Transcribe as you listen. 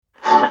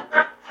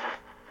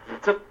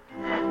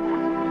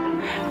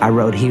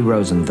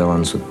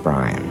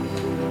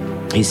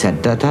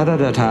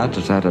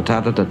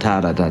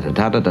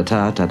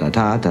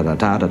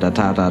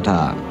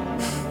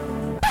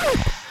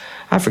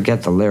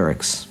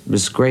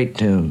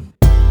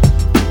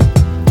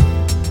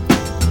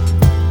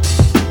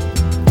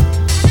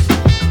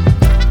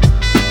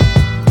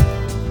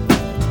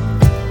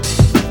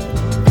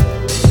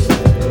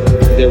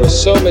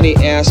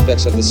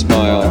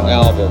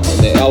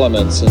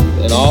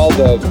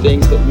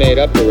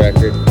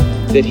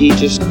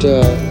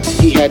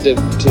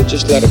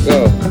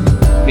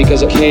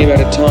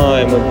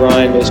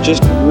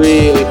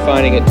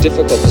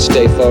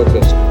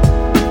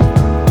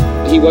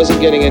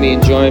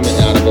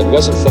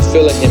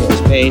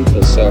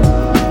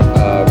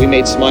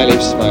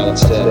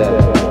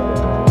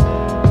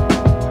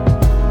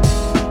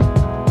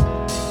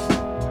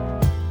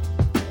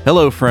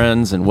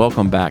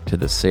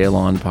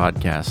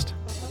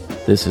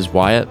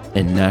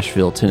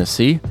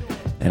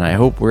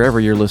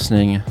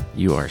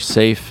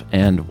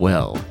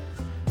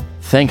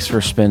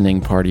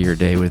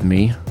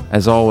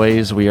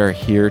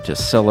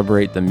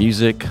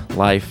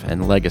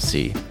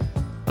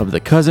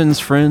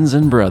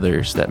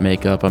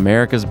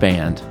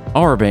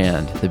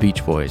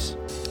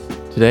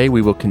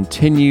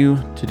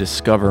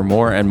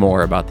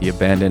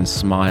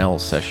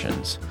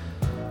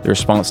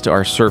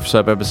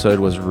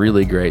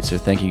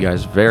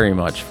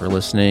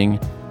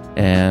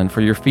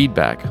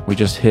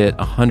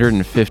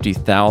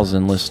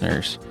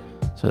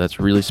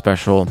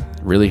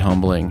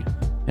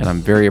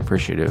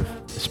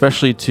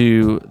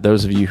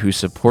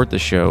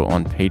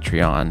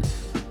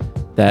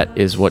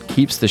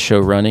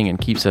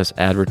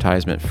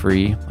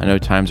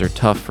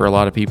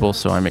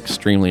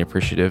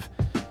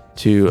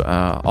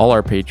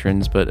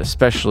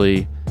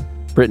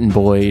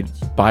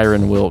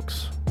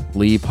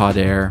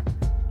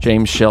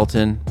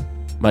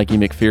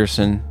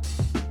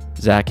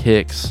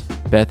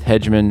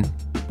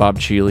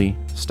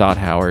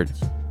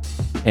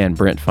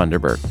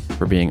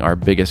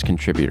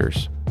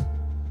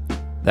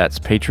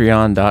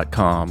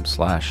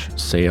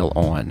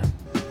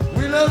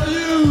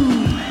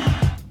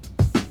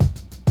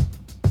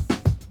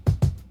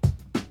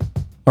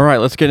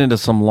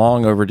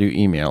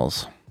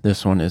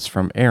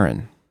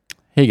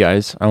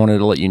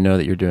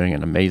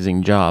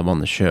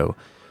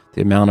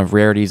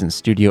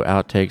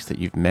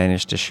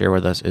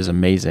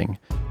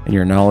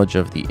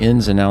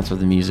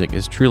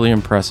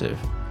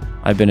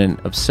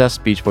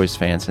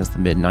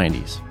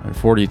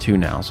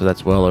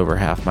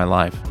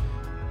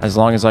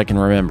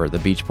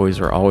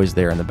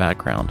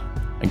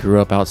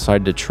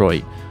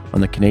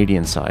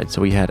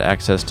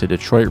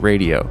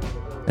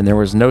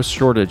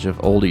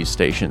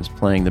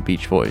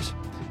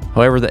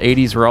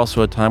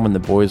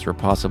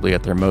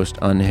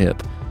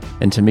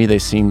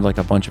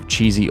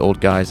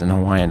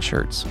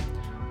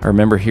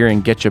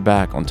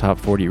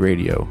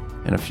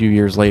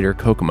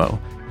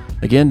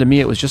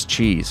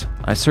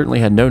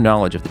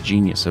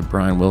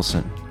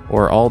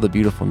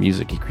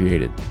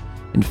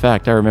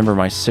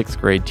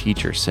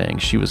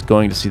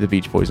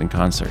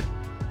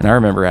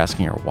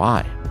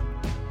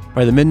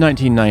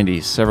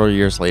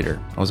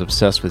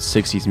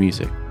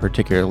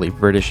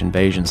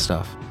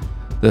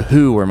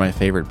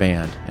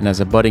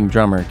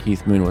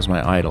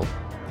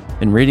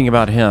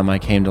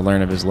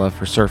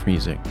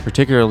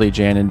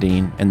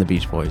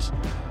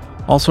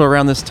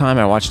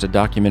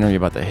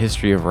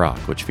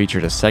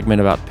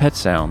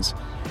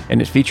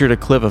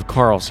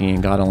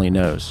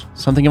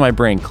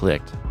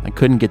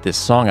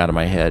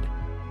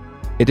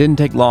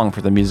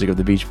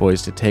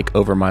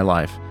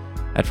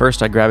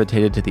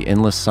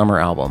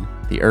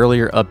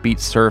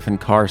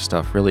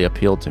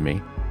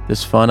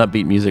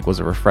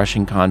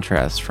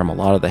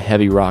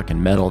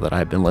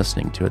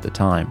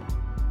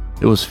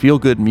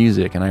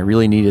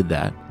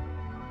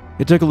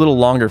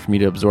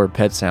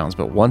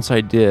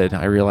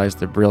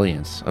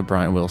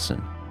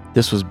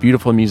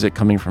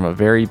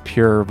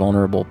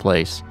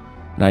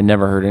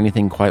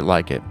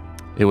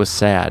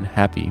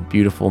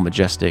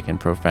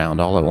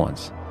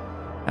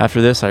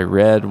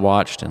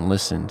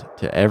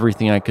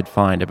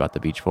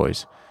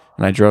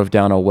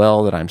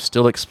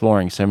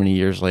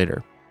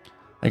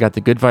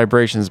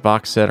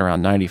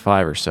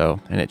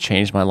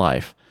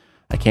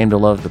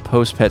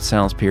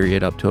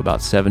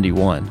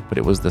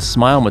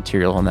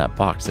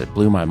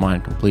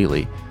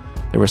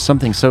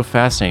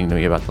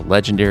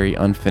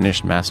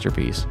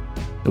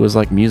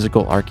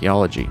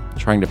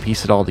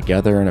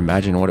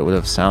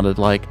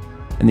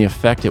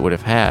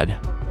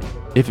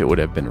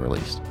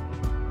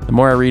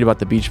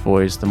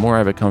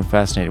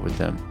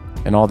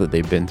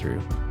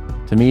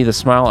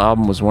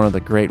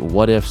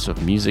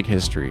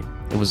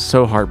It was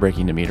so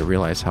heartbreaking to me to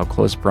realize how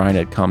close Brian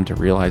had come to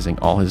realizing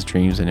all his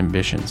dreams and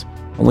ambitions,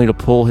 only to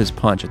pull his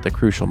punch at the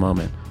crucial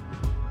moment.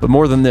 But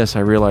more than this, I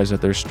realized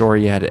that their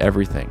story had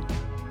everything.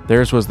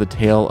 Theirs was the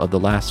tale of the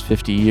last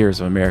 50 years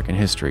of American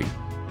history.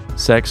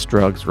 Sex,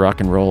 drugs, rock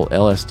and roll,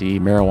 LSD,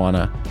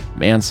 marijuana,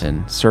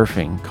 Manson,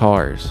 surfing,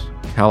 cars,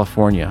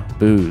 California,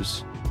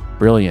 booze,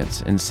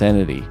 brilliance,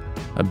 insanity,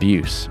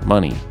 abuse,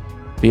 money,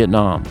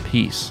 Vietnam,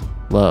 peace,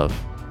 love,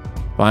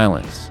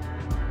 violence,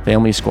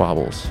 family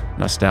squabbles,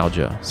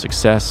 nostalgia,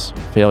 success,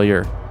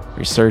 failure,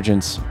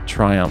 resurgence,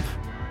 triumph.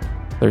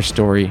 Their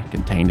story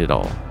contained it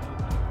all.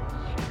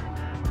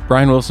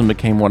 Brian Wilson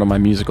became one of my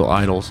musical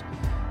idols,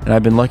 and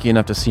I've been lucky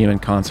enough to see him in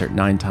concert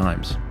 9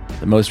 times,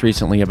 the most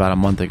recently about a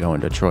month ago in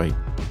Detroit.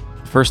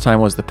 The first time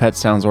was the Pet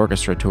Sounds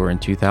Orchestra tour in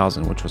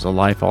 2000, which was a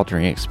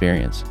life-altering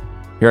experience.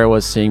 Here I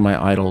was seeing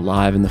my idol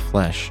live in the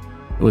flesh.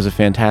 It was a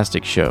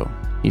fantastic show.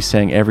 He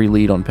sang every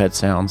lead on Pet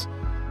Sounds,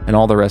 and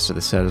all the rest of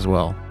the set as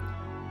well.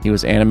 He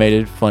was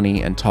animated,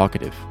 funny, and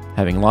talkative,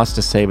 having lots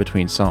to say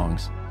between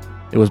songs.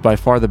 It was by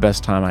far the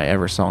best time I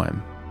ever saw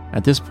him.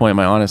 At this point,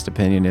 my honest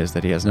opinion is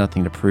that he has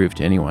nothing to prove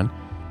to anyone,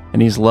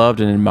 and he's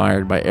loved and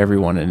admired by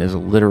everyone and is a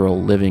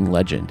literal living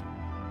legend.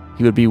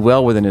 He would be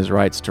well within his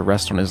rights to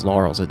rest on his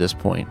laurels at this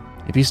point.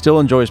 If he still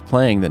enjoys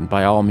playing, then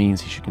by all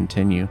means he should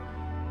continue.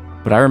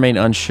 But I remain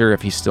unsure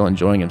if he's still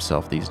enjoying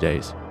himself these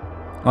days.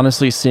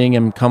 Honestly, seeing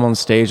him come on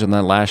stage on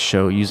that last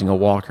show using a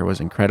walker was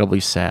incredibly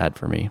sad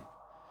for me.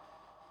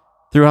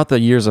 Throughout the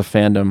years of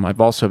fandom, I've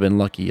also been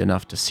lucky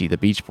enough to see the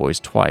Beach Boys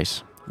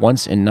twice.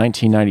 Once in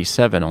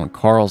 1997 on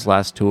Carl's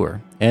last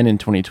tour, and in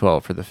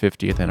 2012 for the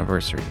 50th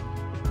anniversary.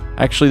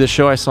 Actually, the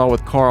show I saw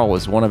with Carl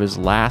was one of his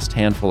last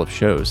handful of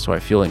shows, so I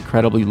feel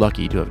incredibly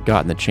lucky to have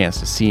gotten the chance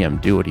to see him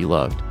do what he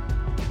loved.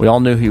 We all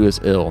knew he was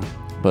ill,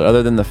 but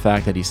other than the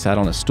fact that he sat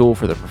on a stool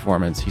for the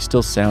performance, he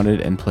still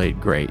sounded and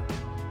played great.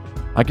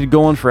 I could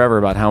go on forever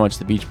about how much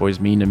the Beach Boys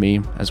mean to me,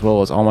 as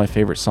well as all my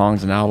favorite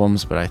songs and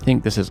albums, but I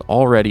think this is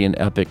already an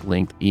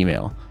epic-length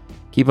email.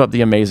 Keep up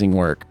the amazing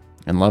work,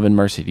 and love and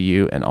mercy to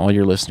you and all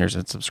your listeners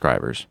and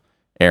subscribers.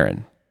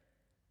 Aaron.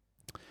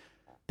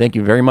 Thank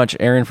you very much,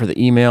 Aaron, for the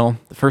email.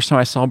 The first time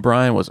I saw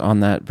Brian was on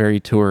that very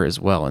tour as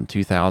well in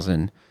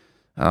 2000.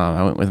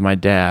 I went with my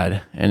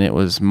dad, and it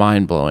was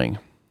mind-blowing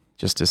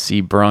just to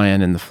see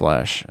Brian in the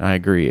flesh. I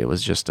agree. It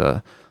was just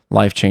a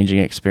life-changing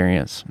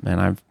experience,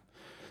 and I've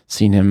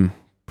seen him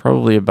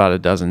probably about a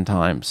dozen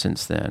times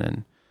since then,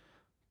 and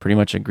pretty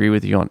much agree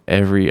with you on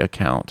every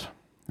account.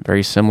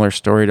 Very similar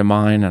story to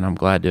mine, and I'm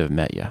glad to have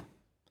met you.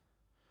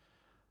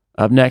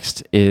 Up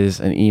next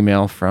is an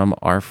email from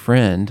our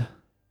friend,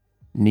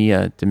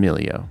 Nia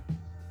D'Amelio.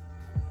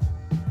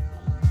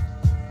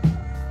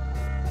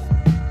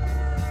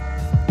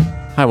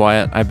 Hi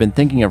Wyatt, I've been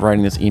thinking of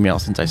writing this email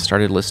since I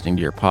started listening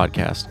to your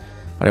podcast,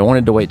 but I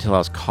wanted to wait till I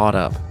was caught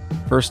up.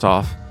 First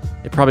off,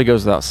 it probably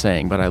goes without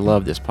saying, but I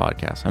love this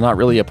podcast. I'm not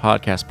really a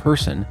podcast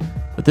person,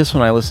 but this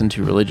one I listen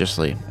to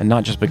religiously, and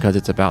not just because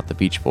it's about the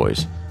Beach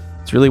Boys.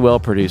 It's really well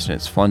produced and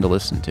it's fun to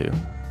listen to.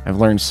 I've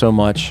learned so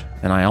much,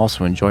 and I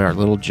also enjoy our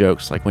little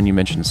jokes like when you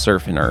mentioned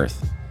Surf and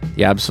Earth,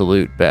 the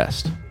absolute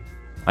best.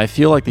 I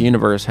feel like the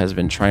universe has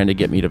been trying to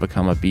get me to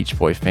become a Beach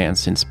Boy fan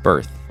since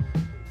birth,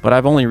 but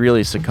I've only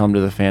really succumbed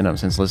to the fandom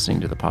since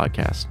listening to the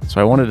podcast, so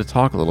I wanted to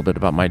talk a little bit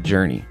about my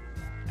journey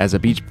as a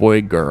Beach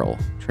Boy girl,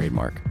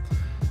 trademark.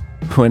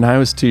 When I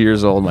was 2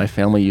 years old, my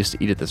family used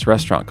to eat at this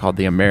restaurant called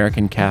the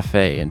American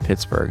Cafe in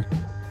Pittsburgh,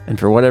 and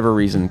for whatever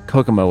reason,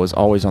 Kokomo was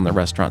always on the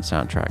restaurant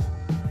soundtrack.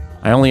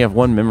 I only have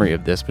one memory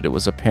of this, but it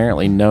was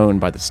apparently known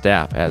by the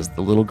staff as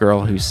the little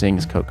girl who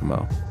sings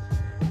Kokomo.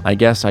 I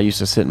guess I used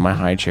to sit in my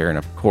high chair and,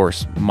 of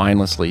course,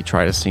 mindlessly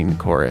try to sing the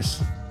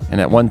chorus. And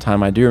at one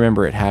time, I do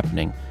remember it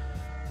happening.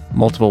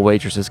 Multiple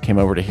waitresses came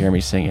over to hear me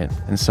sing it,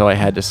 and so I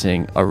had to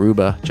sing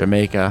Aruba,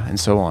 Jamaica, and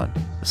so on.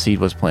 The seed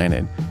was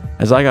planted.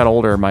 As I got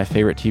older, my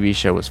favorite TV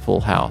show was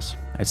Full House.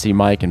 I'd see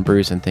Mike and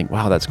Bruce and think,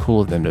 wow, that's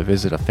cool of them to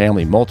visit a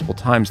family multiple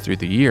times through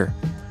the year.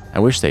 I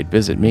wish they'd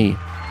visit me.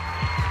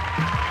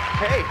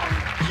 Hey,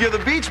 you're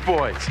the Beach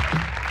Boys.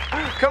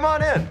 Come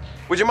on in.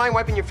 Would you mind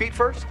wiping your feet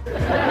first?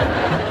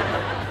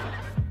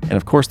 And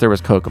of course there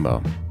was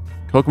Kokomo.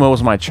 Kokomo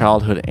was my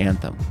childhood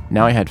anthem.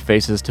 Now I had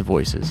faces to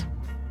voices.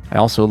 I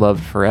also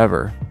loved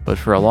Forever, but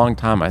for a long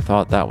time I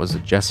thought that was a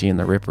Jesse and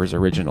the Rippers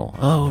original.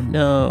 Oh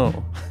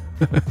no.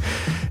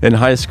 In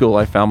high school,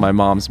 I found my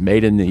mom's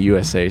Made in the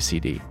USA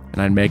CD,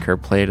 and I'd make her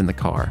play it in the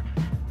car.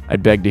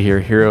 I'd beg to hear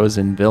Heroes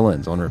and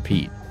Villains on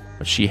repeat,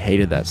 but she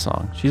hated that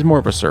song. She's more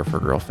of a Surfer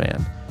Girl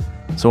fan.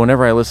 So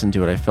whenever I listened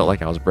to it, I felt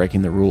like I was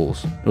breaking the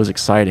rules. It was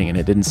exciting, and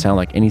it didn't sound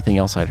like anything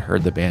else I'd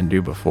heard the band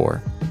do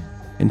before.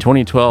 In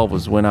 2012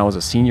 was when I was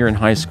a senior in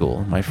high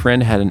school. My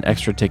friend had an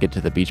extra ticket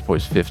to the Beach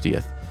Boys'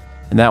 50th,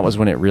 and that was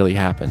when it really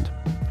happened.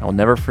 I'll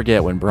never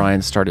forget when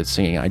Brian started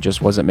singing I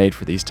Just Wasn't Made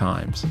for These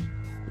Times.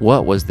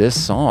 What was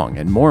this song?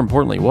 And more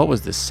importantly, what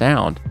was this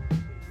sound?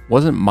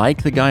 Wasn't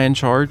Mike the guy in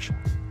charge?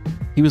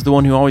 He was the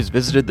one who always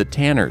visited the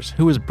Tanners.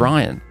 Who was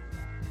Brian?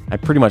 I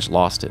pretty much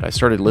lost it. I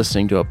started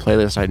listening to a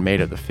playlist I'd made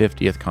of the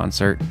 50th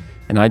concert,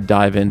 and I'd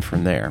dive in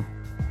from there.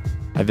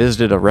 I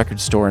visited a record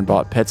store and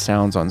bought Pet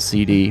Sounds on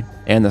CD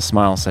and the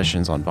Smile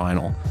Sessions on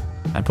vinyl.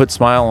 I put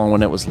Smile on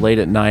when it was late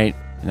at night,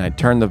 and I'd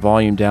turn the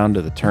volume down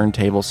to the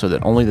turntable so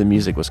that only the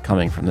music was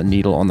coming from the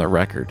needle on the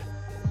record.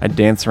 I'd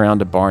dance around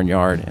to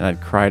Barnyard, and I'd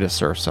cry to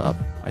Surf's Up.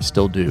 I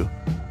still do.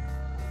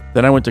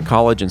 Then I went to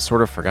college and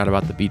sort of forgot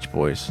about the Beach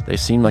Boys. They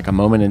seemed like a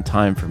moment in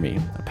time for me,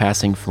 a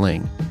passing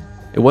fling.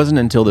 It wasn't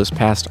until this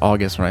past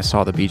August when I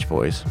saw the Beach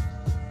Boys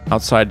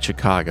outside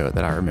Chicago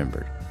that I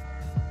remembered.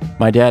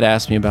 My dad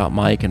asked me about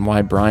Mike and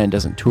why Brian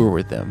doesn't tour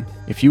with them.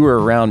 If you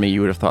were around me,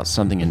 you would have thought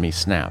something in me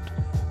snapped.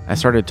 I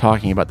started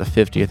talking about the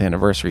 50th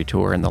anniversary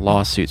tour and the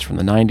lawsuits from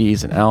the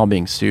 90s and Al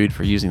being sued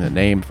for using the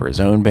name for his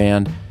own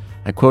band.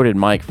 I quoted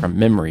Mike from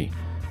memory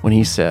when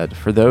he said,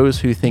 "For those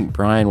who think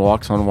Brian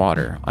walks on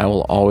water, I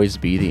will always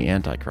be the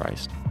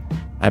Antichrist."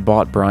 I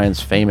bought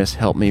Brian's famous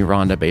Help Me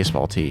Rhonda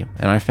baseball tee,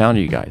 and I found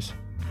you guys.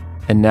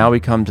 And now we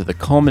come to the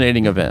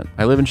culminating event.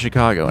 I live in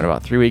Chicago, and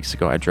about 3 weeks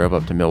ago I drove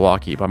up to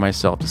Milwaukee by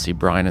myself to see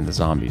Brian and the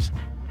Zombies.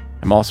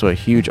 I'm also a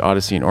huge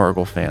Odyssey and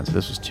Oracle fan, so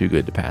this was too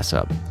good to pass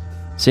up.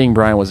 Seeing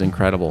Brian was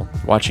incredible.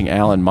 Watching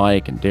Al and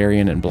Mike and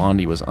Darian and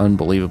Blondie was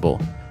unbelievable.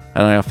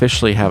 And I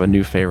officially have a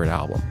new favorite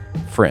album,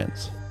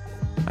 Friends.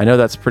 I know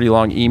that's a pretty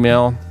long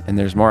email, and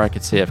there's more I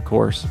could say, of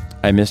course.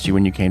 I missed you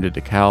when you came to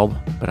DeKalb,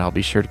 but I'll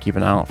be sure to keep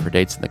an eye out for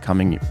dates in the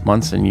coming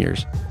months and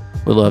years.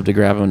 Would love to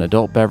grab an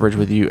adult beverage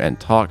with you and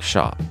talk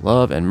shop.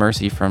 Love and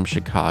mercy from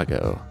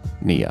Chicago.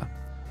 Nia.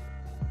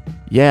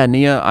 Yeah,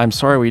 Nia, I'm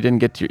sorry we didn't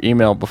get to your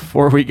email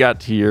before we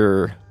got to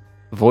your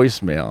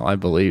voicemail, I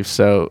believe.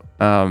 So,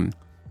 and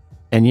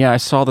yeah, I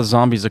saw the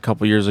Zombies a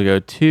couple years ago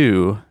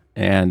too.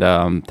 And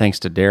thanks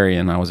to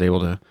Darian, I was able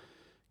to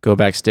go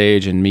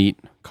backstage and meet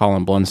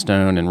Colin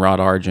Blunstone and Rod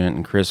Argent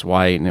and Chris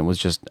White. And it was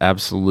just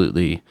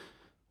absolutely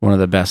one of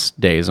the best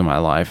days of my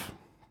life.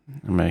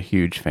 I'm a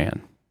huge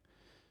fan.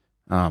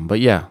 But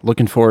yeah,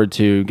 looking forward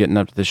to getting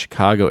up to the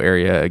Chicago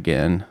area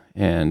again,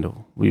 and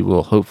we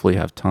will hopefully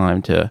have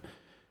time to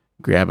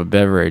grab a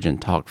beverage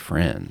and talk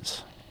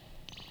Friends.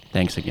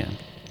 Thanks again.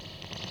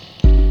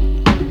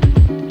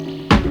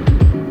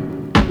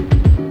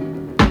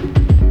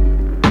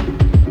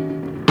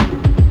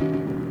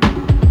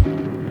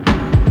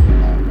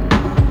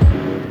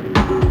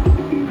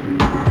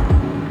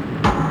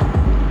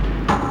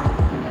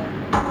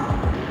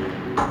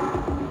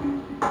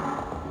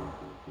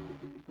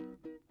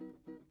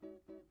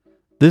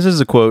 This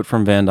is a quote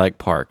from Van Dyke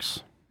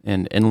Parks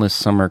in Endless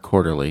Summer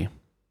Quarterly.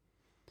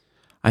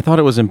 I thought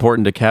it was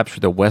important to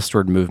capture the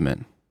westward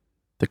movement,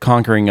 the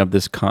conquering of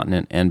this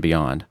continent and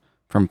beyond,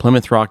 from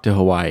Plymouth Rock to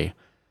Hawaii.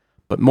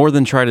 But more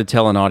than try to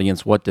tell an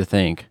audience what to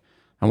think,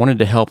 I wanted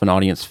to help an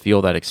audience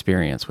feel that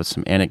experience with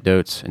some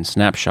anecdotes and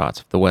snapshots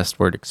of the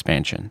westward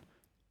expansion.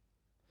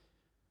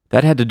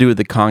 That had to do with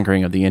the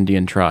conquering of the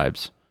Indian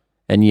tribes.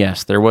 And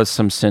yes, there was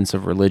some sense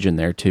of religion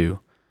there too.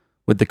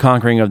 With the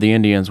conquering of the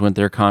Indians went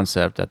their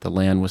concept that the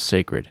land was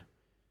sacred.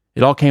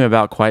 It all came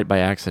about quite by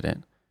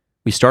accident.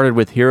 We started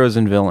with Heroes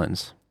and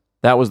Villains.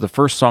 That was the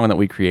first song that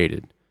we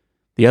created.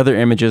 The other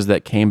images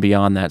that came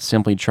beyond that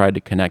simply tried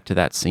to connect to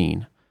that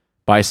scene.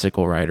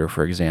 Bicycle Rider,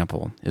 for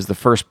example, is the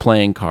first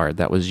playing card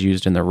that was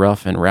used in the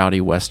rough and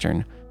rowdy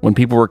Western when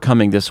people were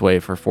coming this way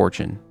for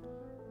fortune.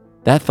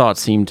 That thought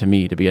seemed to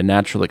me to be a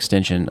natural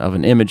extension of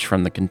an image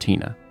from the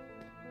cantina.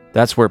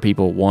 That's where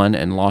people won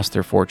and lost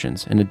their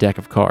fortunes in a deck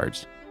of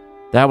cards.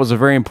 That was a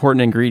very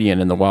important ingredient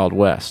in the Wild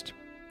West.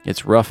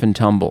 It's rough and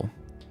tumble.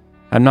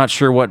 I'm not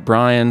sure what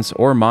Brian's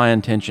or my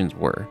intentions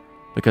were,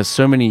 because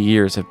so many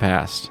years have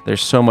passed.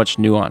 There's so much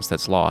nuance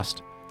that's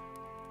lost.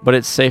 But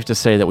it's safe to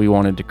say that we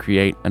wanted to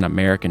create an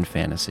American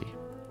fantasy.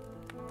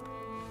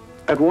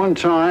 At one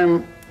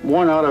time,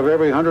 1 out of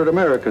every 100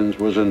 Americans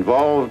was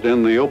involved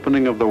in the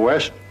opening of the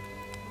West.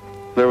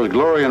 There was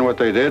glory in what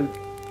they did.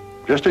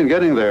 Just in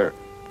getting there,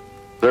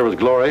 there was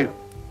glory.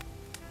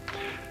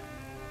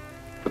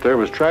 But there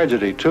was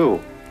tragedy,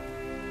 too,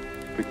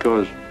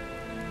 because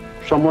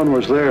someone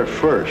was there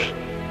first.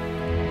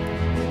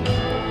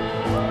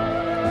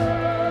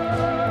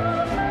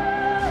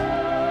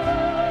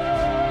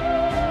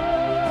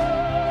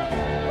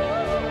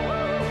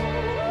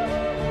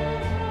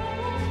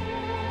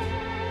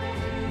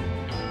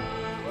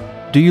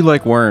 Do You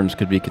Like Worms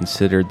could be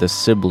considered the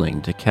sibling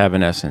to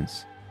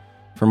Cavanescence.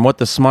 From what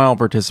the Smile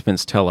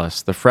participants tell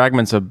us, the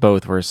fragments of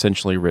both were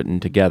essentially written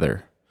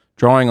together,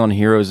 drawing on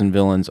Heroes and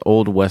Villains'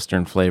 old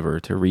Western flavor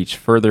to reach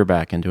further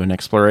back into an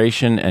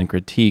exploration and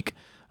critique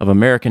of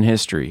American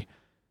history,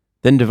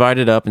 then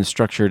divided up and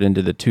structured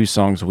into the two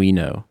songs we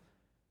know.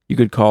 You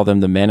could call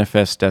them the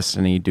Manifest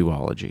Destiny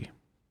duology.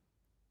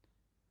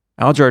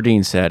 Al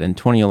Jardine said in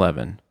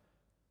 2011,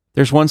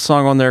 "There's one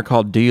song on there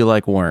called Do You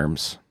Like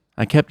Worms?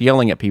 I kept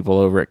yelling at people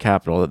over at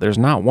Capitol that there's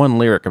not one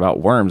lyric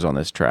about worms on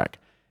this track.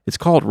 It's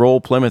called Roll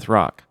Plymouth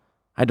Rock.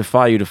 I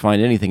defy you to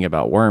find anything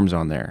about worms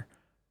on there.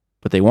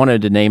 But they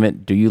wanted to name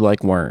it Do You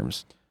Like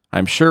Worms.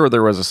 I'm sure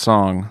there was a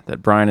song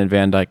that Brian and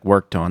Van Dyke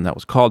worked on that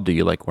was called Do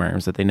You Like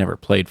Worms that they never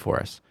played for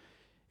us.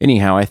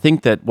 Anyhow, I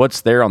think that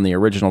what's there on the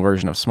original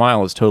version of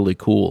Smile is totally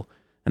cool,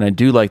 and I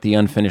do like the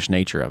unfinished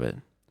nature of it.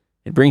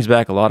 It brings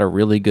back a lot of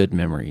really good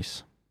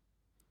memories.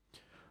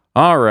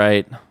 All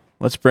right,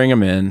 let's bring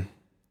them in.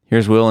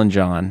 Here's Will and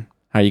John.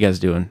 How you guys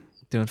doing?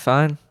 Doing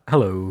fine.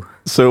 Hello.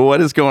 So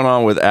what is going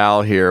on with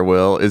Al here,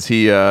 Will? Is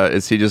he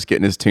just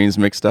getting his tunes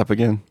mixed up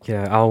again?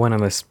 Yeah, Al went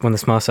on this when the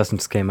Smart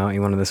Systems came out. He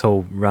went on this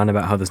whole rant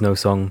about how there's no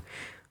song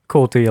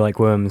called "Do You Like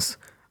Worms."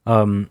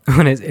 When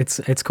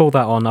it's called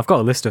that on. I've got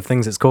a list of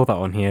things it's called that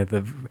on here.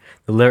 The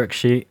lyric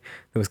sheet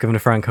that was given to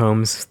Frank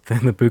Holmes,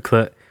 then the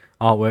booklet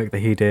artwork that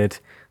he did,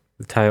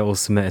 the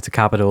titles submitted to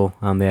Capitol,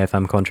 and the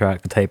AFM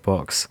contract, the tape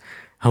box,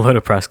 a load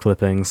of press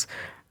clippings.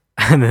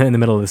 And then in the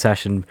middle of the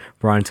session,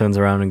 Brian turns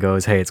around and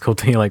goes, "Hey, it's called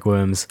Do You Like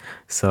Worms?"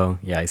 So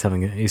yeah, he's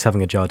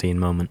having a Jardine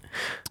moment.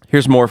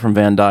 Here's more from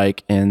Van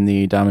Dyke in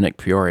the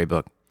Dominic Fiore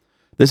book.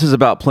 This is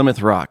about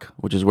Plymouth Rock,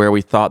 which is where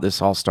we thought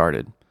this all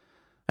started.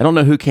 I don't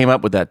know who came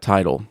up with that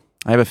title.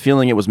 I have a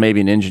feeling it was maybe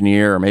an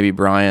engineer, or maybe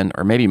Brian,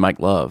 or maybe Mike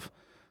Love.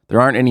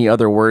 There aren't any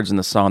other words in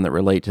the song that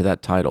relate to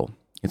that title.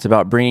 It's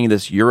about bringing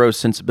this Euro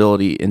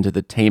sensibility into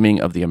the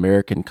taming of the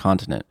American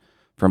continent,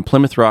 from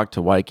Plymouth Rock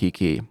to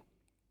Waikiki.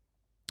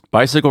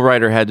 Bicycle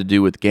Rider had to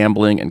do with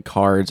gambling and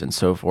cards and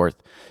so forth,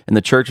 and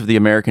the Church of the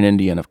American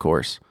Indian, of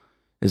course,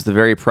 is the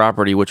very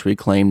property which we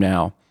claim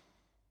now.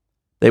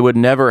 They would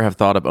never have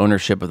thought of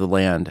ownership of the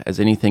land as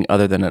anything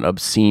other than an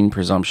obscene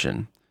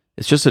presumption.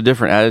 It's just a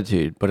different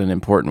attitude, but an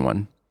important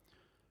one.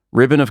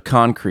 Ribbon of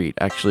concrete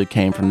actually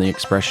came from the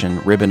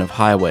expression ribbon of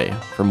highway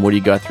from Woody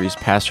Guthrie's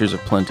Pastures of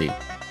Plenty,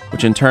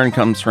 which in turn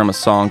comes from a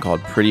song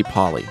called Pretty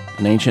Polly,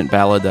 an ancient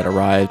ballad that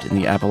arrived in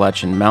the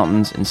Appalachian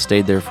Mountains and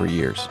stayed there for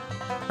years.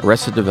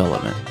 Arrested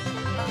Development.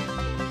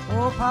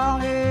 Oh,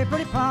 Polly,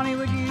 pretty Polly,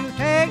 would you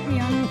take me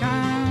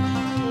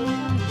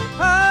unkind?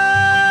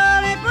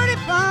 Polly, pretty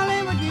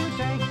Polly, would you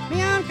take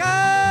me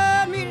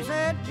unkind? Me to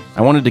said.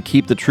 I wanted to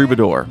keep the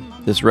troubadour,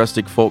 this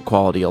rustic folk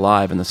quality,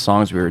 alive in the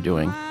songs we were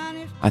doing.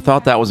 I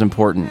thought that was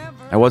important.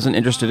 I wasn't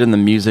interested in the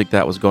music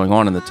that was going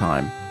on at the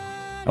time.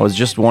 I was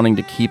just wanting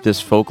to keep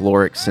this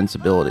folkloric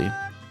sensibility.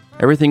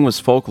 Everything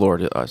was folklore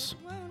to us.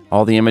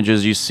 All the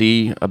images you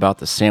see about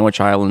the Sandwich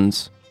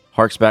Islands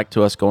harks back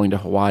to us going to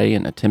Hawaii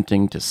and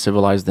attempting to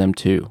civilize them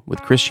too,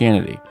 with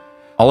Christianity.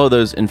 All of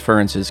those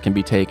inferences can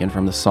be taken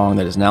from the song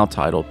that is now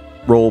titled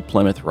Roll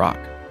Plymouth Rock.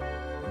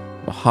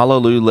 Mahalo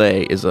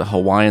Lule is a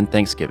Hawaiian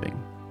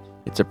Thanksgiving.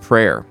 It's a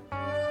prayer,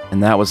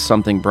 and that was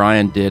something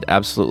Brian did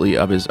absolutely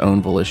of his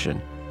own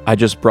volition. I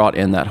just brought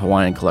in that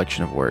Hawaiian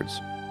collection of words.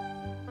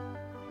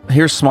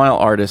 Here's Smile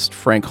artist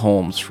Frank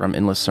Holmes from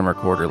Endless Summer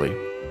Quarterly.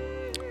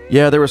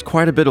 Yeah, there was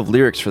quite a bit of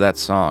lyrics for that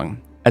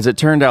song. As it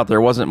turned out,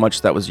 there wasn't much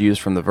that was used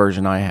from the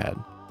version I had.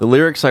 The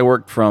lyrics I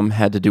worked from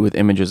had to do with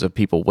images of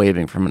people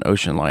waving from an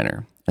ocean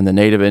liner, and the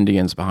native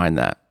Indians behind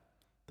that.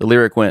 The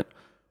lyric went,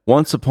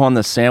 "Once upon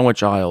the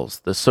Sandwich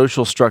Isles, the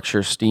social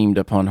structure steamed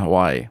upon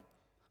Hawaii.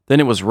 Then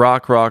it was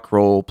rock, rock,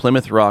 roll,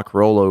 Plymouth Rock,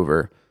 roll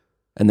over,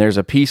 and there's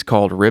a piece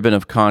called Ribbon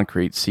of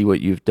Concrete, See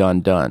What You've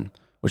Done,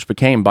 which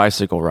became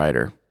Bicycle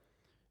Rider.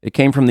 It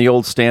came from the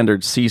old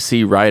standard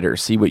C.C. Rider,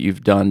 See What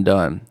You've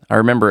Done. I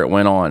remember it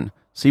went on,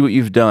 See what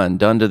you've done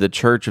to the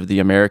Church of the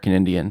American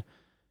Indian.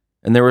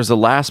 And there was the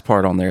last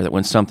part on there that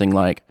went something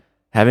like,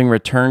 having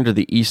returned to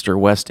the East or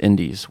West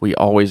Indies, we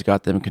always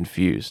got them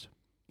confused.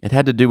 It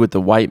had to do with the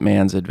white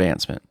man's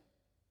advancement.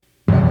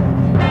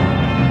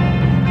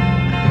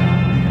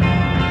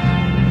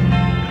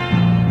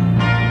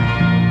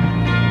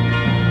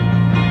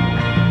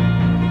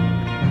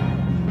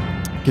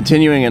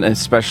 Continuing an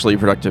especially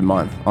productive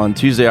month, on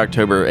Tuesday,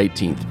 October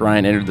 18th,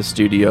 Brian entered the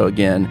studio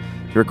again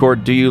to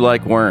record Do You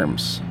Like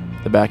Worms?,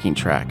 the backing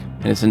track,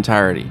 in its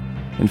entirety,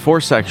 in 4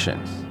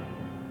 sections.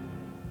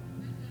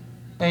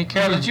 Hey,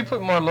 Carol, did you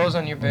put more lows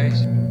on your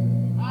bass?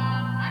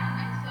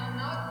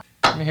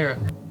 Let me hear it.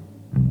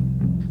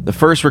 The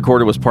first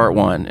recorded was part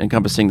 1,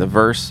 encompassing the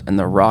verse and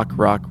the rock,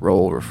 rock,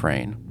 roll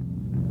refrain.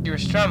 You were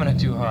strumming it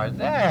too hard.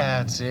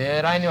 That's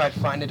it. I knew I'd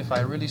find it if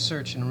I really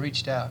searched and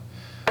reached out.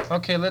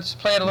 Okay, let's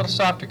play it a little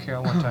softer,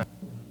 Carol, one time.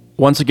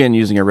 Once again,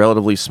 using a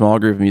relatively small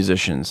group of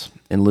musicians,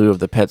 in lieu of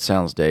the Pet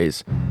Sounds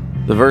days,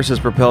 the verse is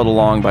propelled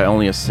along by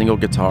only a single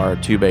guitar,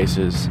 2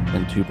 basses,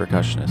 and 2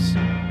 percussionists.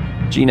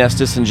 Gene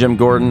Estes and Jim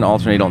Gordon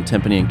alternate on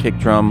timpani and kick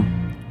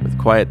drum, with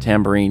quiet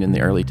tambourine in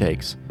the early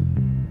takes.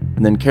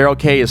 And then Carol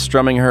Kay is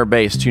strumming her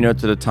bass 2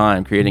 notes at a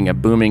time, creating a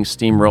booming,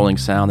 steam-rolling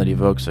sound that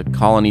evokes a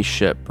colony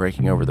ship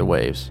breaking over the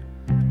waves.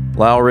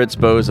 Lyle Ritz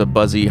bows a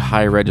buzzy,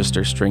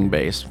 high-register string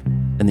bass,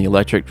 and the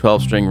electric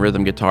 12-string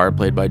rhythm guitar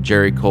played by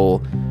Jerry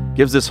Cole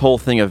gives this whole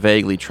thing a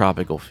vaguely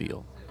tropical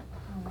feel.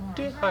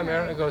 Hi,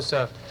 Marilyn. It goes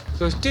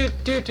do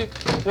do do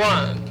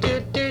 1 do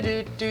do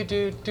do do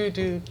do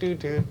do do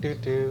do do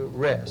do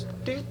rest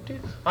do do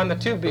on the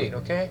 2 beat,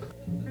 okay?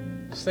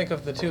 Just think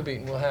of the 2 beat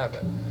and we'll have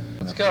it.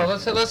 Let's go.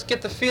 Let's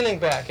get the feeling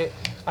back.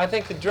 I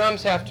think the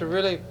drums have to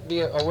really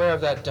be aware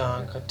of that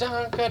donka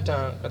donka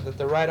donka, that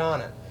they're right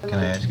on it. Can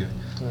I ask you?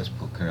 Let's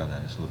put Carol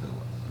down just a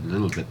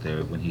little bit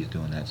there when he's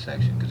doing that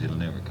section, because it'll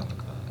never come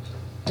across.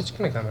 It's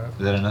gonna come out. Is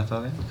that enough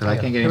of it? Because I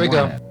can't get Here any we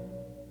more go. than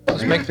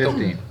Let's make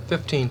 15.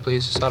 15,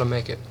 please. Just how to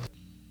make it.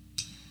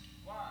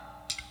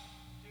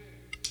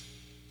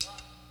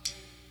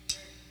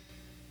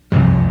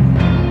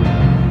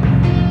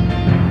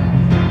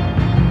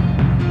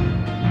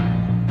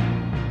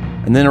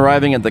 And then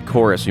arriving at the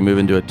chorus, we move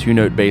into a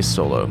 2-note bass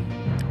solo.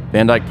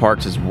 Van Dyke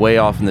Parks is way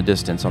off in the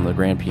distance on the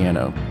grand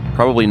piano,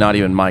 probably not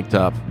even mic'd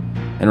up,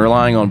 and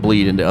relying on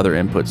bleed into other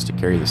inputs to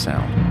carry the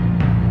sound.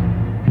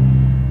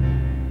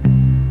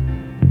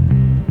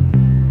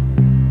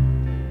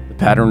 The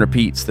pattern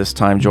repeats, this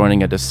time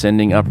joining a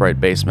descending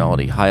upright bass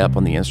melody high up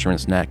on the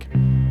instrument's neck.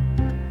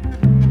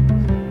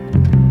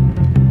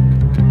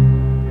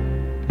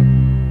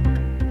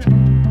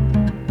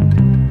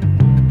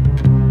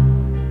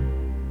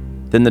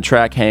 Then the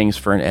track hangs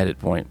for an edit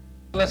point.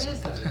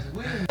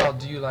 Oh,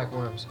 do you like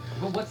worms?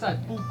 Well, what's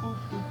that? Boop, boop,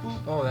 boop,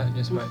 boop. Oh, that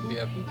just might be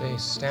a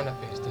bass, stand-up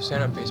bass. The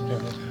stand-up bass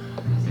player.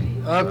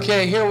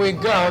 Okay, here we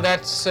go.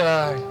 That's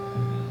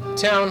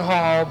Town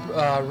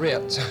Hall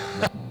Ritz.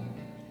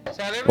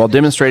 While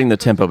demonstrating the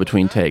tempo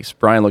between takes,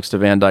 Brian looks to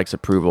Van Dyke's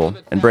approval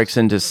and breaks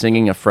into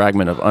singing a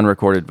fragment of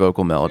unrecorded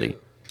vocal melody.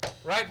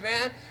 Right,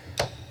 Van?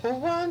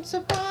 Once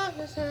upon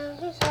a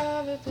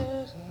time,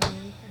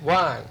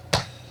 1,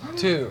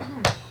 2.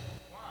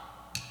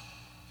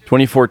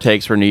 24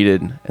 takes were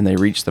needed, and they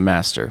reached the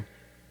master.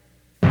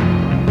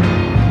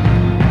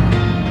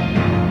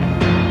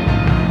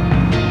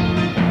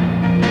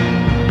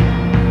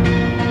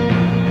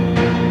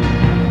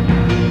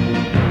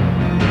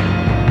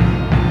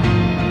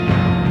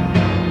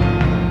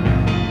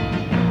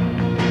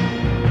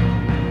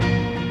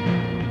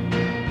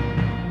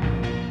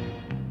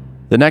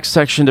 The next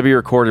section to be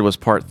recorded was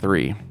part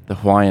 3, the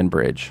Hawaiian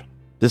Bridge.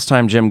 This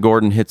time Jim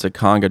Gordon hits a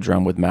conga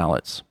drum with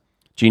mallets.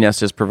 Gene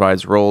Estes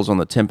provides rolls on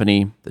the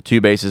timpani, the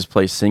two basses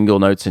play single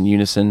notes in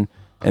unison,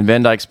 and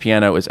Van Dyke's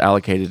piano is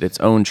allocated its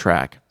own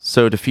track,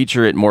 so to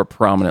feature it more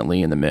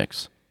prominently in the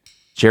mix.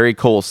 Jerry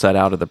Cole sat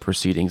out of the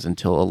proceedings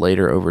until a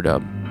later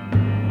overdub.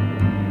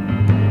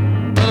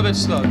 A little bit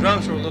slow.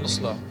 Drums were a little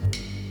slow.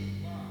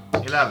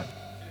 11.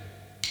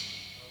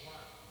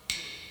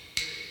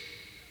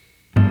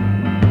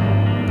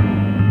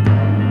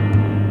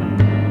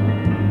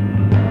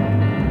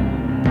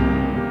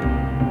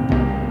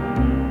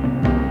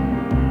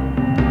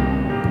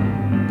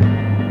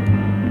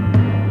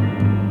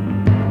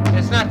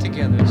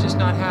 Together. It's just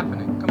not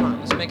happening. Come on,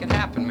 let's make it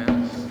happen,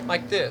 man.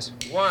 Like this.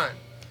 1,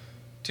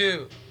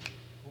 2,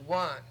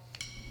 1.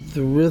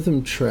 The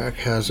rhythm track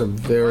has a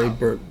very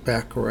Burt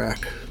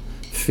Bacharach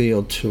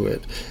feel to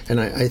it, and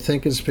I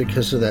think it's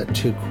because of that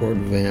 2-chord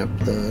vamp,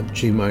 the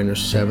G minor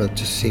 7th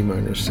to C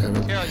minor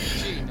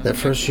 7th. That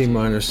first G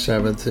minor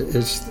 7th,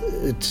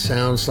 it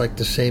sounds like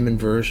the same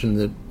inversion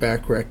that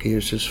Bacharach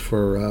uses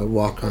for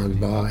Walk On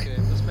By. Okay,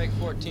 let's make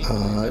 14.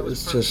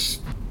 It's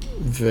just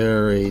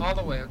very all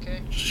the way,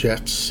 okay?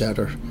 Jet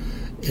setter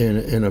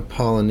in a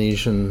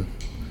Polynesian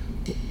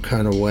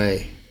kind of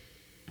way.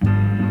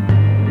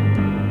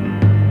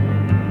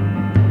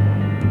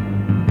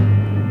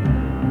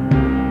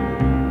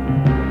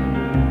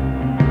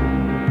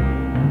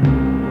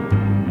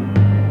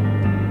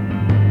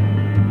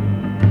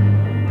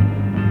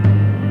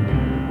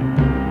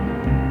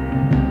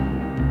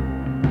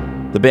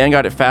 The band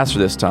got it faster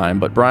this time,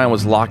 but Brian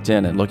was locked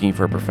in and looking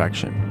for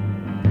perfection.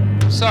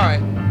 Sorry.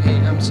 Hey,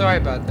 I'm sorry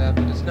about that,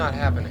 but it's not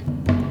happening.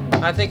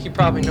 I think you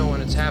probably know when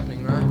it's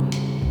happening, right?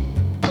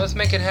 Let's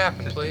make it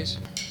happen, please.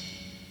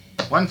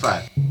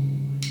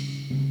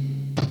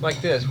 1-5. Like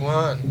this.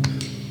 1,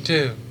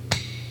 2,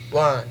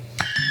 1.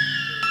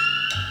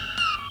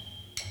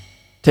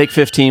 Take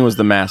 15 was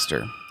the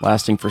master,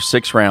 lasting for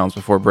 6 rounds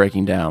before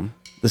breaking down.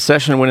 The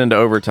session went into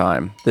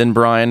overtime. Then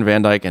Brian,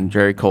 Van Dyke, and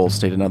Jerry Cole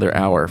stayed another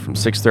hour from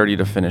 6:30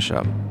 to finish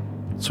up.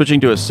 Switching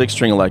to a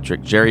 6-string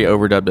electric, Jerry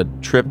overdubbed a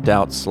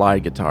tripped-out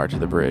slide guitar to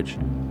the bridge.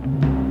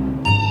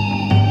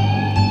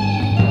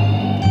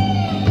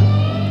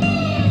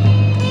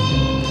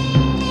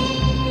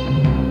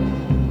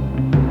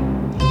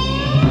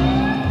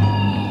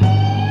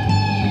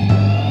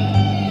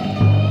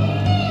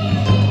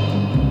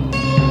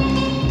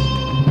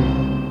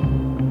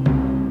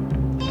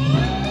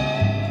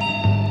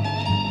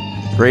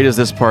 Great as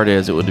this part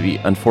is, it would be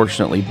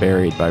unfortunately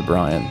buried by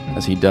Brian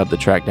as he dubbed the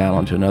track down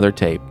onto another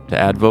tape to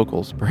add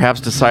vocals,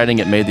 perhaps deciding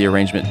it made the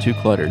arrangement too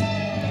cluttered.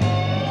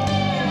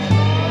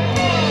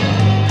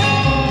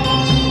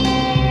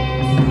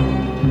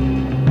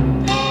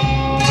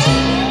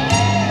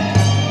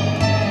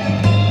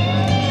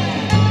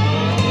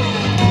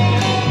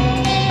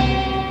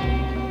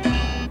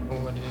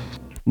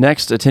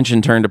 Next,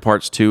 attention turned to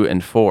parts 2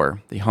 and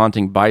 4, the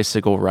haunting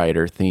bicycle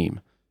rider theme.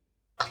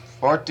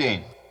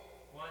 14.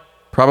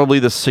 Probably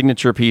the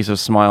signature piece of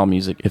Smile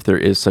music, if there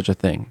is such a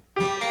thing.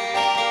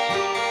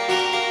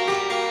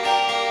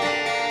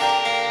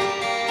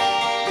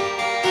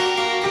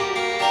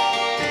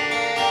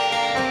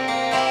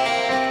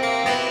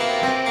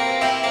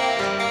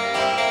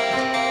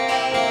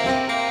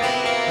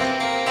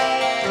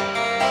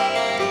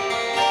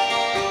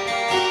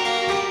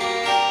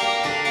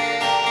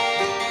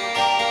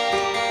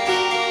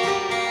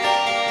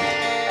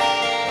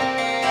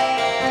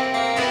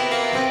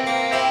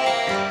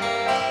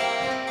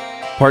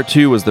 Part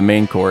 2 was the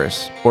main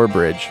chorus, or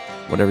bridge,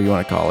 whatever you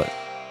want to call it.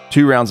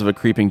 2 rounds of a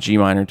creeping G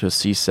minor to a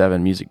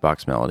C7 music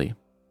box melody.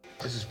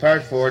 This is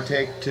part 4,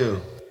 take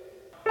 2.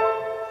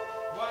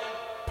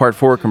 Part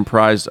 4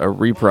 comprised a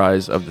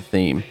reprise of the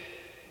theme.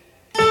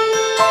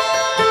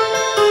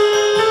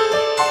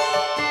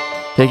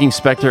 Taking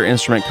Spector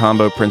instrument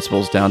combo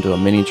principles down to a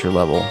miniature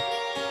level,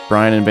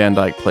 Brian and Van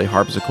Dyke play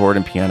harpsichord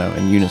and piano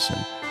in unison,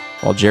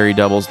 while Jerry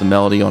doubles the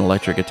melody on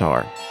electric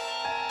guitar.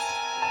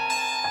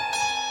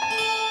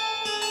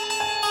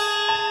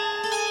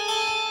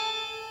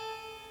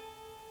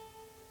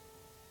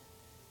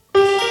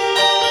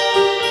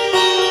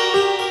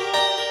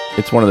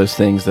 It's one of those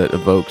things that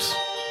evokes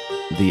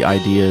the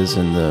ideas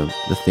and the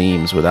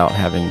themes without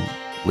having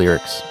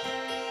lyrics,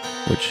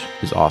 which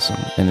is awesome.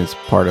 And it's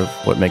part of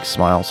what makes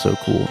Smile so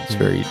cool. It's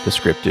very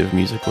descriptive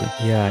musically.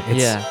 Yeah,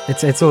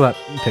 it's all that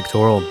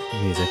pictorial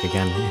music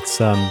again. It's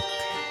and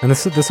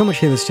there's so much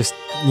here that's just,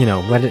 you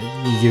know, where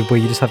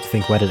you just have to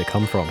think, where did it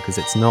come from? Because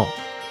it's not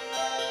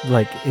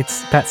like,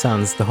 it's Pet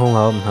Sounds. The whole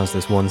album has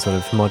this one sort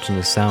of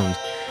homogeneous sound,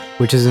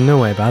 which is in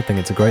no way a bad thing.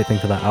 It's a great thing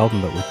for that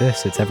album. But with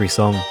this, it's every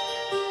song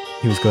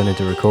he was going in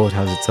to record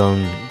has its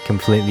own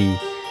completely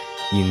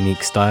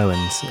unique style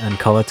and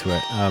color to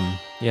it.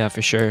 Yeah,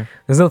 for sure.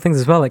 There's little things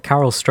as well, like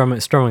Carol's strumming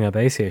her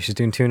bass here. She's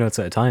doing 2 notes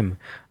at a time,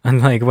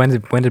 and like, when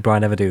did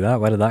Brian ever do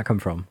that? Where did that come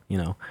from? You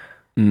know.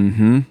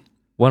 Mm-hmm.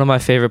 One of my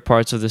favorite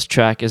parts of this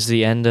track is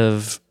the end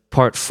of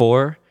part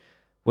 4,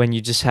 when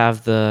you just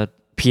have the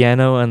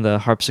piano and the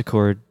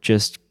harpsichord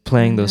just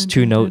playing those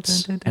 2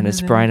 notes, and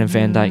it's Brian and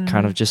Van Dyke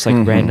kind of just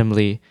like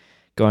randomly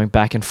going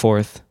back and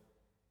forth.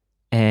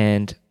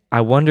 And I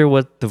wonder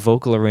what the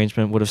vocal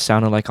arrangement would have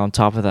sounded like on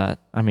top of that.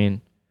 I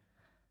mean,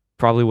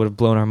 probably would have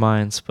blown our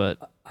minds, but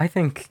I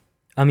think,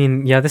 I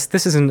mean, yeah,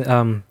 this isn't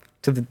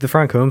to the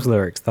Frank Holmes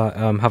lyrics that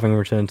having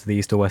returned to the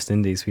East or West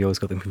Indies, we always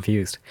got them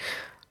confused.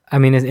 I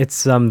mean,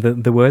 it's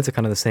the words are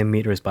kind of the same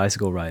meter as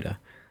Bicycle Rider,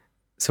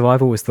 so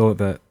I've always thought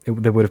that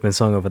they would have been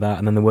sung over that,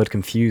 and then the word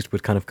confused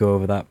would kind of go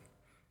over that,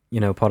 you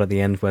know, part at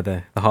the end where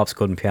the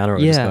harpsichord and piano are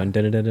just going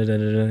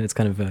da-da-da-da-da-da. It's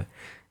kind of a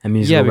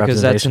musical representation.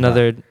 Because that's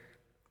another.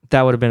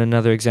 That would have been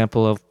another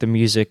example of the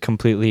music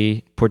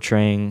completely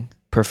portraying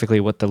perfectly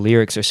what the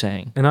lyrics are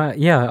saying. And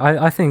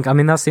I think, I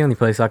mean, that's the only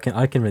place I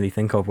can really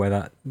think of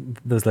where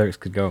those lyrics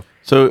could go.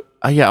 So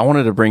I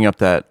wanted to bring up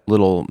that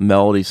little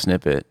melody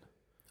snippet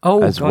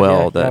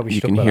that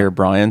you can hear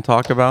Brian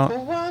talk about.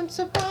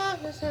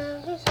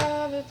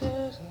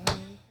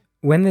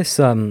 When this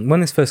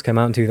first came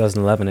out in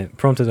 2011, it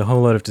prompted a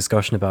whole lot of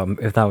discussion about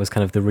if that was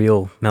kind of the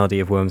real melody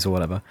of Worms or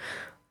whatever.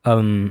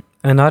 And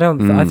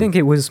I think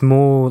it was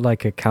more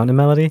like a counter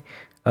melody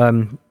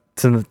to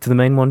the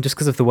main one, just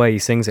because of the way he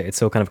sings it. It's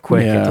so kind of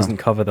quick. It doesn't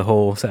cover the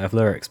whole set of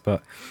lyrics.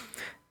 But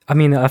I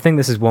mean, I think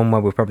this is one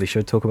where we probably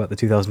should talk about the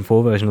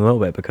 2004 version a little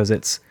bit, because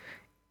it's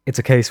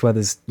a case where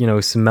there's, you know,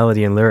 some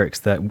melody and lyrics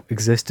that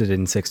existed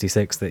in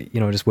 '66 that,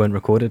 you know, just weren't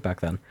recorded back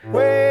then.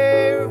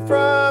 Way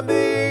from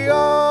the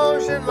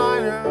ocean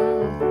liner,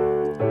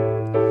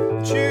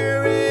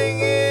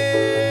 cheering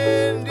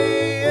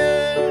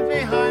Indians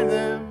behind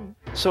them.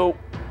 So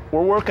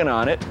we're working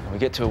on it. We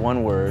get to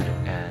one word,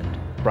 and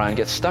Brian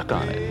gets stuck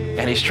on it.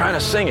 And he's trying to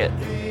sing it.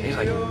 He's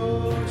like,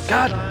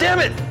 God damn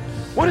it!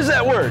 What is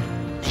that word?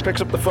 Just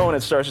picks up the phone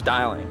and starts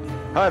dialing.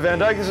 Hi, Van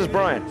Dyke, this is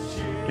Brian.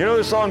 You know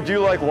the song Do You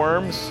Like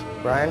Worms?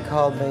 Brian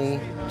called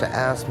me to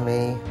ask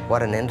me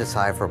what an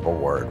indecipherable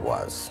word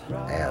was.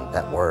 And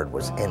that word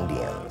was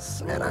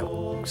Indians. And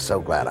I'm so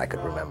glad I could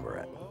remember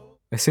it.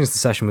 As soon as the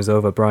session was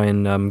over,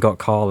 Brian got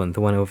Carl and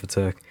went over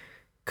to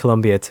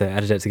Columbia to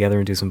edit it together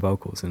and do some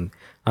vocals, and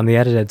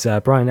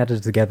Brian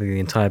edited together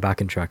the entire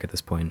backing track at this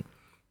point,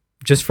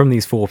 just from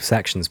these 4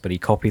 sections, but he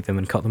copied them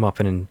and cut them up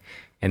in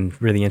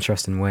really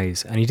interesting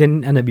ways. And he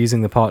didn't end up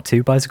using the part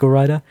 2 Bicycle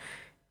Rider.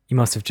 He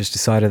must have just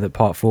decided that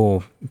part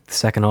 4, the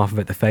second half of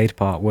it, the fade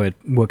part,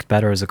 worked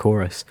better as a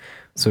chorus,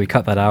 so he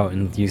cut that out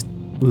and used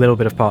a little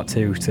bit of part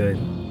 2 to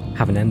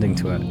have an ending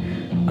to it.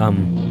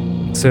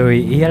 So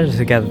he edited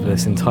together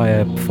this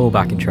entire full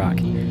backing track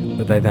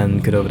that they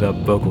then could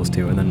overdub vocals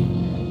to, and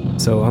then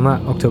so on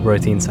that October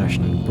 18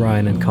 session,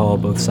 Brian and Carl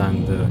both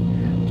sang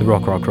the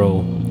rock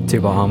roll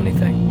 2-bar harmony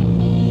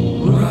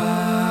thing.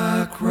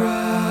 Rock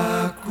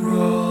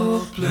roll,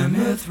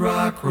 Plymouth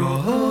Rock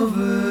roll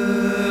over.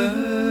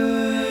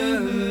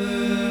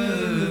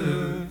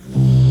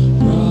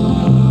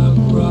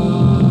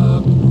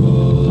 Rock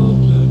roll,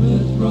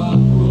 Plymouth Rock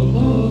roll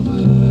over.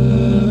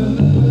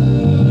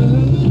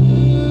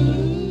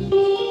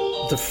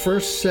 The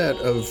first set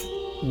of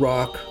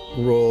rock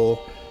roll,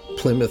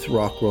 Plymouth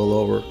Rock Roll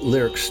Over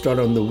lyrics start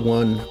on the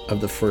 1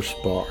 of the first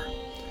bar,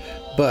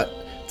 but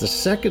the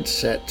second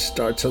set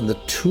starts on the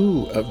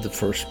 2 of the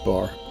first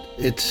bar.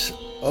 It's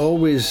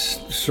always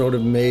sort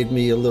of made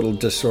me a little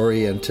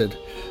disoriented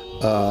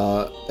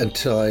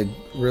until I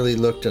really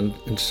looked and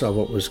saw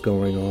what was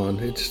going on.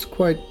 It's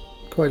quite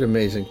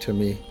amazing to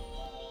me.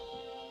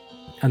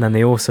 And then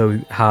they also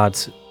had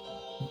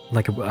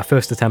like a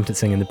first attempt at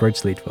singing the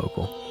bridge lead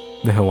vocal,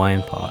 the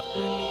Hawaiian part.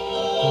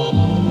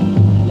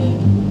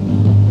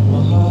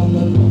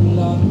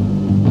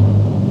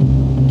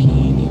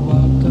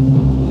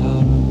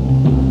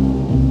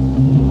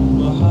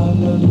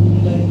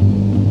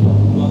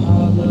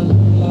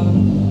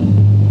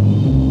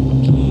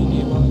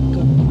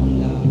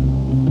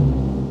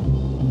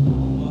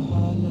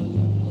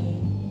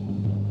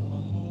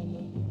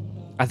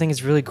 think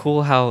it's really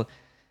cool how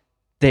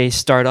they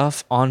start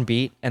off on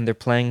beat and they're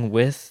playing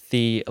with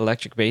the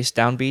electric bass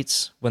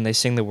downbeats when they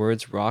sing the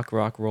words rock,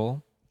 rock,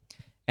 roll.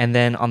 And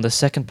then on the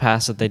second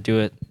pass that they do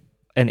it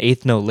an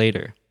eighth note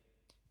later,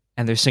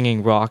 and they're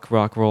singing rock,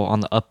 rock, roll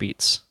on the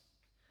upbeats.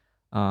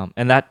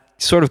 And that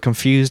sort of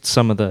confused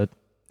some of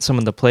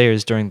the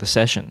players during the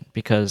session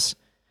because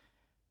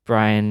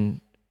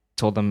Brian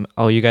told them,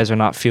 "Oh, you guys are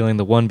not feeling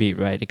the one beat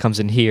right. It comes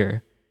in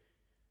here."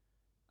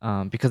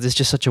 Because it's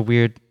just such a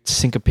weird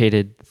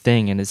syncopated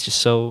thing, and it's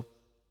just so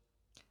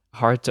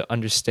hard to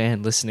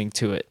understand listening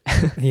to it.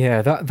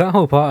 Yeah, that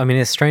whole part, I mean,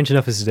 it's strange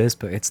enough as it is,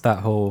 but it's that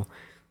whole,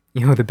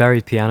 the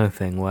buried piano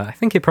thing where I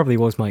think it probably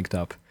was mic'd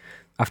up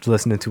after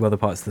listening to other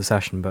parts of the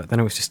session, but then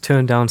it was just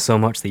turned down so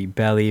much that you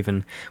barely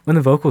even, when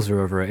the vocals are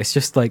over it, it's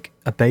just like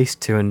a bass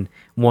to and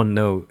one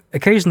note,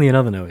 occasionally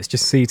another note. It's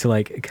just C to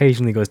like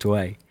occasionally goes to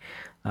A.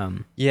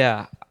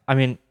 Yeah, I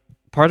mean,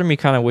 part of me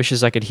kind of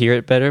wishes I could hear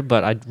it better,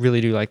 but I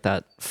really do like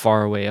that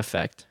far away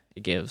effect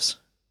it gives.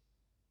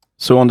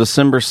 So on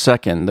December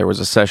 2nd, there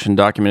was a session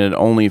documented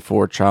only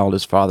for Child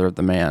is Father of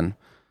the Man.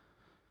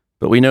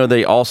 But we know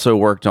they also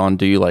worked on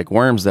Do You Like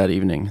Worms that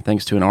evening,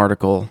 thanks to an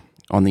article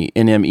on the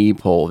NME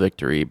poll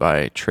victory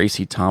by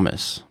Tracy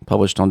Thomas,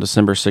 published on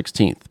December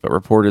 16th, but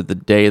reported the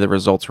day the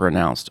results were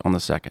announced on the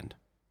 2nd.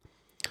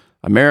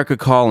 America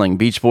Calling,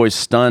 Beach Boys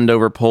Stunned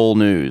Over Poll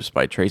News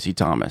by Tracy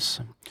Thomas.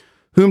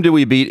 Whom did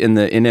we beat in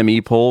the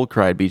NME poll?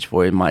 Cried Beach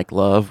Boy Mike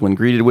Love when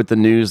greeted with the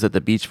news that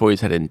the Beach Boys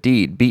had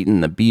indeed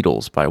beaten the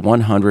Beatles by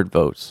 100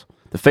 votes.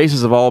 The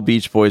faces of all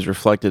Beach Boys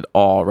reflected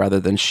awe rather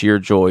than sheer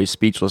joy,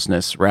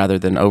 speechlessness rather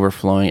than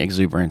overflowing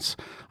exuberance.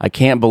 I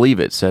can't believe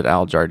it, said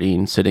Al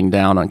Jardine, sitting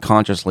down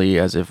unconsciously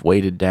as if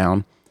weighted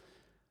down.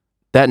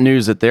 That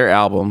news that their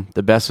album,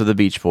 The Best of the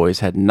Beach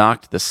Boys, had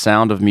knocked the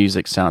Sound of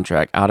Music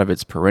soundtrack out of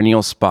its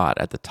perennial spot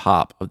at the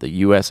top of the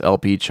US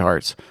LP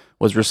charts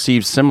was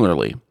received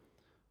similarly.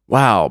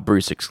 Wow,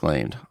 Bruce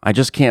exclaimed. I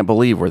just can't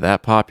believe we're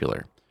that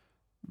popular.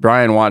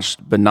 Brian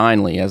watched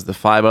benignly as the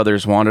five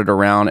others wandered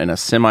around in a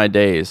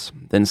semi-daze,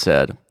 then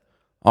said,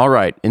 All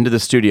right, into the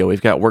studio,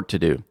 we've got work to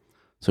do.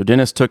 So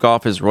Dennis took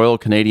off his Royal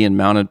Canadian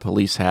Mounted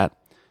Police hat,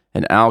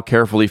 and Al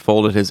carefully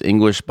folded his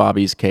English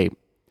Bobby's cape,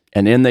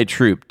 and in they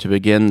trooped to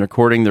begin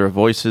recording their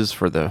voices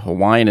for the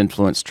Hawaiian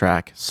Influence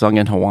track, sung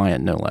in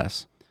Hawaiian no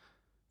less.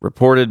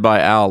 Reported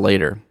by Al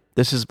later,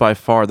 this is by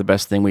far the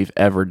best thing we've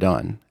ever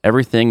done.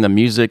 Everything, the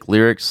music,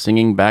 lyrics,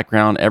 singing,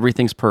 background,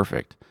 everything's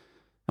perfect.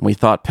 And we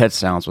thought Pet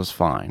Sounds was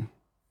fine.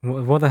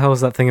 What the hell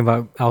is that thing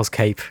about Al's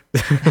cape?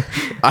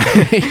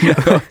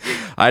 I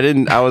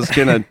was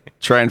going to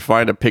try and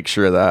find a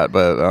picture of that,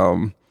 but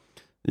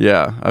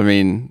yeah, I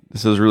mean,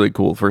 this is really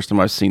cool. First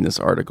time I've seen this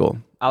article.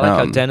 I like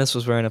how Dennis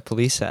was wearing a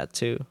police hat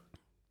too.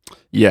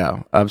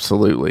 Yeah,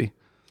 absolutely.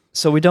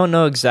 So we don't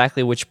know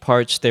exactly which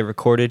parts they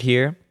recorded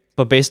here,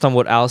 but based on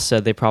what Al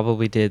said, they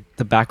probably did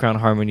the background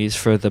harmonies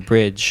for the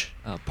bridge,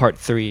 part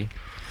 3.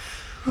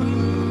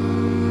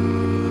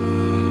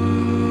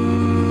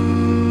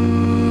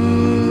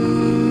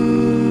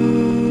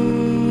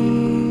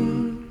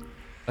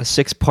 A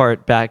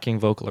 6-part backing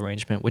vocal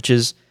arrangement, which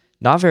is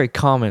not very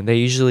common. They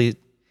usually,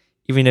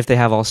 even if they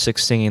have all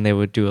 6 singing, they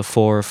would do a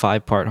 4 or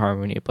 5-part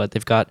harmony, but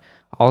they've got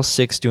all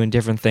 6 doing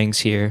different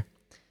things here.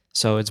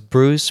 So it's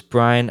Bruce,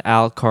 Brian,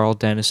 Al, Carl,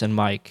 Dennis, and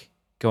Mike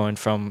going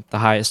from the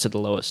highest to the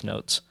lowest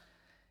notes.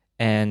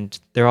 And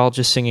they're all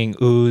just singing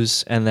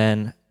oohs, and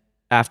then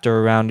after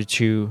a round or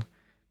two,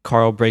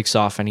 Carl breaks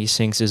off and he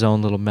sings his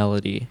own little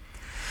melody.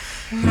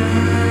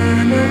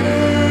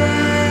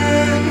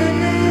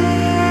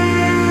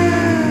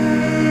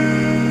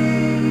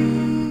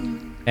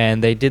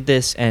 And they did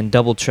this and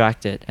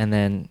double-tracked it and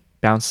then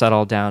bounced that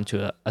all down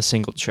to a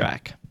single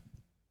track.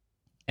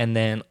 And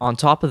then on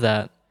top of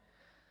that,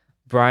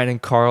 Brian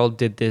and Carl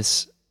did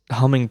this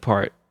humming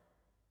part,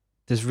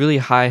 this really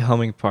high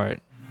humming part.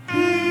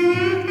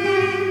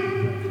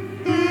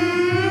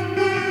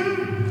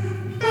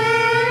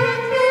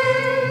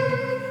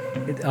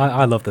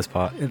 I love this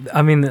part.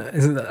 I mean,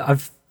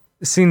 I've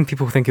seen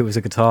people think it was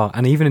a guitar,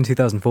 and even in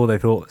 2004 they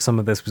thought some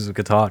of this was a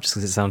guitar just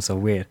because it sounds so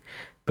weird.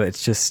 But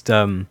it's just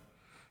Brian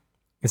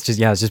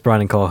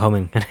and Carl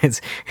humming, and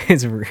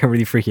it's a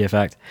really freaky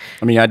effect.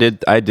 I mean, I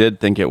did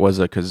think it was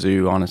a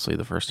kazoo, honestly,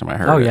 the first time I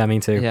heard it. Oh yeah, me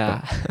too.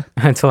 Yeah.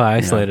 Until I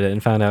isolated it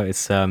and found out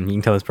it's you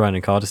can tell it's Brian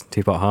and Carl just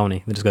 2-part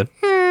harmony. They just go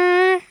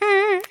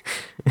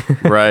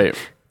right.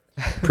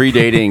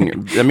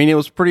 Predating. I mean, it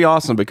was pretty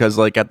awesome because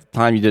like at the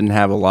time you didn't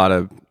have a lot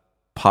of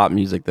pop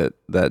music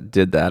that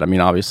did that. I mean,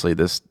 obviously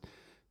this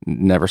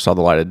never saw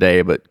the light of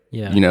day, but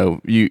yeah.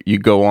 You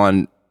go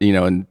on,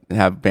 and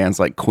have bands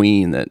like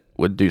Queen that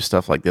would do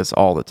stuff like this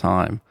all the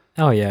time.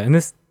 Oh yeah, and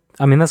this,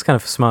 I mean, that's kind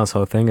of Smile's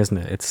whole thing, isn't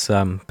it? It's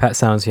Pet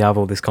Sounds. You have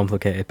all these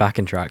complicated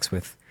backing tracks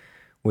with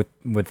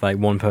like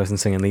one person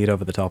singing lead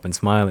over the top, and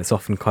Smile, it's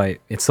often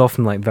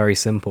like very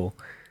simple,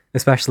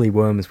 especially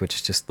Worms, which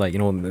is just like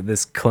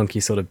this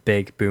clunky sort of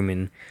big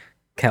booming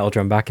kettle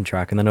drum backing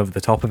track, and then over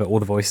the top of it all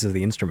the voices of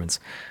the instruments.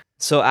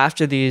 So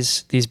after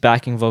these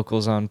backing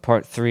vocals on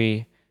part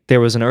 3,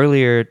 there was an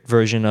earlier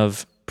version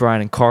of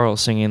Brian and Carl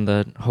singing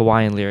the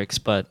Hawaiian lyrics,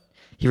 but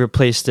he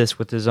replaced this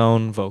with his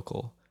own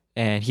vocal,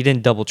 and he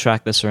didn't double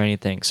track this or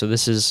anything. So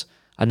this is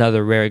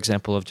another rare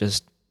example of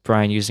just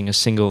Brian using a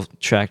single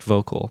tracked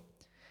vocal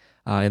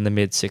in the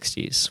mid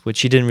 60s,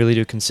 which he didn't really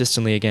do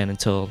consistently again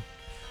until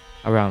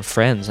around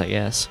Friends, I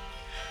guess.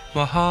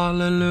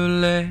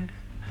 Wahalalule,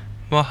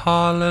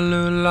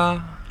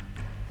 wahalalula,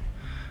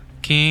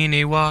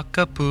 kini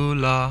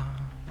wakapula.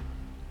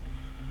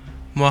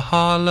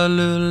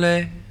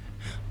 Wahalalule,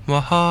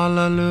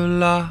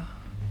 wahalalula,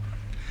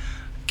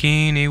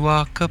 kini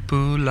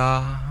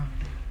wakapula.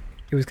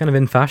 It was kind of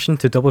in fashion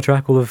to double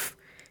track all of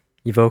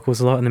your vocals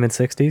a lot in the mid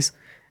 60s.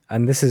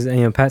 And this is,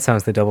 Pet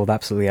Sounds, they doubled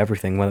absolutely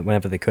everything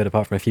whenever they could,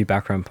 apart from a few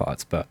background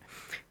parts. But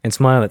in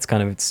Smile, it's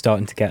kind of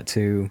starting to get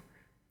to,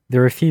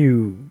 there are a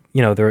few,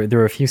 there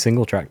are a few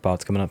single track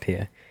parts coming up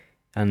here.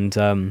 And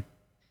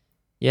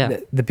yeah,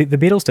 the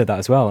Beatles did that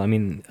as well. I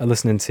mean,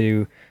 listening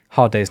to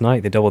Hard Day's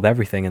Night, they doubled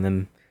everything. And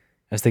then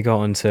as they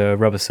got into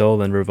Rubber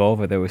Soul and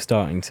Revolver, they were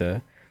starting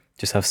to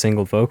just have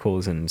single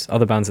vocals, and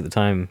other bands at the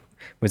time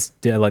was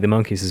like the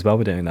Monkees as well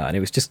were doing that, and it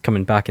was just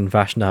coming back in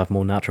fashion to have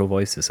more natural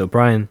voices. So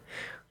Brian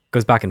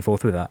goes back and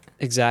forth with that.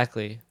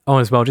 Exactly. Oh,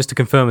 as well, just to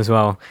confirm as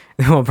well,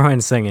 what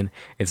Brian's singing,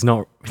 it's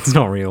not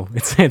real.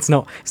 It's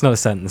not a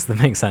sentence that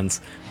makes sense.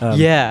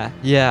 Yeah,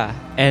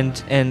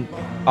 and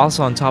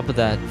also on top of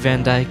that,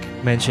 Van Dyke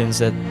mentions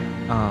that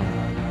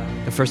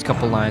the first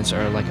couple lines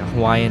are like a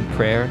Hawaiian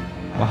prayer,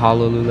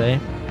 Wahalalule,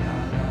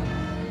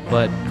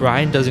 but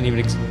Brian doesn't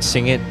even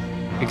sing it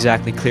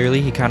exactly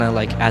clearly. He kind of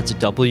like adds a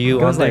W it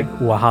goes on there. like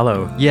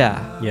wahalo.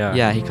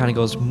 Yeah. He kind of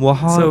goes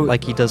wahalo, So-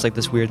 like he does like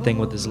this weird thing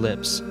with his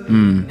lips,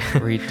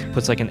 where he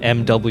puts like an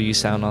MW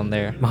sound on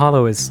there.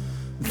 Mahalo is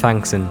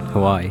thanks in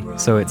Hawaii,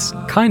 so it's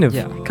kind of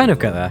get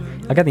there.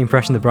 I get the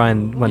impression that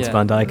Brian went to Yeah.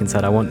 Van Dyke and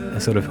said, "I want a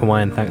sort of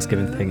Hawaiian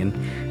Thanksgiving thing," and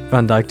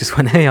Van Dyke just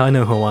went, "Hey, I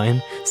know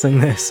Hawaiian, sing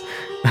this."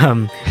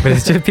 But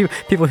it's just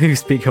people who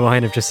speak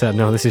Hawaiian have just said,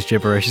 "No, this is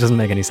gibberish. It doesn't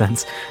make any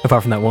sense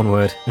apart from that one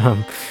word." Well,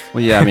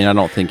 yeah, I mean, I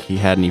don't think he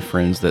had any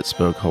friends that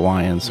spoke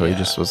Hawaiian, so he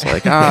just was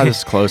like, this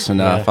is close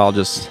enough.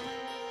 Yeah.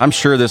 I'm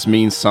sure this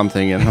means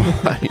something in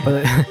Hawaii.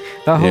 But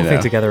that whole You thing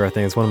know. together, I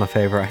think, is one of my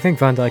favorite. I think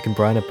Van Dyke and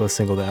Brian have both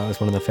singled it out as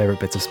one of their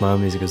favorite bits of Smile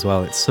music as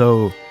well. It's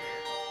so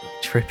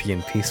trippy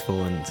and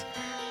peaceful, and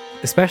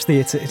especially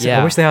it's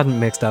I wish they hadn't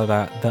mixed out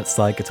that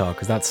slide guitar,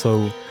 because that's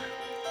so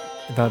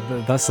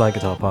that slide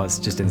guitar part is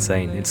just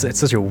insane. It's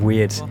such a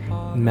weird,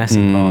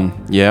 messy part.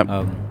 Yep.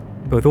 But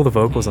with all the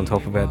vocals on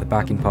top of it, the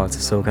backing parts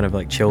are so kind of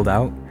like chilled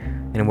out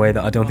in a way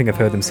that I don't think I've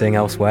heard them sing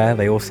elsewhere.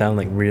 They all sound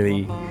like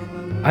really.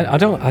 I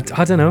don't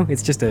know.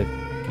 It's just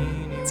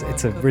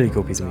it's a really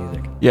cool piece of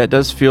music. Yeah, it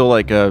does feel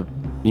like a,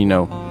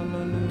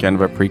 kind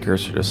of a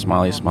precursor to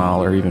Smiley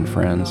Smile or even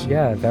Friends.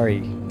 Yeah,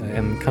 very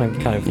kind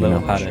of You little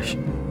know. paddish.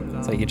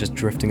 It's like you're just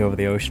drifting over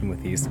the ocean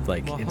with these.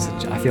 Like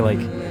I feel like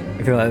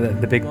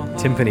the big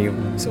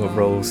timpani sort of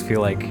rolls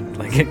feel like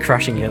it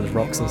crashing against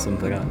rocks or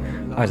something.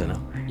 I don't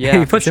know. Yeah,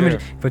 he puts for sure.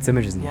 puts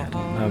images in the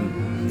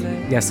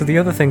head. Yeah. So the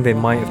other thing they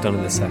might have done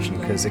in this session,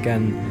 because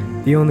again,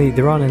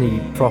 there aren't any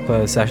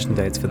proper session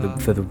dates for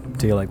the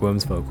Do You Like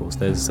Worms vocals.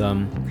 There's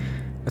a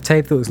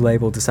tape that was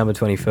labeled December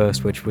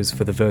 21st, which was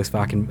for the verse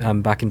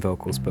backing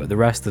vocals, but the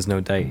rest there's no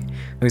date.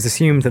 It was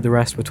assumed that the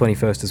rest were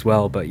 21st as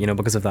well, but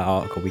because of that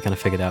article, we kind of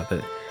figured out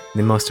that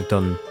they must have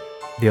done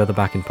the other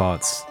backing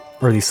parts,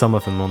 or at least some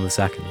of them, on the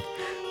second.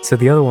 So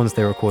the other ones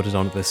they recorded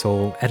on this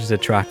whole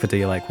edited track for Do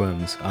You Like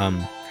Worms.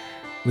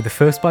 With the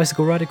first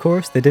Bicycle Rider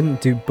chorus, they didn't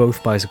do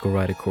both Bicycle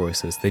Rider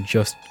choruses. They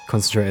just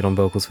concentrated on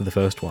vocals for the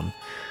first one.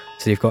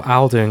 So you've got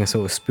Al doing a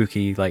sort of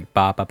spooky, like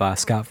ba ba ba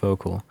scat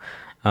vocal.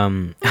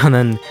 And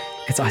then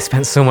I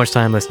spent so much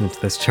time listening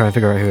to this to try and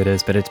figure out who it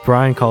is, but it's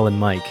Brian, Colin,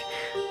 Mike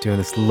doing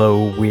this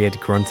low, weird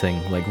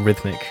grunting, like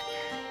rhythmic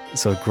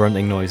sort of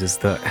grunting noises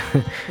that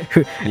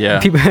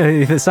people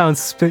that sounds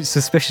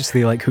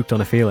suspiciously like Hooked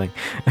on a Feeling.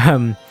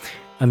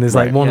 And there's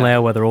like one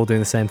layer where they're all doing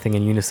the same thing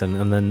in unison,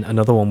 and then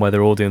another one where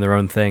they're all doing their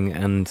own thing.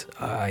 And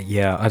I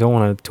don't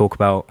want to talk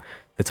about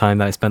the time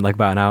that I spent like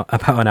about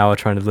an hour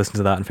trying to listen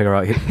to that and figure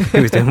out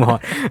who was doing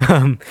what.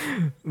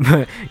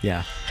 But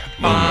yeah.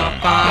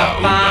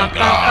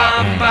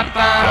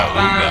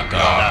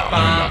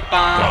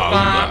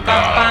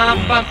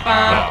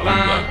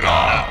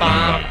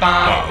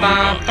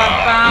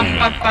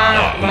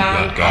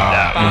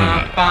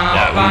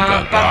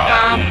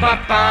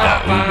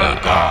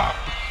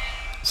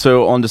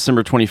 So on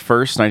December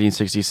 21st,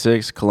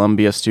 1966,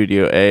 Columbia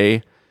Studio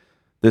A,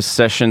 this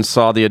session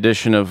saw the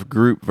addition of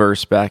group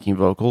verse backing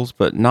vocals,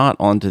 but not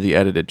onto the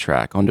edited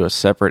track, onto a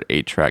separate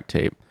 8-track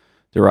tape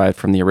derived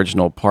from the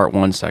original Part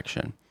 1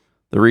 section.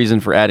 The reason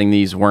for adding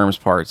these Worms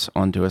parts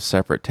onto a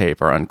separate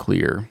tape are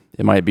unclear.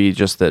 It might be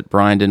just that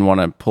Brian didn't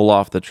want to pull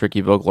off the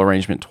tricky vocal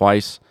arrangement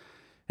twice,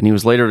 and he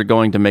was later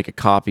going to make a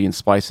copy and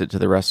splice it to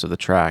the rest of the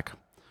track.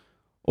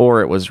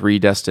 Or it was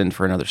redestined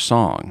for another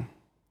song.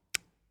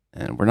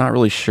 And we're not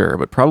really sure,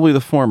 but probably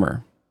the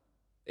former.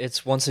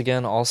 It's once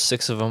again all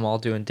 6 of them all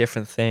doing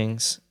different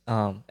things,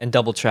 and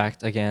double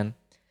tracked again.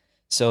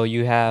 So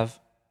you have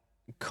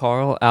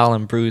Carl, Al,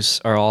 and Bruce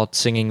are all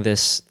singing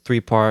this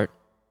 3-part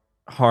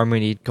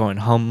harmony going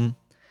hum,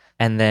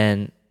 and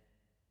then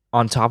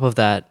on top of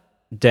that,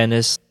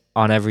 Dennis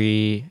on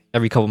every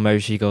couple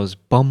measures he goes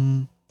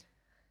bum,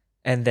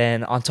 and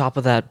then on top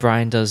of that,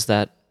 Brian does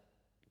that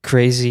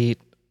crazy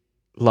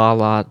la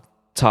la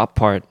top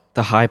part,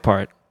 the high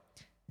part,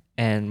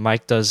 and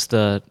Mike does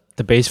the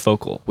bass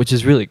vocal, which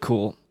is really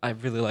cool. I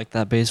really like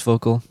that bass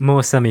vocal.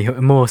 More semi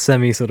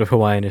sort of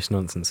Hawaiianish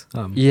nonsense.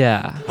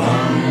 Yeah.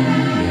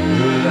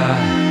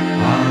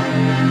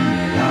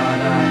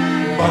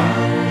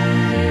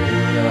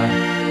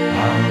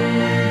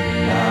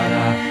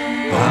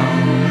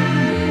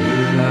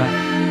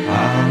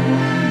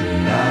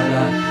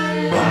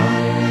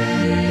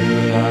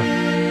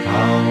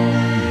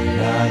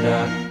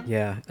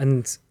 Yeah,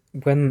 and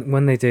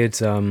when they did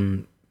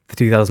the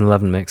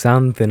 2011 mix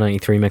and the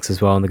 93 mix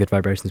as well on the Good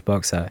Vibrations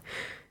box set,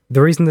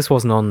 the reason this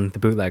wasn't on the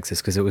bootlegs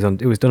is because it was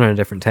done on a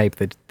different tape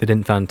that they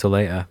didn't find until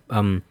later.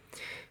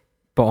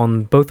 But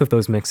on both of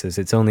those mixes,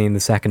 it's only in the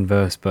second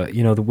verse. But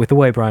you know, with the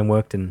way Brian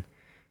worked in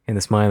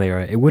the Smiley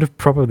era, it would have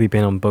probably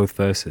been on both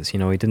verses. You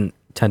know, he didn't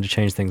tend to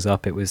change things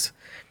up. It was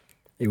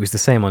the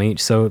same on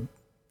each. So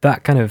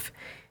that kind of,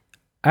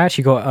 I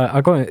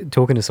got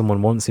talking to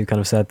someone once who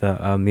kind of said that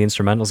the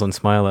instrumentals on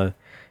Smile are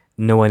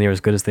nowhere near as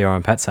good as they are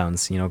on Pet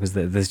Sounds. You know, because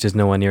there's just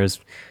nowhere near as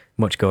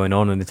much going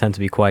on, and they tend to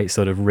be quite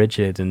sort of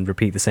rigid and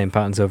repeat the same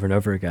patterns over and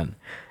over again.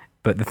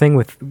 But the thing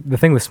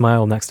with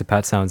Smile next to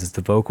Pet Sounds is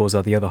the vocals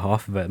are the other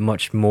half of it,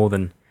 much more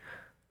than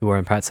they were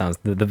in Pet Sounds.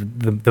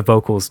 The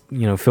vocals,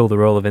 you know, fill the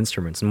role of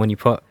instruments, and when you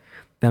put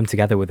them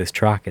together with this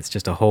track, it's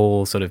just a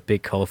whole sort of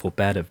big colourful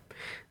bed of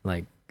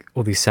like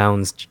all these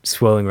sounds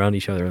swirling around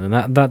each other,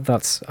 and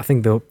that's I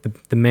think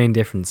the main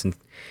difference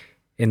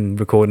in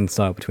recording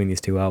style between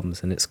these two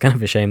albums. And it's kind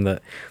of a shame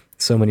that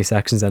so many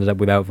sections ended up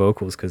without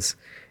vocals, because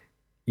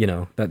you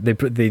know that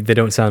they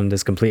don't sound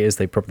as complete as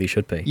they probably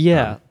should be.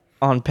 Yeah.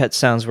 On Pet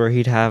Sounds, where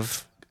he'd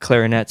have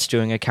clarinets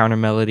doing a counter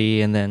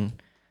melody and then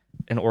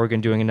an organ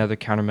doing another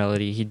counter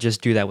melody, he'd just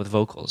do that with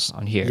vocals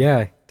on here.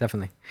 Yeah,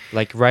 definitely.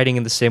 Like writing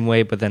in the same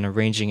way, but then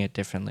arranging it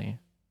differently.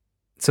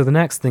 So the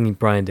next thing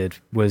Brian did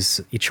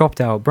was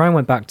Brian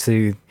went back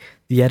to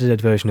the edited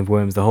version of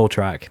Worms, the whole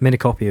track, made a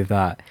copy of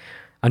that,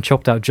 and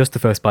chopped out just the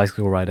first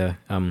Bicycle Rider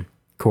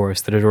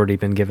chorus that had already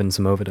been given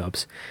some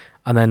overdubs.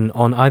 And then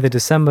on either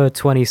December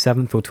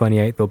 27th or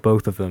 28th, or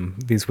both of them,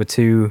 these were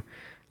two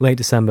late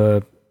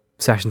December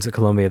sessions at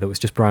Columbia that was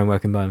just Brian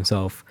working by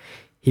himself,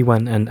 he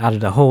went and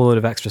added a whole load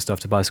of extra stuff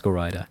to Bicycle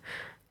Rider.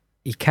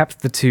 He kept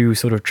the two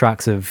sort of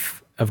tracks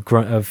of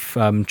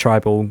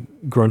tribal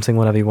grunting,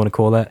 whatever you want to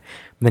call it,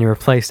 and then he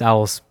replaced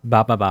Al's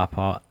ba ba ba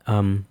part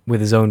with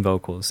his own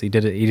vocals. He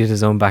did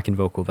his own backing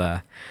vocal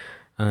there,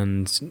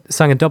 and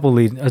sang a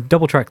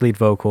double track lead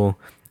vocal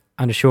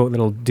and a short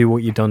little "Do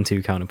What You Done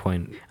To"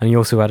 counterpoint. And he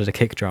also added a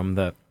kick drum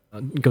that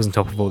goes on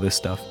top of all this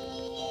stuff.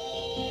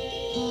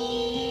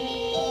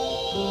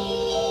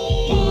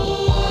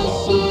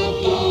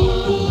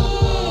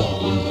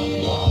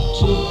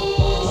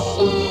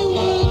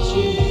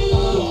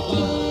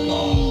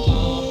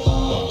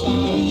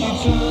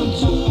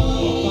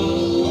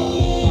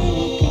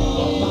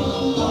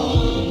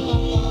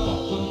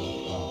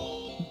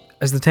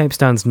 As the tape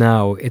stands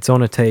now, it's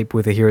on a tape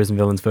with a Heroes and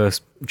Villains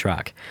verse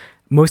track.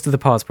 Most of the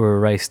parts were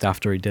erased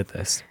after he did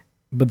this,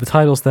 but the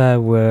titles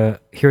there were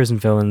Heroes and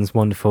Villains,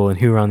 Wonderful, and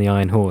Who Ran the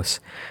Iron Horse.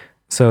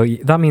 So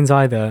that means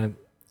either,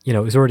 you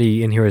know, it was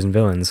already in Heroes and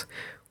Villains,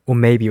 or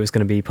maybe it was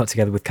going to be put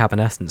together with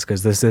Cabanessence,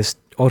 because there's this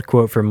odd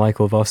quote from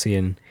Michael Vossi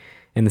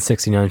in the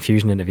 69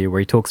 Fusion interview where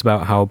he talks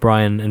about how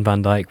Brian and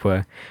Van Dyke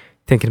were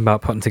thinking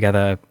about putting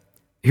together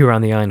Who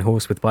Ran the Iron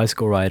Horse with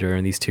Bicycle Rider,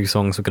 and these two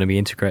songs were going to be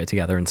integrated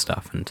together and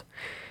stuff. And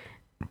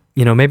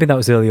you know, maybe that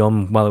was early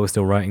on while they were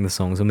still writing the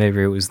songs, or maybe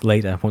it was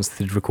later once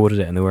they'd recorded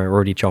it and they were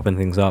already chopping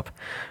things up.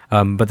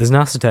 But there's an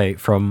acetate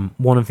from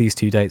one of these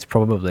two dates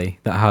probably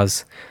that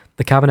has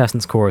the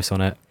Cabanessence chorus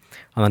on it,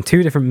 and then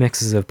two different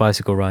mixes of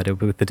Bicycle Rider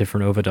with the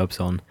different overdubs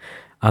on,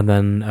 and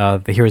then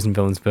the Heroes and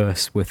Villains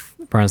verse with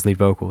Brian's lead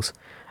vocals.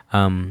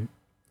 And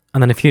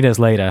then a few days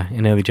later,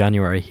 in early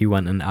January, he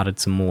went and added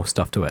some more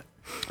stuff to it.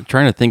 I'm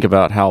trying to think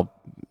about how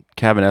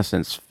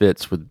Cabanessence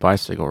fits with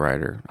Bicycle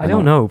Rider. I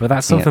don't know, but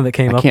that's something that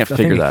came up. I can't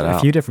figure that out. A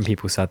few different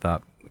people said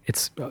that.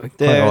 It's quite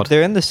odd.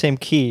 They're in the same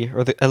key, or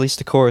at least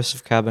the chorus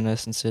of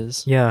Cabanessence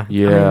is. Yeah.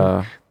 Yeah. I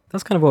mean,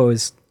 that's kind of what it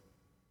was.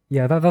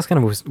 Yeah, that's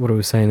kind of what I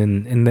was saying.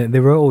 In they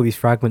wrote all these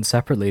fragments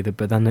separately,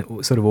 but then it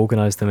sort of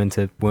organized them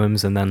into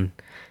Worms and then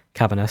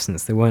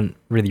Cabanessence. They weren't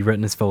really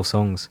written as full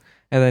songs.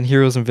 And then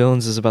Heroes and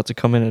Villains is about to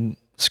come in and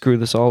screw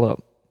this all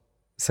up.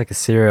 It's like a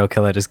serial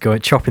killer just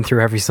chopping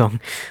through every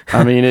song.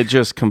 I mean, it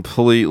just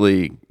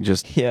completely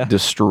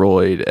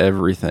destroyed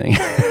everything.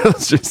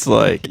 It's just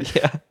like...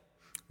 Yeah.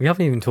 We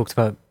haven't even talked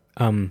about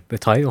the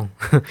title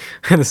of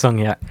the song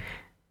yet.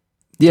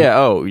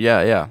 Yeah,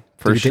 yeah,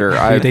 for sure.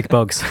 I dig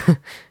bugs.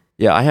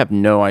 Yeah, I have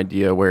no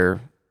idea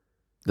where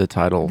the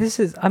title This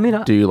is, I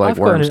mean, Do You Like I've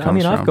Worms got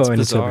an comes from.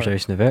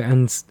 interpretation of it,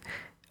 and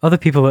other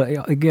people,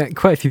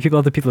 quite a few people,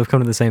 other people have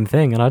come to the same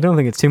thing, and I don't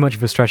think it's too much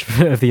of a stretch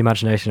of the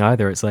imagination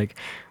either. It's like,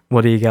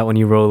 what do you get when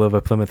you roll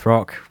over Plymouth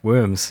Rock?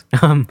 Worms.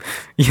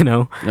 You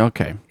know?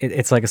 Okay.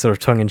 It's like a sort of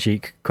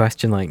tongue-in-cheek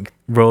question, like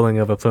rolling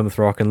over Plymouth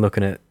Rock and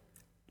looking at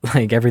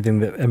like everything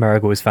that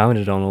America was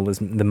founded on, all this,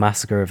 the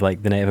massacre of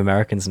like the Native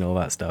Americans and all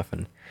that stuff.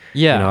 And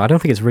Yeah. you know, I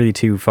don't think it's really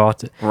too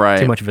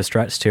Right. much of a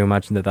stretch to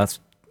imagine that that's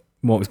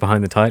what was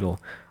behind the title,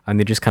 and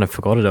they just kind of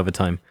forgot it over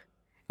time.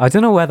 I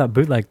don't know where that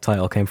bootleg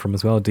title came from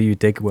as well. Do you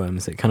dig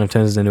worms? It kind of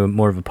turns into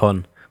more of a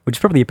pun, which is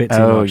probably a bit too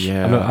much.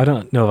 Yeah. I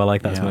don't know if I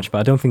like that so much, but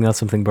I don't think that's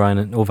something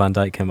Brian or Van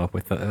Dyke came up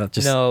with. That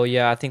just No,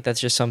 yeah, I think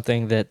that's just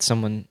something that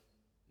someone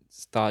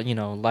thought,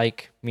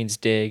 like means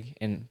dig,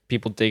 and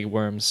people dig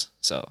worms,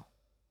 so.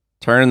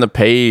 Turning the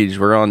page,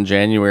 we're on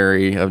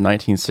January of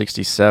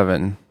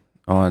 1967.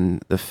 On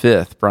the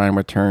 5th, Brian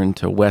returned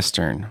to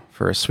Western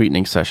for a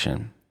sweetening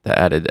session that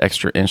added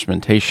extra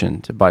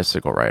instrumentation to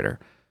Bicycle Rider.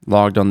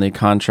 Logged on the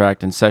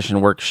contract and session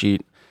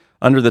worksheet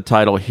under the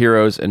title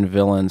Heroes and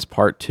Villains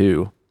Part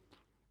 2.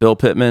 Bill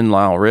Pittman,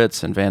 Lyle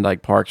Ritz, and Van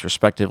Dyke Parks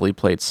respectively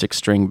played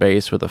 6-string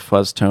bass with a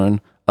fuzz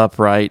tone,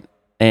 upright,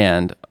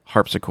 and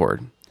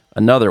harpsichord.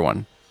 Another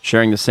one,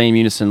 sharing the same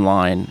unison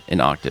line in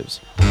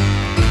octaves.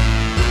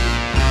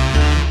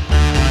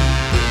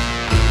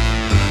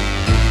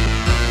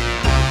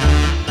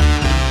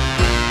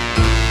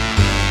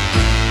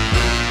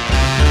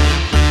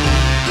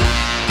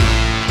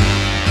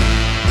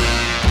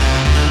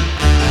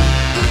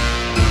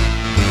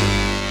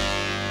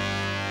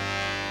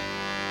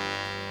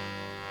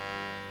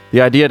 The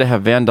idea to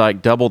have Van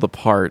Dyke double the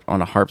part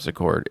on a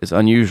harpsichord is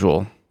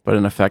unusual, but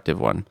an effective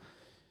one,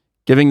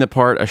 giving the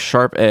part a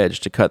sharp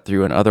edge to cut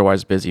through an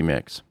otherwise busy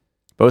mix.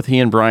 Both he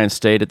and Brian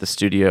stayed at the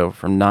studio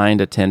from 9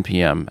 to 10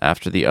 p.m.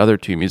 after the other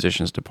two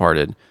musicians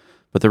departed,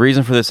 but the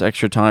reason for this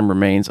extra time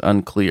remains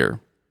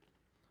unclear.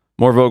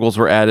 More vocals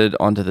were added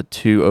onto the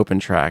 2 open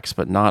tracks,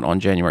 but not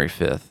on January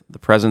 5th. The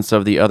presence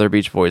of the other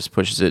Beach Boys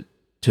pushes it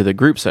to the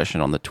group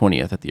session on the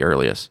 20th at the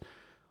earliest.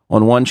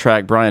 On one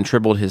track, Brian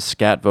tripled his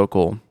scat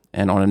vocal,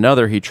 and on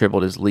another he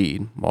tripled his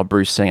lead, while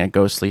Bruce sang a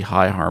ghostly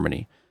high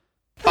harmony.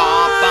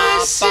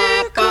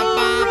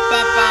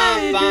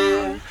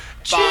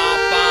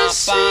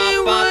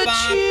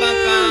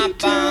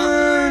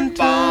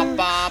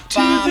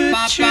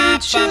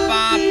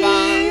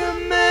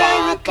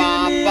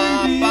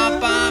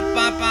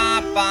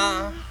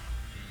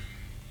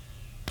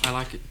 I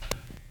like it.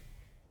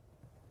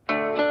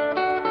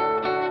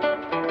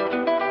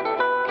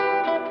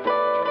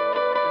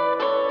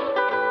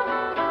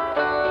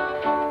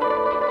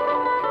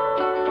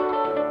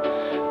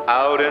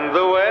 Out in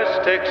the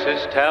West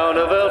Texas town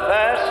of El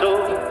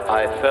Paso,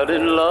 I fell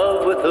in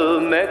love with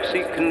a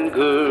Mexican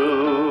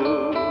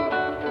girl.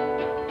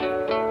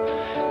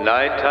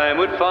 Nighttime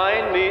would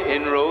find me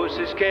in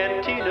Rose's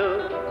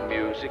Cantina.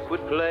 Music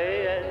would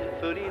play and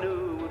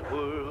Felina would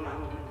whirl.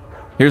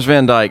 Here's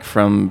Van Dyke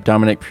from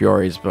Dominic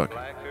Fiore's book.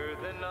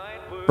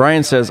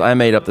 Brian says I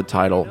made up the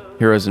title,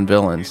 Heroes and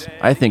Villains.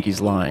 I think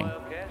he's lying.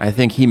 I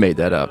think he made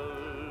that up.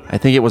 I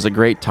think it was a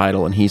great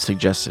title and he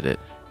suggested it.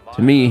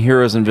 To me,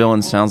 Heroes and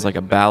Villains sounds like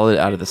a ballad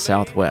out of the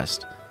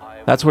Southwest.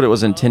 That's what it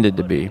was intended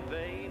to be.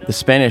 The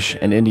Spanish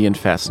and Indian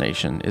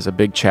fascination is a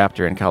big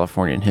chapter in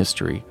Californian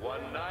history,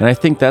 and I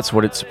think that's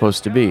what it's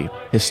supposed to be,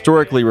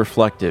 historically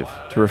reflective,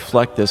 to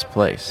reflect this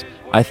place.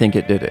 I think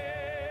it did it.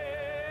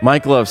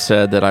 Mike Love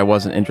said that I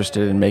wasn't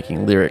interested in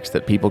making lyrics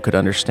that people could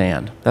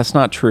understand. That's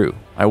not true.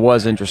 I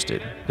was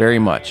interested, very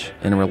much,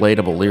 in a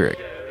relatable lyric.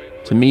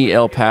 To me,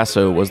 El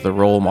Paso was the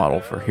role model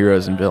for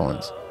Heroes and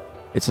Villains.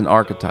 It's an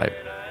archetype.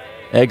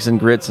 Eggs and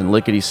grits and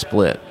lickety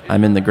split,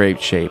 I'm in the grape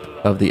shape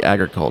of the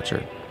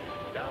agriculture.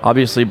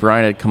 Obviously,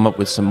 Brian had come up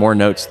with some more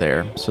notes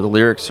there, so the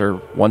lyrics are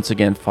once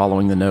again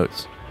following the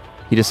notes.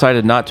 He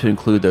decided not to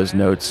include those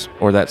notes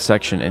or that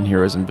section in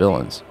Heroes and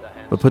Villains,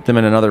 but put them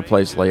in another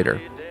place later.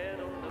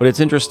 But it's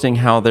interesting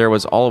how there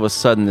was all of a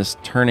sudden this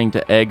turning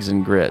to eggs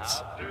and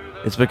grits.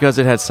 It's because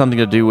it had something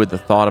to do with the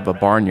thought of a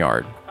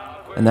barnyard,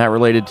 and that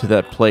related to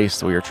that place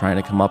that we were trying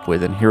to come up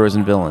with in Heroes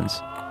and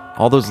Villains.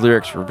 All those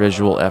lyrics were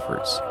visual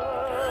efforts.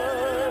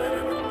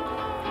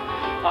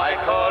 I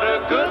caught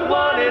a good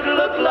one, it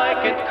looked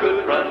like it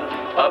could run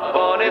up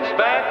on its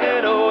back,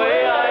 and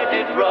away I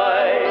did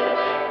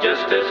ride,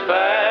 just as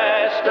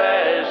fast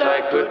as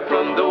I could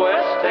from the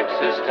West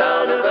Texas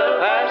town of El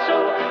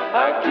Paso,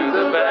 out to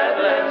the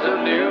badlands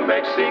of New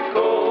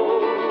Mexico.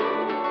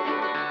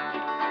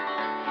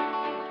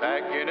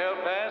 Back in El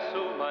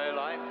Paso, my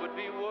life would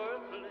be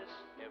worthless.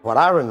 What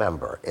I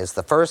remember is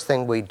the first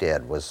thing we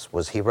did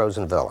was Heroes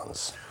and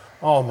Villains.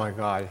 Oh my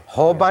God.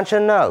 Whole bunch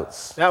of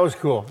notes. That was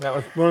cool. That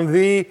was one of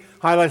the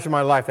highlights of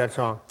my life, that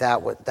song.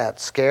 That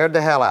scared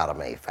the hell out of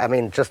me. I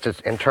mean, just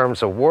in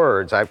terms of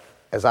words,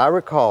 as I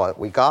recall it,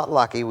 we got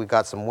lucky, we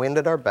got some wind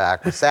at our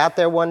back. We sat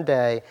there one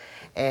day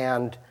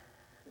and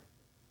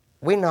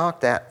we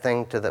knocked it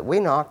to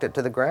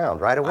the ground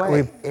right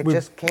away. It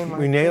just came like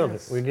We nailed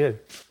this. it. We did.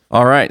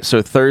 All right,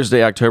 so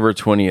Thursday, October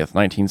 20th,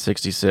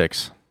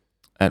 1966,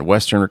 at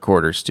Western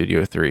Recorder,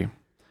 Studio 3.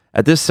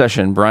 At this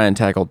session, Brian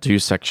tackled 2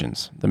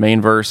 sections, the main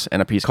verse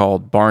and a piece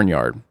called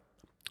Barnyard.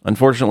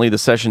 Unfortunately, the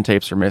session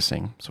tapes are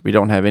missing, so we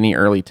don't have any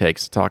early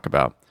takes to talk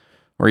about,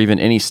 or even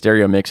any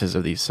stereo mixes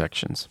of these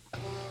sections.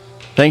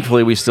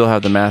 Thankfully, we still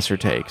have the master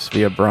takes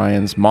via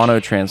Brian's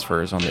mono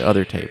transfers on the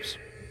other tapes.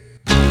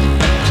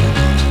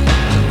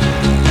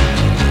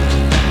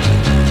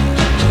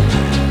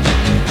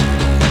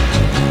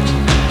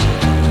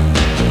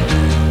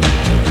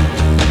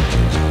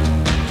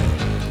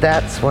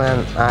 That's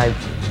when I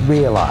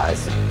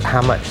realized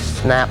how much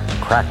snap,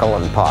 crackle,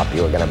 and pop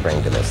you were going to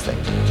bring to this thing.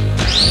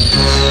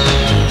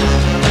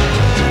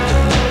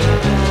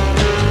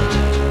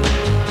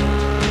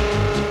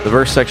 The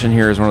verse section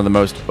here is one of the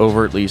most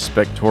overtly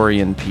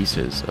Spectorian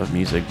pieces of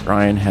music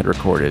Brian had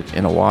recorded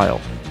in a while,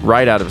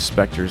 right out of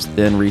Spector's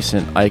then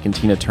recent Ike and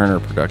Tina Turner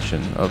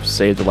production of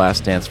Save the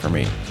Last Dance for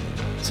Me.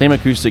 Same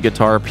acoustic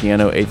guitar,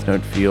 piano, eighth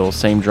note feel,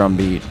 same drum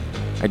beat,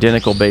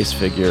 identical bass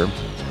figure.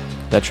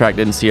 That track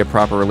didn't see a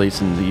proper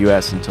release in the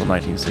US until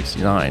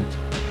 1969.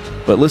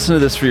 But listen to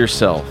this for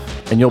yourself,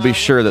 and you'll be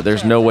sure that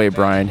there's no way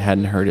Brian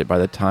hadn't heard it by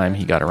the time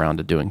he got around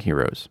to doing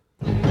Heroes.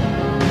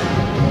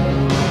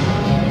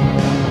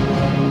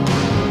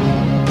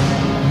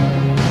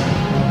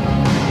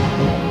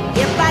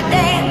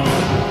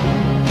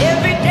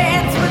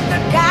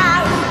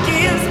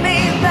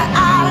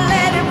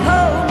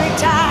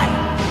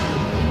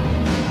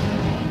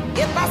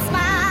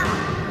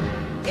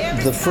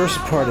 The first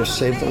part of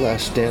Save the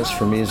Last Dance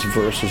for Me's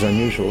verse is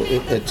unusual.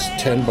 It's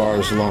 10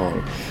 bars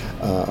long,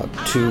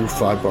 2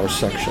 5-bar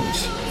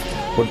sections.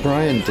 What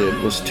Brian did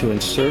was to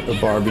insert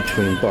a bar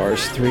between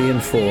bars 3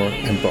 and 4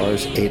 and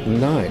bars 8 and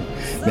 9,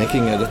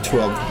 making it a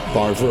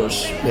 12-bar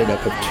verse made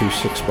up of 2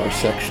 6-bar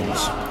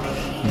sections.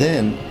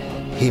 Then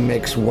he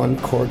makes 1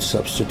 chord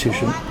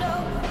substitution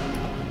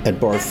at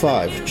bar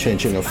 5,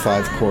 changing a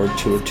 5 chord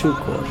to a 2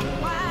 chord.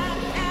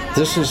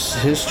 This is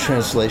his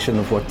translation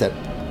of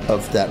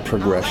that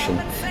progression.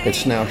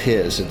 It's now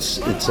his.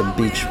 It's a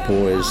Beach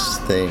Boys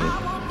thing,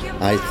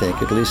 I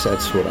think. At least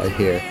that's what I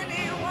hear.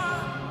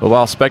 But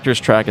while Spector's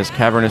track is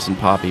cavernous and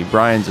poppy,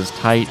 Brian's is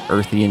tight,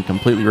 earthy, and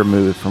completely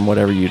removed from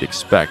whatever you'd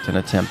expect an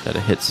attempt at a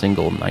hit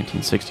single in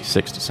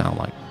 1966 to sound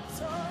like.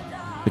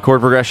 The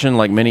chord progression,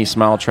 like many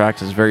Smile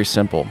tracks, is very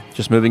simple,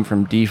 just moving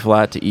from D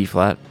flat to E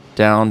flat,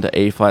 down to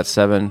A flat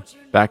 7,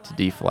 back to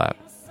D flat.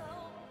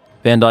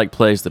 Van Dyke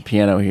plays the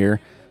piano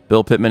here.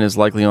 Bill Pittman is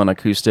likely on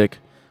acoustic,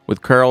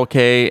 with Carol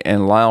Kaye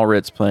and Lyle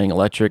Ritz playing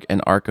electric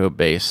and arco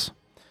bass.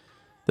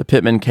 The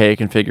Pittman-Kaye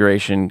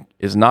configuration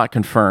is not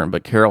confirmed,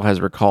 but Carol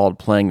has recalled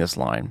playing this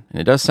line,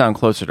 and it does sound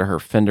closer to her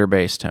Fender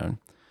bass tone.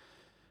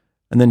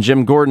 And then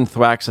Jim Gordon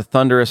thwacks a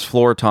thunderous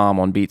floor tom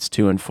on beats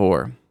 2 and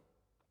 4.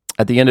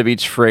 At the end of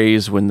each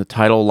phrase, when the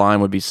title line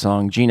would be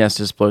sung, Gene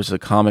Estes blows the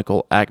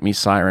comical Acme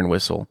siren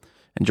whistle,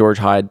 and George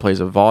Hyde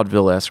plays a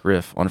vaudeville-esque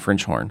riff on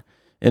French horn,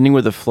 ending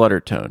with a flutter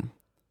tone.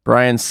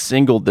 Brian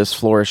singled this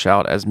flourish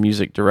out as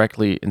music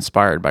directly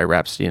inspired by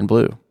Rhapsody in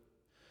Blue.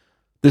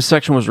 This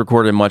section was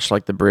recorded much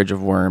like the Bridge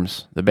of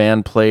Worms. The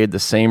band played the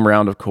same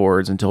round of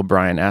chords until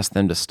Brian asked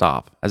them to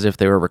stop, as if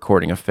they were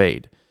recording a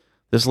fade.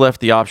 This left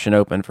the option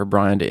open for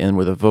Brian to end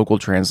with a vocal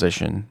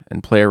transition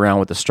and play around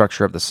with the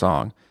structure of the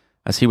song,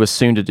 as he was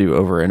soon to do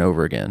over and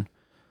over again.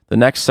 The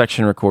next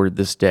section recorded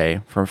this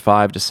day, from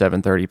 5 to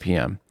 7:30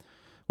 p.m.,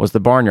 was the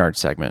Barnyard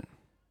segment.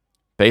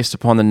 Based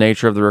upon the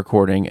nature of the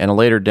recording and a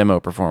later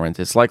demo performance,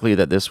 it's likely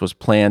that this was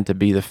planned to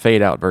be the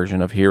fade-out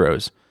version of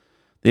Heroes.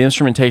 The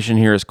instrumentation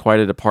here is quite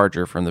a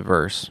departure from the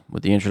verse,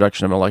 with the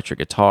introduction of an electric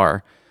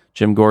guitar,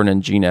 Jim Gordon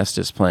and Gene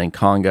Estes playing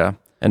conga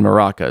and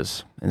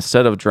maracas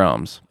instead of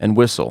drums, and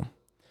whistle,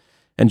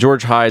 and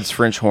George Hyde's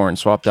French horn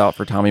swapped out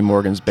for Tommy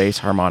Morgan's bass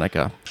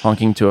harmonica,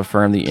 honking to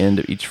affirm the end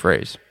of each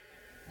phrase.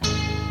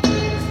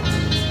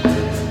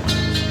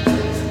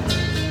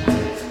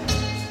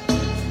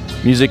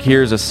 Music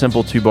here is a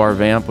simple 2-bar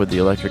vamp with the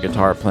electric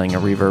guitar playing a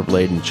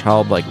reverb-laden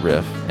childlike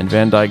riff, and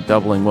Van Dyke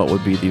doubling what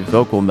would be the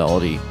vocal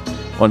melody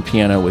on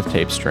piano with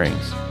taped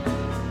strings.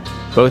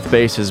 Both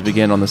basses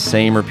begin on the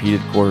same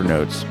repeated quarter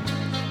notes.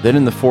 Then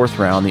in the 4th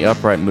round, the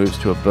upright moves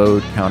to a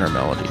bowed counter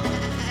melody,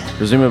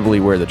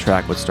 presumably where the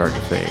track would start to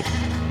fade.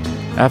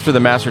 After the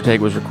master take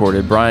was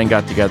recorded, Brian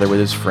got together with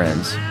his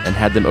friends and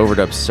had them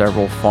overdub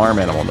several farm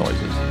animal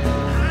noises.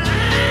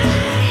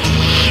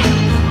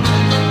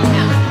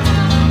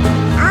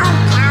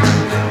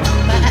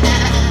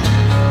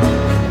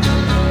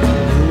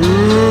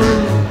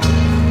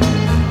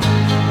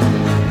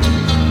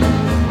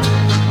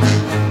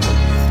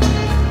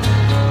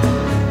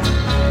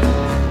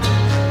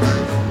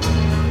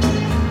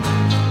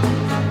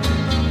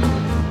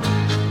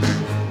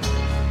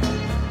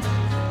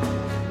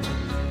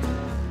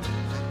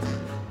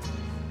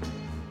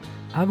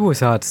 I've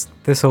always had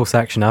this whole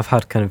section. I've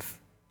had kind of,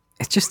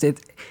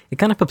 it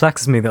kind of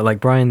perplexes me that like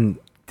Brian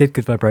did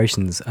Good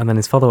Vibrations, and then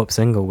his follow-up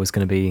single was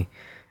going to be,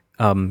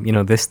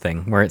 this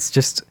thing where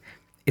it's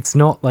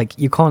not like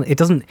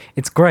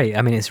it's great.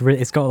 I mean,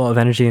 it's got a lot of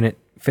energy and it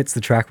fits the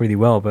track really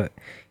well, but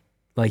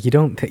like you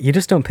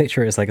just don't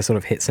picture it as like a sort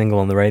of hit single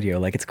on the radio.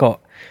 Like it's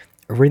got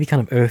a really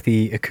kind of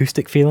earthy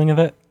acoustic feeling of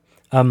it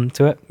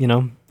to it. You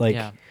know, like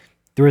Yeah.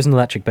 there is an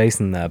electric bass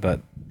in there,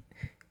 but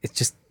it's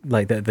just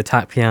like the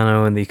tap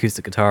piano and the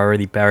acoustic guitar are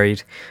really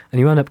buried, and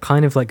you end up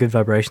kind of like good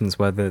vibrations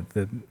where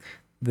the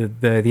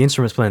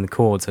instruments playing the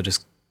chords are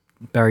just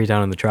buried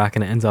down in the track,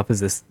 and it ends up as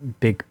this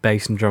big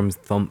bass and drums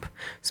thump.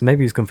 So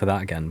maybe he's gone for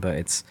that again, but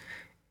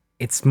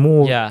it's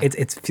more. Yeah.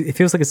 It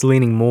feels like it's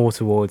leaning more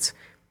towards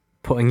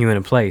putting you in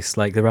a place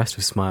like the rest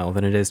of Smile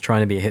than it is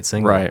trying to be a hit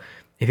single. Right.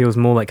 It feels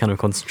more like kind of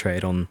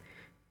concentrated on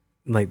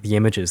like the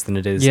images than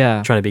it is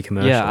Yeah. trying to be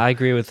commercial. Yeah, I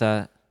agree with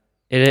that.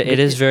 It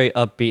is very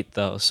upbeat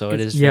though, so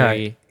it is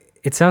very.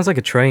 It sounds like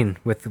a train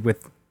with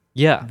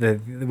Yeah.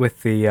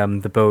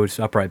 the bowed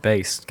upright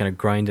bass kind of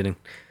grinding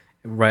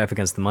right up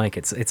against the mic.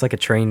 It's like a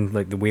train,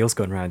 like the wheels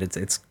going around.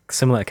 It's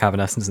similar to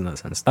Cavanescence in that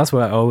sense. That's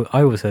what I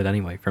always heard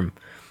anyway. From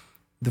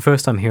the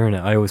first time hearing it,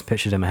 I always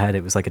pictured in my head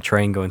it was like a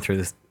train going through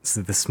this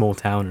small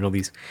town, and all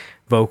these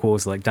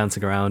vocals like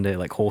dancing around it,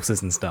 like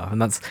horses and stuff.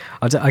 And that's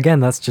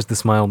just the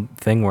Smile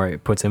thing where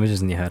it puts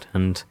images in your head,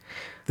 and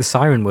the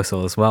siren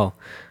whistle as well.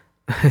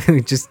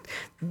 Just,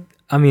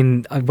 I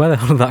mean, where the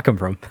hell did that come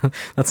from?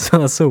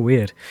 That's so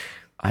weird.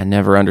 I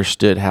never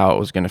understood how it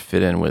was going to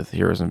fit in with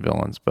Heroes and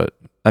Villains, but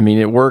I mean,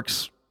 it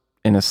works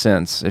in a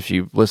sense if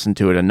you listen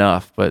to it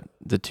enough, but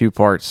the two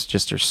parts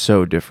just are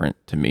so different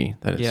to me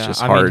that it's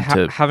just hard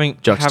to having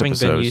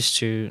been used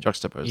to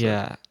juxtapose.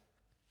 Yeah,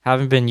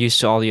 having been used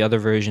to all the other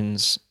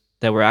versions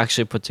that were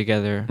actually put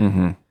together,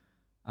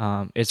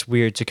 it's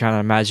weird to kind of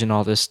imagine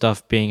all this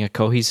stuff being a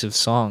cohesive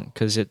song,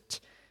 because it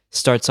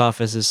starts off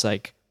as this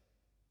like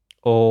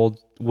old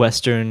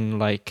Western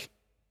like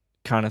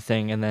kind of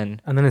thing, and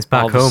then it's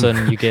back all home. Of a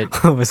sudden you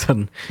get all of a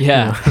sudden,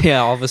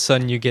 all of a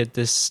sudden you get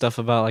this stuff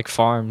about like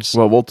farms.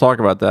 Well, we'll talk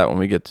about that when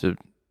we get to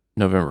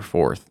November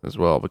 4th as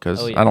well,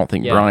 because I don't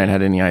think Brian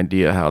had any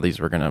idea how these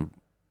were going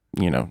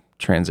to,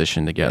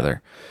 transition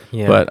together.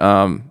 Yeah. But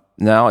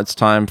now it's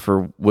time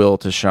for Will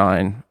to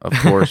shine, of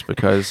course,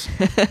 because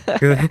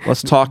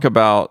let's talk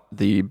about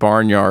the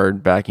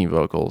Barnyard backing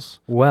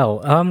vocals.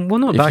 Well,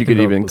 not if backing you could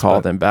even vocals, call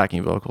but, them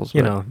backing vocals.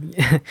 You know,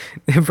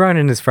 Brian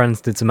and his friends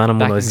did some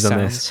animal Backing noises on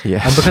sounds. this.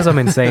 Yeah. And because I'm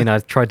insane, I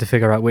tried to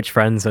figure out which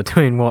friends are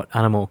doing what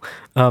animal.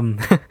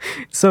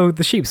 So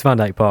the sheep's Van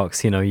Dyke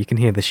Parks, you can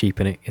hear the sheep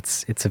in it.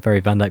 It's a very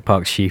Van Dyke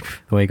Parks sheep,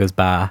 the way it goes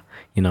bah,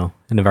 in a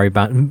very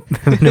Van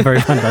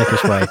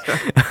Dyke-ish way.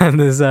 And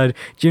there's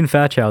June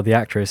Fairchild, the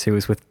actress who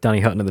was with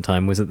Danny Hutton at the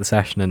time, was at the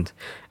session, and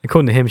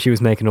according to him, she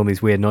was making all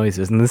these weird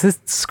noises. And there's this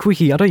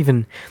squeaky,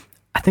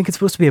 I think it's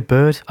supposed to be a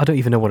bird. I don't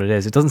even know what it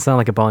is. It doesn't sound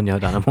like a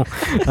barnyard animal.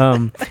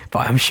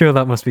 But I'm sure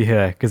that must be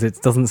her, because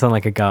it doesn't sound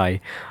like a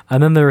guy.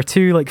 And then there are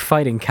two like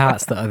fighting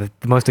cats that are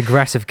the most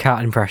aggressive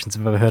cat impressions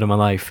I've ever heard in my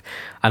life.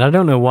 And I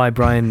don't know why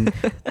Brian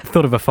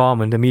thought of a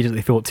farm and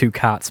immediately thought two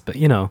cats, but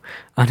and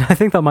I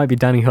think that might be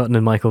Danny Hutton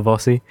and Michael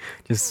Vossi,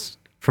 just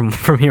from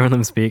hearing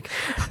them speak.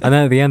 And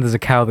then at the end there's a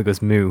cow that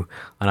goes moo,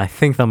 and I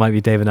think that might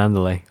be David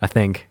Anderley. I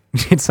think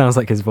it sounds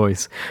like his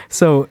voice.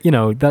 So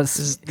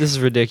this is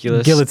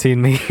ridiculous.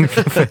 Guillotine me.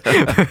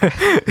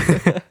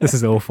 This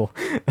is awful.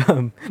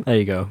 There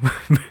you go.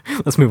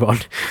 Let's move on.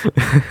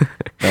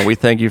 No, we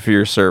thank you for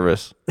your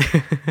service.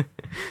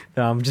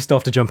 I'm just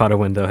off to jump out a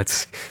window.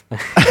 It's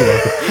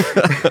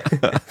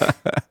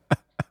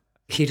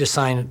He just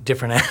signed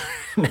different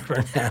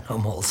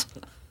animals.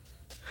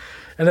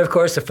 And of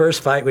course, the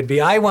first fight would be,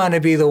 I want to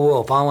be the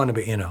wolf. I want to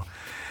be,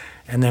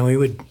 And then we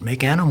would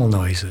make animal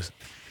noises.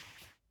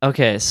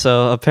 Okay,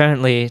 so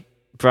apparently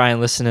Brian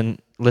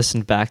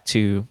listened back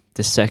to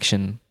this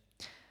section,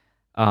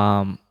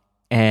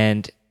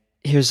 and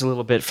here's a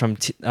little bit from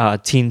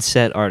Teen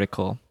Set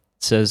article.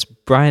 It says,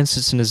 Brian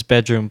sits in his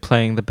bedroom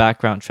playing the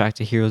background track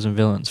to Heroes and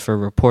Villains for a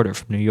reporter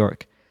from New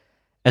York.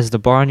 As the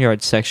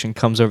Barnyard section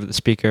comes over the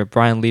speaker,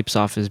 Brian leaps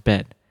off his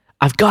bed.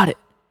 I've got it!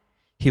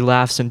 He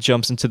laughs and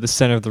jumps into the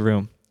center of the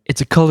room. It's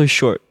a color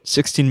short,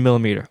 16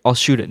 millimeter. I'll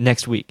shoot it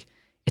next week.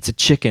 It's a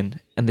chicken,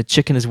 and the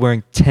chicken is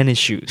wearing tennis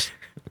shoes.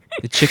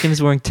 The chicken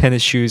is wearing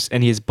tennis shoes,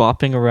 and he is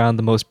bopping around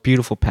the most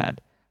beautiful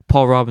pad,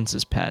 Paul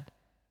Robbins' pad.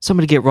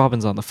 Somebody get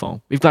Robbins on the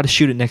phone. We've got to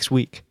shoot it next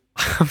week.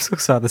 I'm so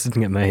sad this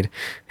didn't get made.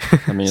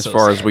 I mean, as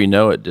far as we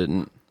know, it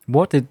didn't.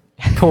 What did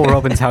Paul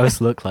Robbins'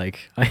 house look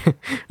like?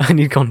 I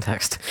need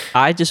context.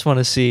 I just want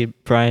to see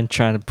Brian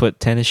trying to put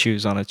tennis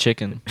shoes on a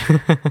chicken.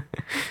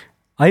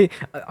 I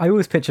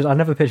always pictured, I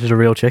never pictured a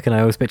real chicken.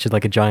 I always pictured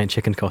like a giant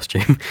chicken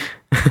costume.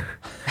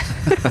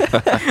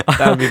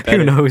 That would be better.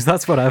 Who knows?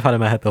 That's what I've had in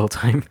my head the whole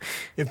time.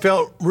 It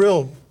felt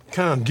real,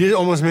 kind of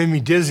almost made me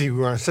dizzy.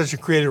 We were on such a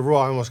creative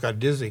roll, I almost got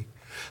dizzy.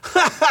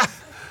 I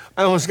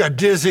almost got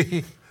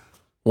dizzy.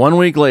 1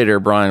 week later,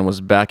 Brian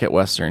was back at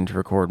Western to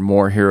record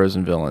more Heroes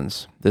and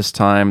Villains. This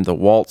time, the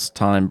Waltz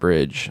Time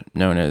Bridge,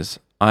 known as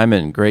I'm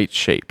in Great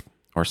Shape,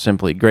 or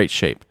simply Great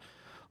Shape,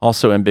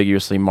 also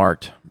ambiguously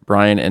marked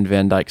Brian and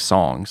Van Dyke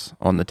songs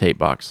on the tape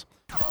box.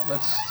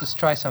 Let's just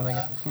try something.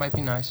 It might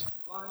be nice.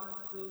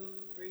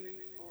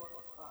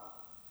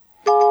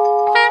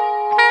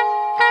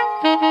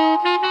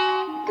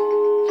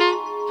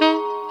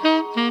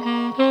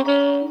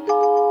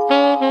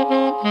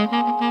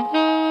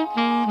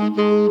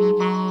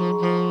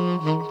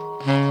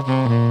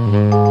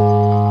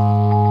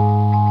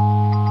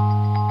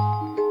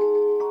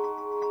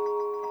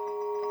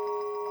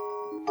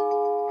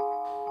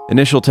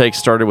 Initial takes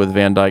started with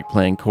Van Dyke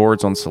playing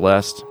chords on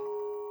Celeste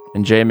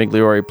and Jay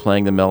Migliore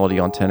playing the melody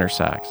on tenor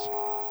sax.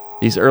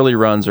 These early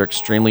runs are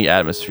extremely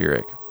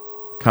atmospheric.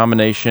 The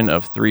combination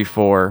of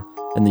 3/4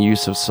 and the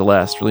use of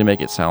Celeste really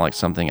make it sound like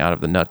something out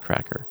of the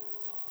Nutcracker.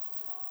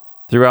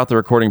 Throughout the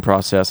recording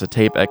process, a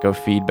tape echo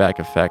feedback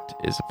effect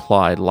is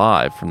applied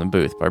live from the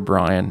booth by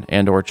Brian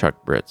and/or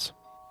Chuck Britz.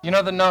 You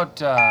know the note,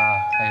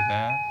 hey,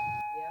 Van?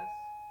 Yes?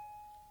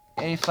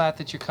 A flat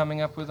that you're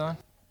coming up with on?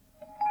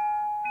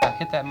 Yeah,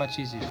 hit that much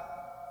easier.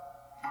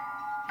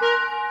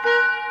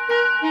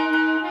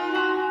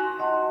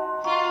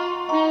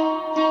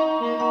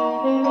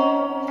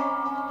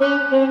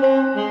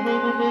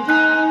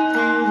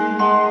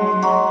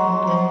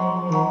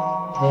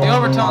 The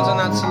overtones on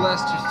that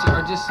Celeste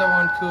are just so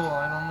uncool,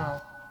 I don't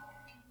know.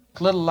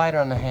 A little lighter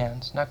on the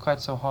hands, not quite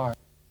so hard.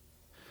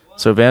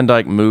 So Van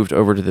Dyke moved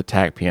over to the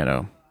tack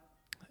piano,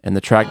 and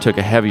the track took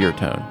a heavier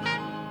tone.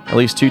 At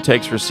least 2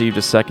 takes received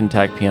a second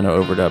tack piano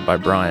overdub by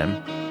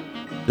Brian.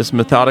 This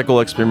methodical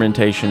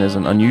experimentation is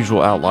an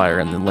unusual outlier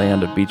in the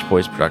land of Beach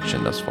Boys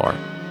production thus far,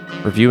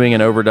 reviewing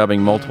and overdubbing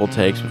multiple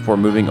takes before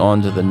moving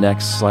on to the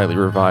next slightly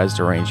revised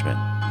arrangement.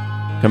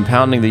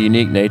 Compounding the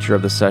unique nature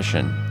of the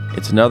session,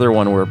 it's another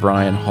one where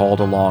Brian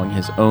hauled along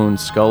his own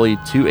Scully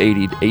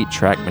 280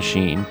 8-track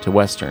machine to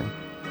Western,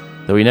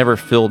 though he never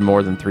filled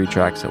more than 3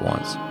 tracks at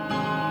once.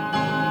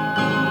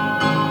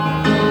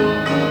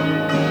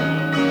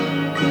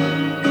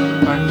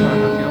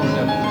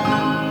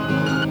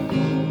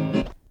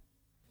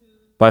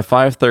 By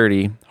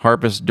 5:30,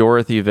 harpist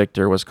Dorothy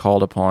Victor was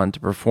called upon to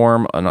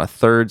perform on a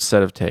third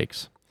set of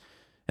takes.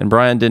 And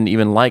Brian didn't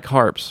even like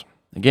harps.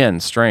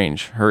 Again,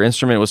 strange. Her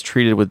instrument was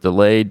treated with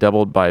delay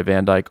doubled by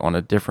Van Dyke on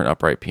a different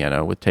upright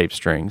piano with taped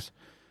strings.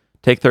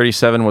 Take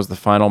 37 was the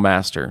final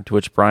master, to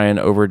which Brian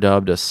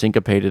overdubbed a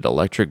syncopated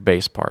electric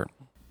bass part.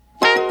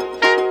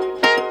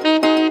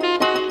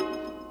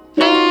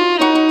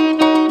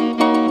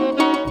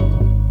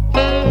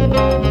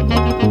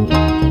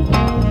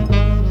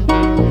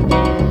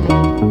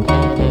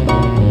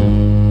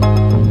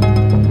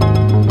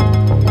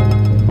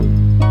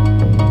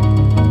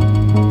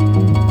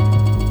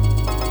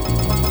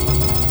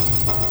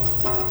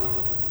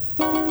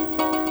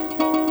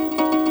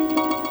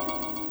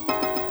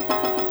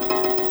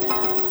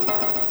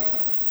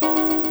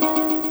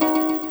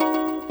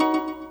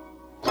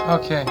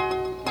 Okay,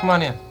 come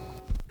on in.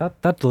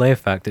 That delay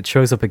effect, it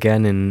shows up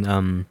again in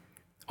on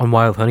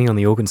Wild Honey on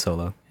the organ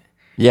solo.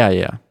 Yeah.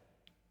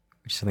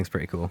 Which I think is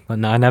pretty cool. But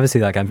no, I never see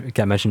that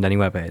get mentioned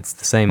anywhere, but it's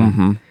the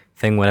same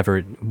thing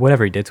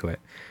whatever he did to it.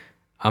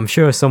 I'm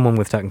sure someone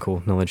with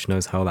technical knowledge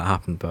knows how that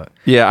happened, but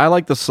Yeah, I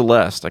like the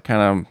Celeste. I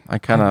kind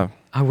of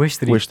I wish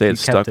that they had he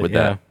stuck kept it, with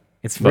yeah. that.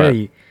 It's But,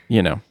 very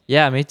you know.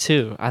 Yeah, me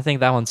too. I think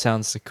that one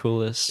sounds the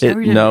coolest.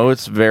 No,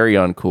 it's very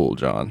uncool,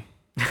 John.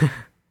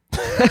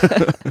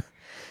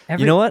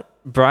 You know what?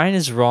 Brian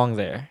is wrong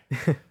there.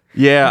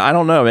 Yeah, I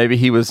don't know. Maybe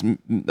he was.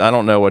 I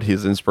don't know what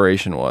his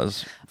inspiration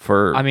was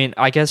for. I mean,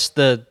 I guess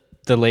the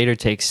later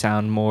takes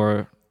sound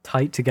more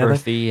tight together,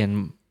 earthy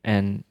and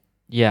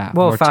yeah,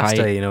 well more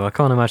faster. tight. You know, I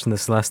can't imagine the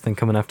Celeste thing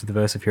coming after the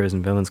verse of Heroes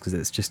and Villains because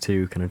it's just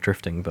too kind of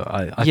drifting. But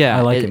I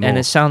like it more. And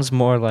it sounds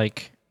more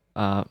like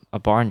a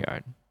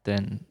Barnyard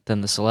than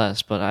the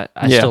Celeste. But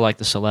I still like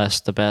the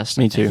Celeste the best.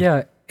 Me too.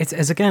 Yeah, it's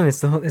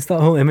that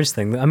whole image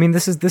thing. I mean,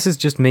 this is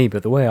just me,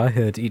 but the way I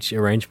heard each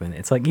arrangement,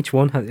 it's like each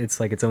one has it's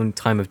like its own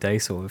time of day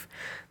sort of.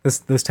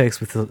 Those takes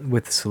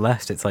with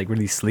Celeste, it's like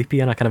really sleepy,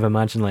 and I kind of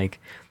imagine like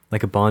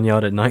a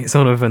barnyard at night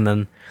sort of, and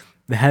then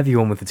the heavy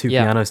one with the two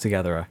pianos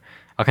together.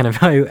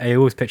 I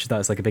always picture that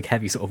as like a big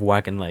heavy sort of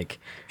wagon, like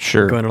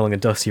going along a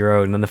dusty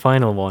road, and then the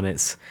final one,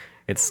 it's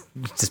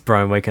just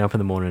Brian waking up in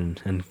the morning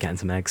and getting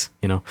some eggs,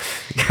 you know.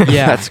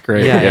 Yeah, that's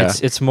great. Yeah,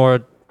 it's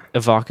more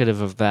evocative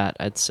of that,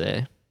 I'd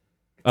say,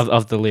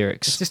 of the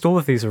lyrics. It's just all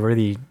of these are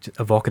really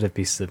evocative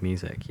pieces of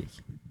music.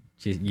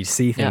 You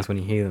see things when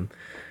you hear them.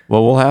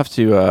 Well, we'll have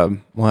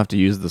to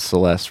use the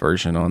Celeste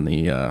version on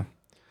the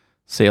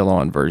Sail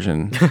On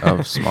version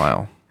of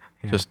Smile.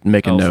 Yeah. Just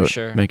make a note.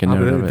 Sure. Make a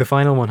note of it. The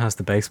final one has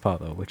the bass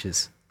part though, which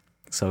is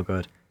so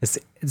good. It's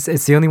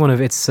the only one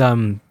of its.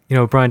 Brian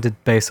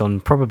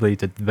probably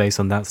did the bass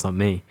on That's Not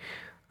Me,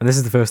 and this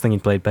is the first thing he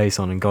played bass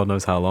on in God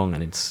knows how long.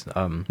 And it's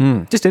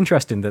just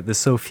interesting that there's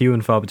so few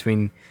and far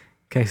between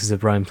cases of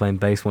Brian playing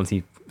bass once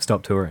he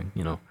stopped touring.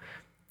 You know,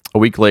 a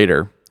week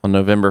later, on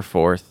November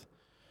 4th,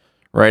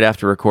 right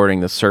after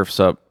recording the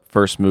Surf's Up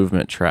first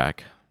movement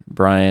track,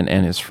 Brian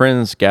and his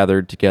friends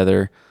gathered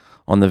together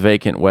on the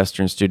vacant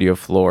Western studio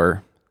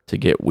floor to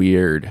get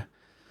weird.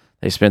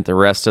 They spent the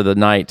rest of the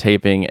night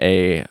taping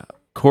a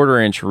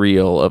 1/4-inch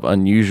reel of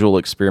unusual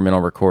experimental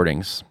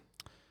recordings,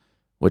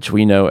 which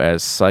we know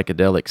as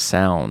psychedelic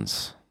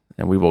sounds,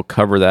 and we will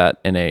cover that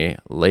in a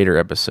later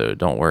episode,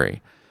 don't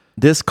worry.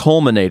 This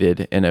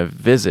culminated in a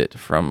visit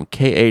from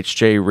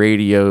KHJ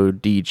radio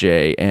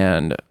DJ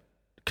and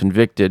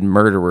convicted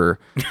murderer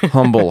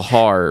Humble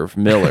Harv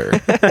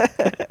Miller.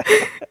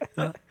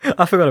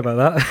 I forgot about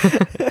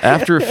that.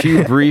 After a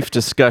few brief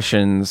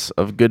discussions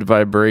of Good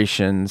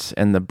Vibrations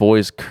and the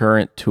boys'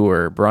 current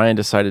tour, Brian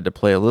decided to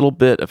play a little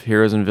bit of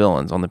Heroes and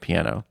Villains on the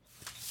piano.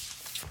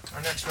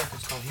 Our next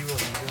record's called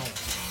Heroes and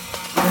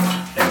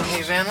Villains.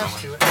 Hey, Van,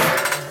 let's do it. I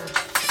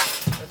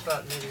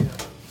thought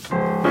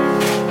maybe...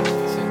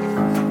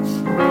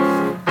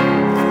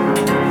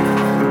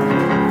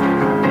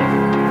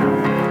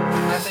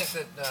 I think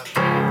that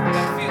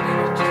feeling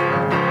is just...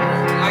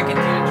 I can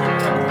do it.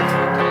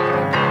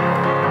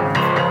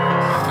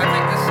 I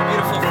think this is a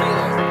beautiful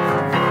feeling.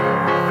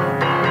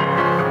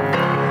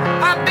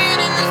 I've been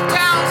in this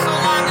town so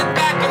long and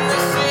back in the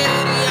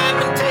city I've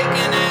been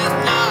taken as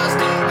lost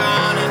and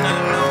gone and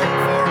unknown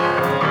for a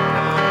long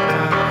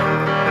time.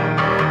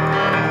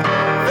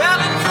 Fell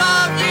in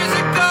love years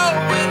ago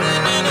with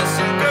an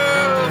innocent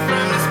girl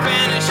from the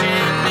Spanish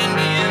and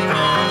Indian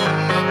home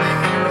of the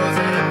heroes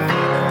and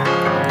villains.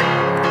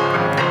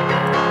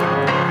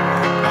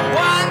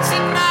 Once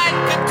at night,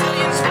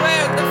 cotillions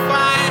squared the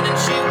fight, and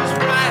she was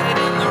right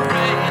in the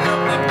rain of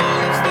the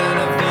bullets that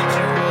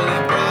eventually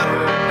brought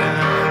her down.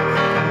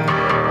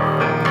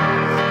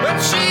 But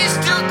she's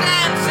still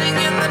dancing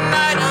in the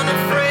night,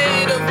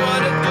 unafraid of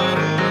what a good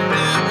will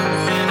do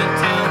in a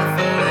town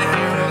full of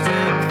heroes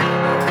and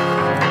villains.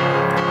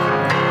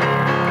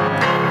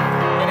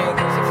 Anyway,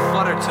 there's a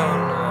flutter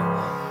tone.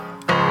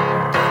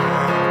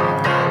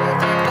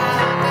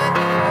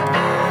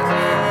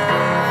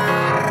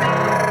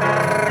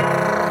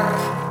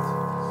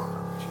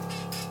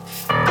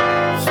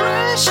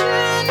 Fresh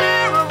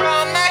air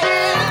around my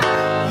head,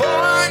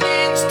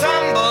 mornings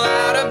tumble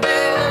out of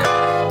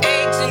bed,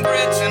 eggs and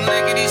grits and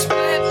lickety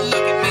split.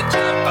 Look at me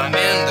jump, I'm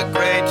in the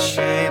great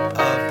shape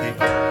of the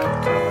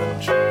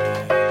country.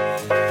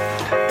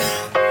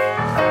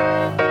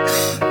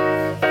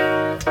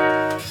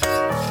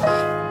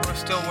 We're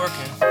still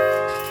working.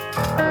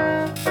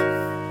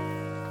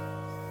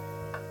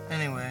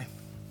 Anyway,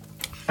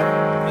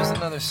 here's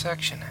another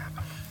section happening.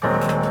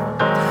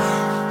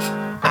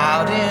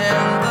 Out in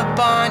the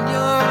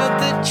barnyard,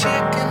 the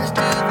chickens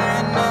do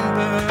their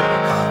number.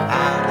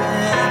 Out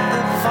in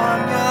the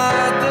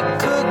farmyard, the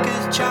cook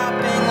is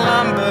chopping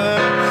lumber.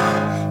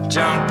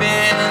 Jump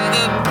in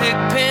the pig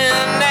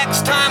pen,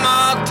 next time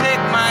I'll take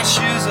my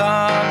shoes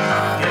off.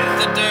 Get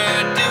the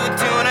dirt, do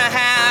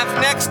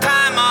 2.5, next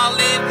time I'll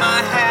leave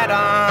my hat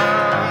on.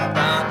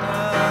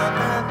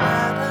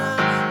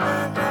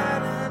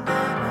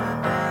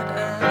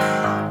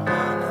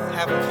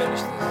 Haven't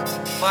finished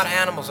this. A lot of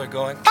animals are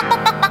going. Hear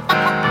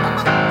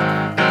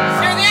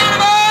the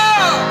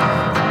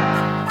animal!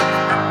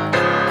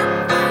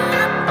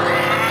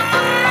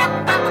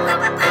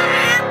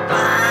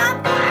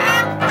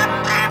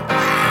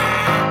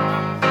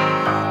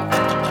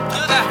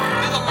 Do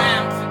the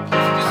lamb. Do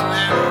the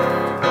lamb.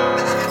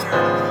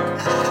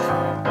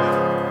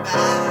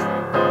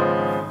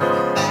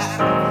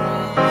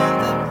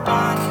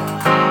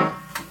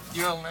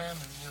 You're a lamb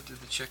and you'll do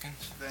the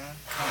chickens.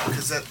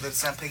 Because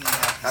that's not picking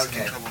up.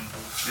 Okay.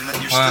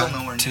 You're still One,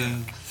 nowhere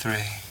near. 2, 3.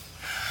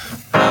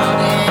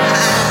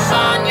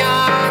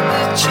 Barnyard,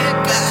 the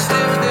chickens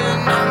do their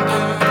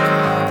number.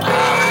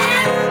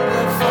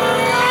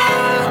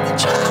 The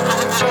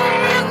chickens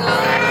chopping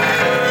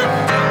lumber.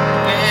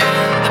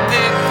 In the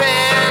pig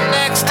pen,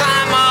 next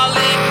time I'll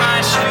leave my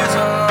shoes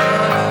on.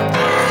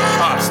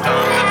 I'll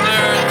stomp the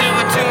dirt, do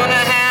a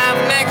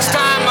 2.5, next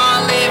time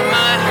I'll leave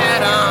my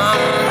head on.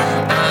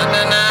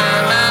 Na na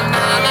na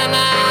na na na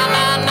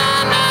na na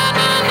na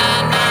na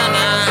na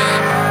na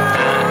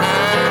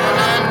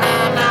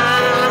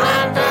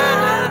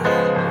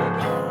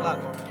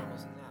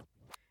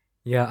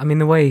Yeah, I mean,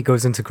 the way he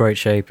goes into great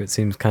shape, it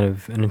seems kind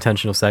of an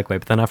intentional segue,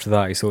 but then after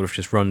that, he sort of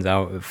just runs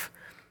out of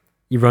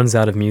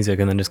music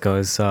and then just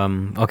goes,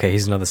 okay,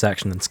 here's another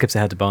section, and skips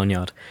ahead to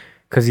Barnyard.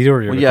 Because he'd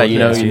already Well, yeah, recorded you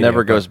it in know, the he studio,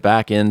 never but- goes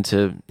back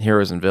into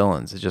Heroes and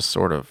Villains. It just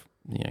sort of,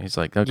 he's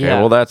like, okay, Yeah.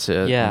 well, that's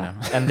it. you Yeah, know.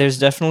 and there's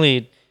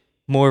definitely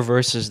more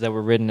verses that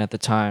were written at the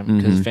time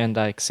because Mhm. Van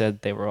Dyke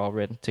said they were all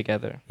written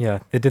together. Yeah,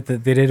 they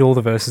did all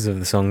the verses of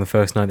the song the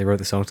first night they wrote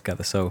the song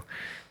together, so...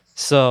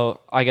 So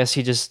I guess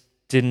he just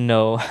didn't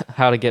know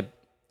how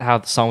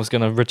the song was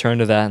going to return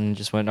to that and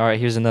just went, all right,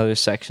 here's another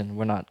section.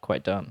 We're not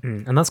quite done.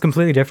 And that's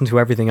completely different to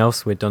everything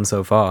else we'd done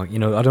so far. You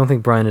know, I don't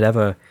think Brian had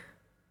ever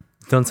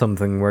done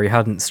something where he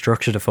hadn't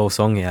structured a full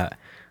song yet.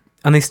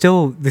 And they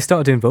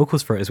started doing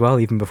vocals for it as well,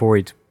 even before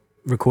he'd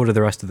recorded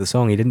the rest of the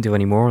song. He didn't do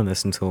any more on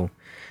this until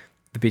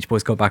the Beach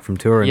Boys got back from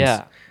tour. And,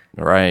 Yeah.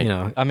 Right. You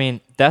know, I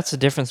mean, that's the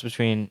difference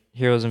between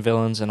Heroes and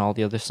Villains and all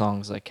the other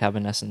songs like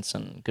Cabin Essence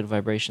and Good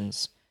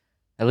Vibrations.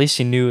 At least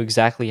he knew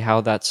exactly how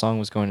that song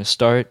was going to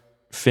start,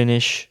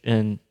 finish,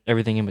 and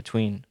everything in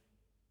between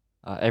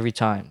every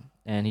time.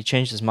 And he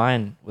changed his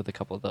mind with a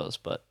couple of those,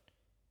 but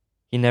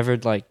he never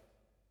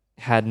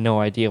had no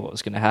idea what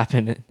was going to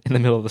happen in the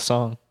middle of the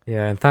song.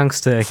 Yeah, and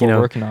thanks to Before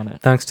working on it.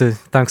 thanks to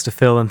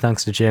Phil and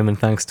thanks to Jim and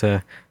thanks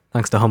to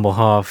Humble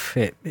Half,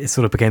 it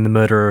sort of became the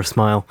Murderer of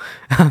Smile,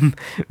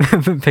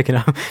 picking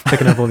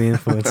up all the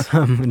influence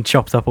and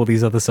chopped up all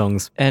these other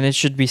songs. And it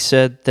should be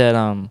said that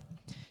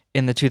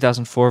in the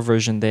 2004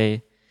 version,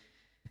 they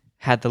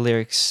had the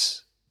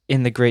lyrics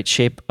in the great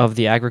shape of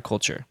the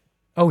agriculture.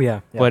 Oh,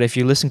 yeah. But if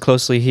you listen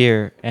closely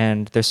here,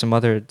 and there's some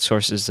other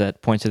sources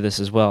that point to this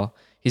as well,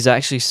 he's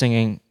actually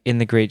singing in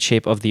the great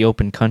shape of the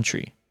open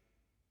country.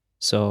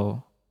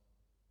 So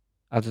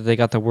either they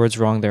got the words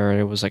wrong there, or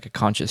it was like a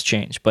conscious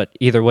change. But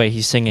either way,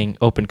 he's singing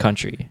open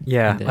country.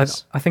 Yeah,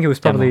 I think it was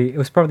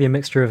probably a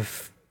mixture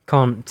of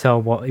can't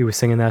tell what he was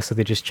singing there, so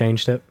they just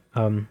changed it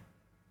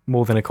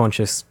more than a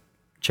conscious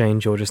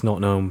change or just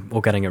not knowing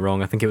or getting it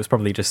wrong. I think it was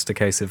probably just a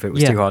case of it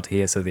was too hard to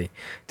hear, so they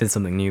did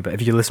something new. But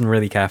if you listen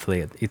really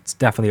carefully, it's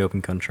definitely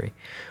open country.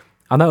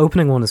 And that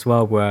opening one as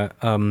well, where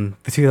the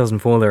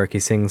 2004 lyric, he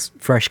sings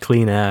fresh,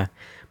 clean air.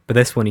 But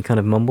this one, he kind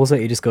of mumbles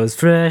it. He just goes,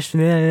 fresh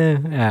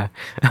air.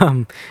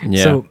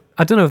 So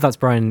I don't know if that's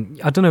Brian.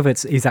 I don't know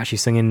if he's actually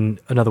singing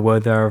another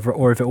word there,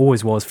 or if it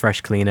always was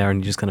fresh, clean air,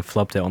 and he just kind of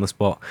flubbed it on the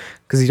spot.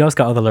 Because he does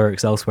got other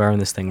lyrics elsewhere in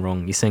this thing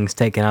wrong. He sings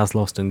taken as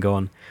lost and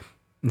gone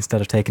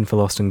instead of taken for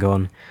lost and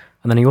gone.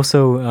 And then he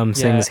also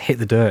sings hit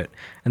the dirt.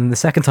 And then the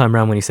second time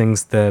around when he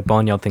sings the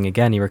barnyard thing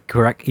again,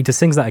 he just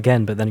sings that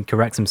again, but then he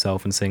corrects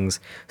himself and sings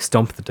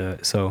stomp the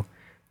dirt. So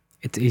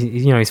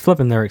he's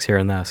flipping lyrics here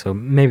and there. So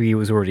maybe it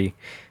was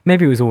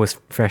always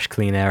fresh,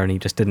 clean air, and he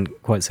just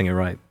didn't quite sing it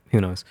right. Who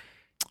knows?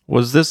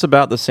 Was this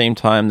about the same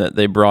time that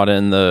they brought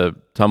in the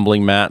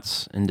tumbling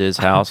mats into his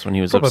house when he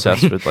was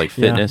obsessed with like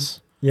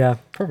fitness? Yeah,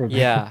 probably.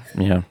 Yeah.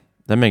 Yeah,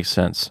 that makes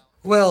sense.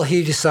 Well,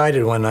 he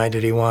decided one night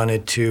that he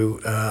wanted to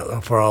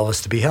for all of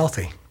us to be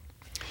healthy.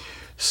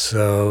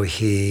 So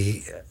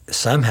he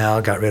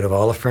somehow got rid of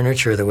all the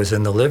furniture that was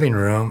in the living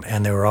room,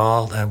 and they were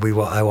all.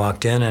 I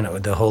walked in,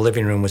 and the whole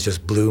living room was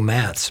just blue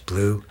mats,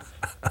 blue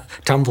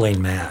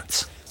tumbling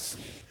mats.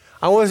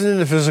 I wasn't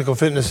into physical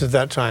fitness at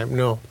that time.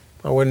 No,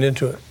 I wasn't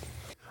into it.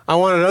 I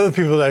wanted other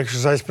people to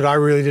exercise, but I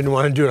really didn't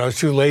want to do it. I was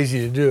too lazy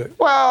to do it.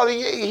 Well,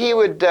 he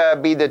would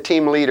be the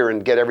team leader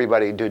and get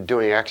everybody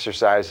doing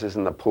exercises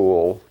in the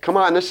pool. Come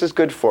on, this is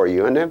good for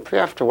you. And then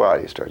after a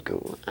while, you start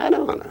going, I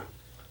don't know.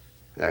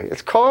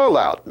 It's cold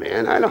out,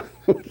 man. I don't.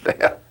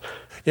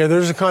 Yeah,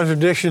 there's a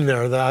contradiction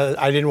there that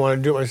I didn't want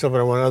to do it myself,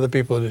 but I wanted other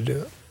people to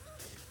do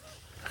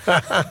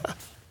it.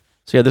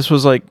 So yeah, this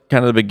was like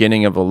kind of the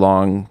beginning of a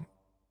long,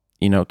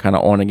 kind of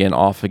on again,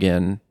 off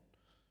again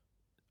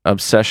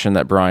obsession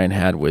that Brian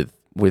had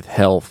with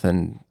health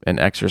and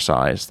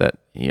exercise. That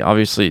he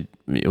obviously,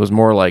 it was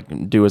more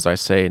like do as I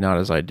say, not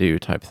as I do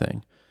type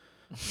thing.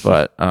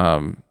 But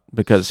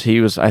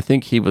because I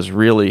think he was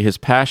really, his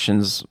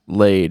passions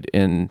laid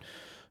in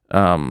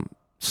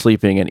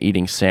sleeping and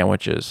eating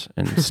sandwiches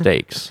and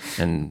steaks,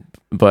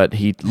 but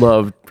he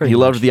loved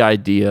the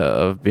idea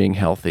of being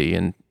healthy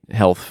and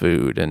health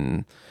food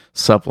and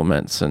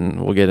supplements,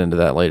 and we'll get into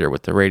that later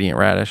with the Radiant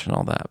Radish and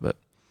all that. But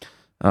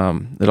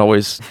it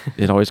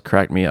always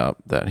cracked me up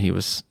that he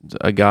was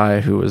a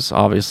guy who was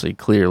obviously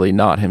clearly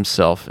not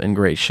himself in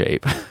great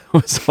shape,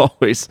 was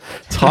always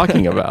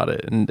talking about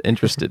it and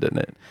interested in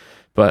it.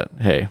 But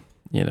hey,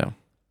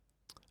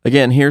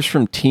 again, here's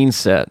from Teen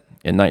Set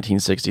in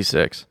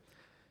 1966.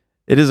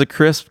 It is a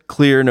crisp,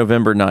 clear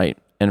November night,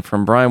 and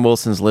from Brian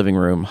Wilson's living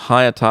room,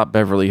 high atop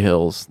Beverly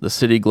Hills, the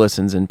city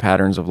glistens in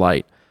patterns of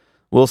light.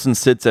 Wilson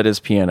sits at his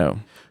piano.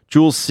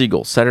 Jules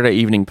Siegel, Saturday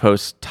Evening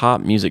Post's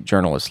top music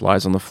journalist,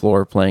 lies on the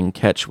floor playing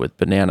catch with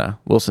Banana,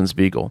 Wilson's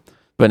beagle.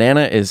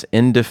 Banana is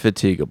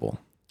indefatigable.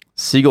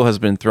 Siegel has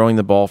been throwing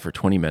the ball for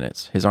 20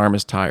 minutes. His arm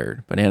is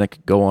tired. Banana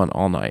could go on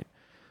all night.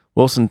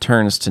 Wilson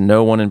turns to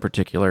no one in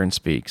particular and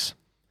speaks.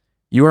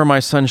 You Are My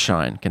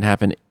Sunshine can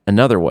happen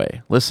another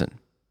way. Listen.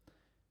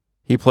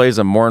 He plays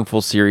a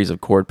mournful series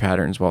of chord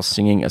patterns while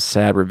singing a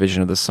sad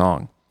revision of the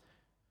song.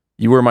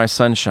 You were my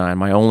sunshine,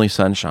 my only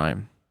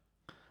sunshine.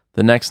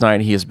 The next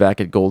night, he is back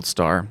at Gold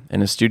Star,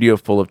 in a studio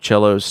full of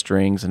cellos,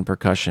 strings, and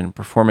percussion,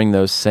 performing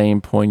those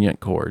same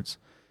poignant chords.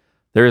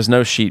 There is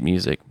no sheet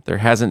music. There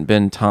hasn't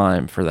been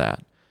time for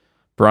that.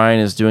 Brian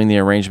is doing the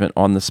arrangement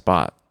on the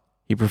spot.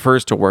 He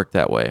prefers to work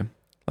that way,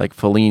 like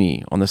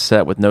Fellini on the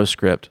set with no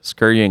script,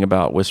 scurrying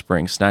about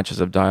whispering snatches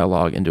of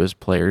dialogue into his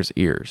players'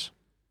 ears.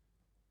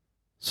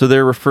 So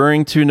they're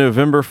referring to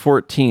November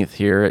 14th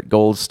here at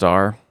Gold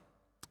Star,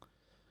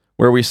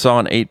 where we saw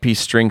an 8-piece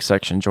string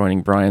section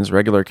joining Brian's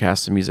regular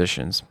cast of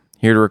musicians,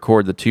 here to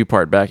record the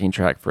 2-part backing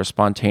track for a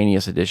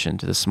spontaneous addition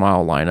to the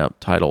Smile lineup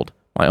titled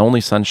My Only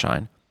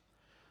Sunshine.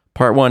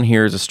 Part 1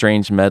 here is a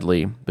strange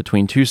medley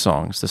between two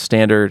songs, the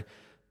standard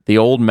The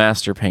Old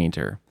Master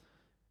Painter,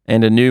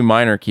 and a new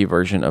minor key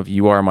version of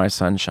You Are My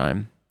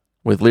Sunshine,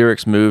 with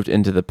lyrics moved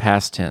into the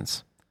past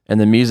tense,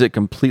 and the music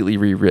completely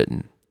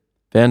rewritten.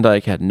 Van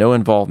Dyke had no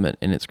involvement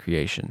in its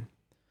creation.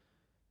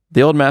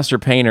 The Old Master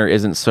Painter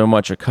isn't so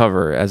much a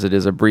cover as it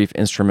is a brief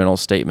instrumental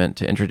statement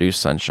to introduce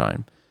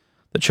Sunshine.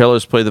 The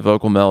cellos play the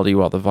vocal melody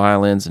while the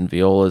violins and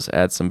violas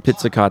add some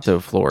pizzicato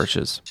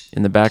flourishes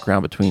in the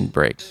background between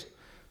breaks.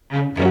 The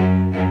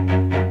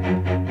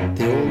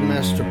Old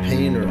Master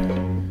Painter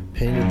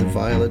painted the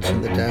violets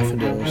and the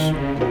daffodils,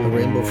 a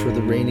rainbow for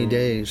the rainy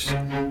days.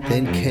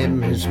 Then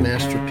came his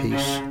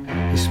masterpiece.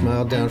 He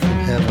smiled down from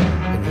heaven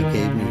and he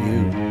gave me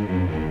you.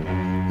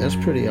 Then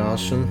That's pretty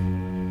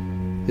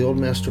awesome. The old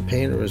master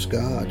painter is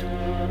God.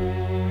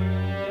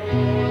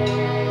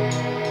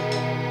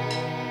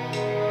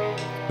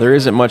 There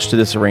isn't much to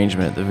this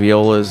arrangement. The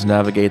violas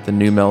navigate the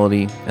new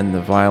melody, and the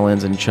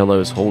violins and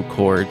cellos hold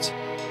chords.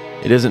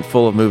 It isn't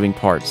full of moving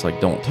parts like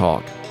Don't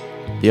Talk.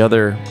 The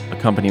other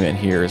accompaniment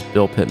here is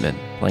Bill Pittman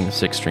playing the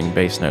 6-string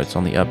bass notes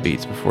on the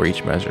upbeats before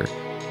each measure,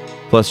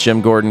 plus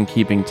Jim Gordon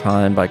keeping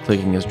time by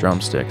clicking his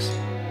drumsticks.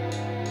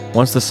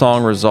 Once the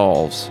song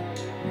resolves,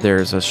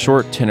 there's a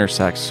short tenor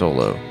sax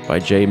solo by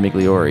Jay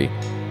Migliori,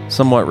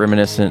 somewhat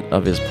reminiscent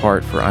of his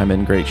part for I'm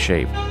in Great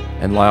Shape,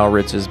 and Lyle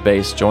Ritz's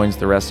bass joins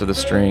the rest of the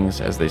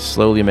strings as they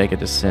slowly make a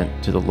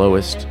descent to the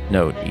lowest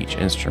note each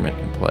instrument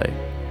can play.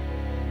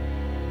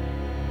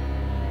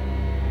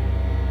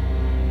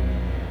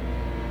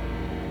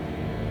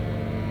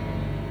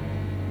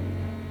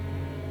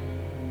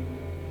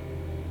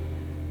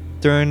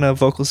 During a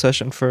vocal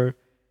session for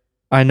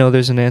I Know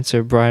There's an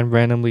Answer, Brian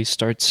randomly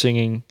starts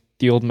singing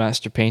The Old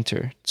Master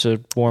Painter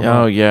to warm up.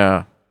 Oh,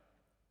 yeah.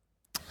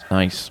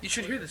 Nice. You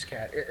should hear this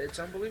cat. It's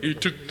unbelievable. He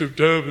took the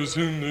diamonds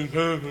in the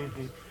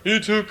heaven. He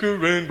took a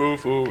rainbow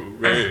for a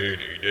rainy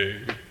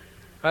day.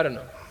 I don't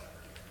know.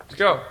 Let's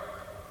go.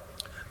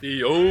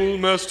 The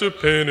old master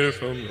painter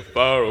from the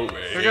far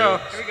away. Here we go.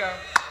 Here we go.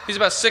 He's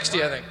about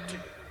 60, I think.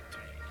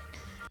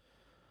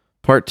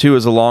 Part 2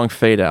 is a long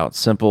fade-out,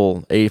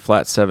 simple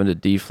A-flat-7 to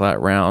D-flat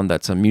round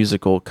that's a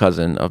musical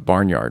cousin of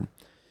Barnyard.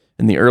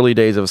 In the early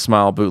days of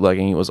Smile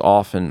bootlegging, it was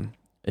often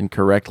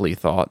incorrectly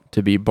thought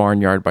to be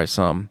Barnyard by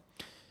some,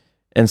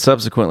 and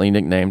subsequently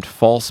nicknamed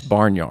False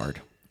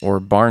Barnyard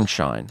or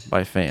Barnshine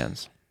by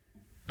fans.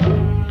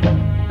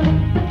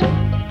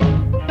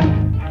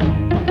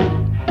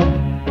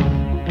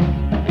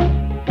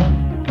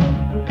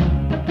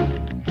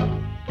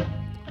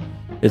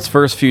 Its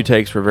first few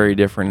takes were very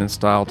different in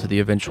style to the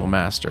eventual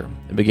master.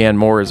 It began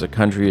more as a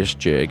countryish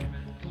jig,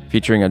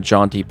 featuring a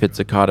jaunty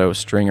pizzicato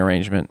string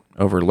arrangement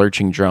over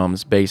lurching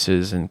drums,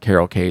 basses, and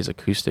Carol Kay's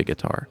acoustic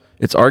guitar.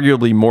 It's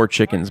arguably more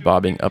chickens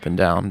bobbing up and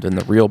down than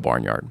the real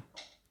Barnyard.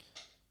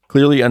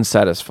 Clearly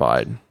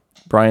unsatisfied,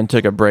 Brian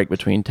took a break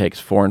between takes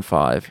 4 and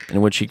 5,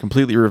 in which he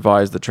completely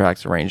revised the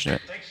track's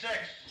arrangement.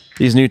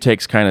 These new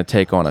takes kind of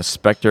take on a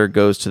Spector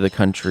Goes to the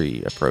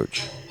Country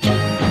approach.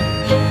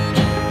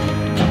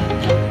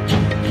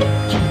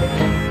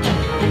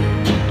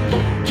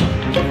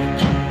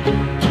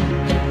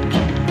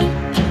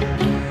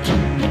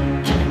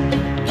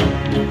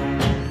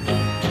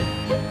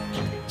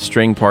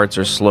 String parts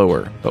are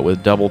slower, but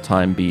with double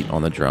time beat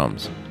on the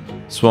drums.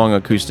 Swung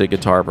acoustic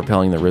guitar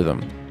propelling the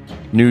rhythm.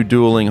 New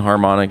dueling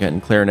harmonica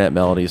and clarinet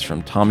melodies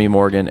from Tommy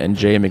Morgan and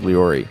Jay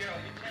Migliori.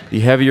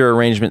 The heavier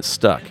arrangement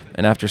stuck,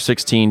 and after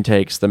 16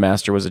 takes, the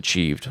master was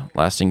achieved,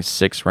 lasting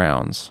 6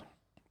 rounds.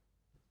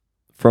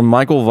 From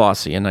Michael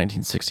Vossi in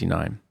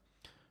 1969.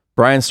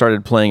 Brian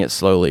started playing it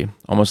slowly,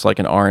 almost like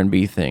an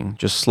R&B thing,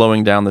 just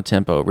slowing down the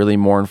tempo, really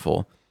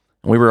mournful.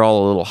 And we were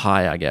all a little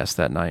high, I guess,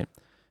 that night.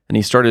 And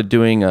he started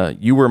doing a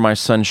You Were My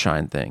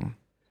Sunshine thing.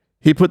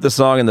 He put the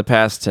song in the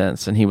past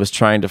tense, and he was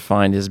trying to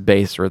find his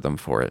bass rhythm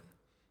for it.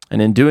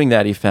 And in doing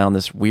that, he found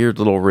this weird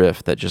little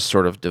riff that just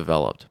sort of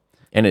developed.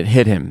 And it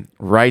hit him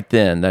right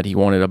then that he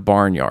wanted a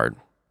barnyard.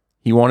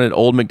 He wanted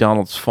Old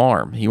MacDonald's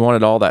farm. He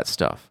wanted all that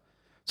stuff.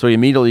 So he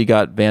immediately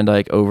got Van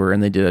Dyke over,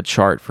 and they did a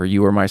chart for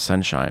You Were My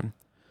Sunshine,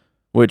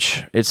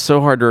 which it's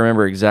so hard to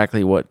remember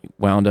exactly what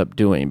wound up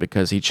doing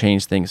because he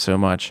changed things so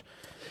much.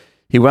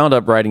 He wound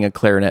up writing a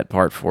clarinet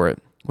part for it,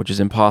 which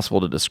is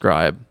impossible to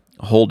describe,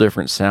 a whole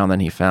different sound than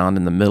he found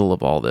in the middle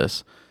of all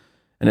this,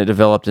 and it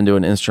developed into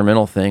an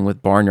instrumental thing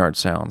with barnyard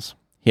sounds.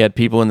 He had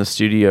people in the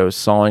studio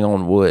sawing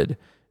on wood,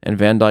 and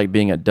Van Dyke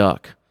being a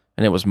duck,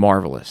 and it was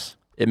marvelous.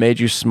 It made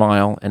you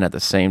smile and at the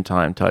same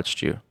time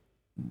touched you.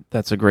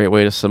 That's a great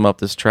way to sum up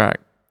this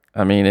track.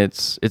 I mean,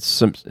 it's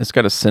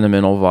got a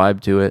sentimental vibe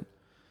to it,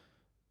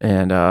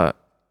 and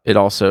it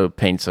also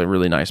paints a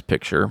really nice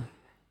picture.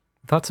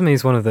 That to me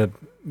is one of the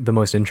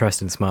most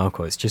interesting Smile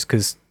quotes, just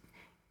because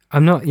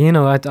I'm not,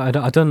 I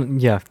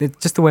don't, it's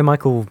just the way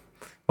Michael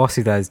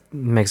Vossi there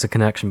makes a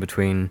connection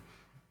between,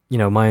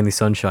 My Only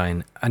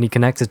Sunshine, and he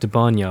connects it to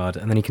Barnyard,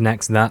 and then he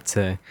connects that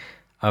to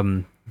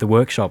the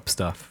workshop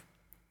stuff.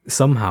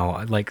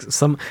 Somehow,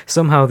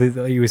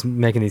 he was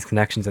making these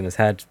connections in his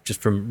head just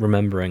from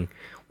remembering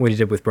what he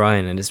did with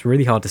Brian, and it's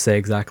really hard to say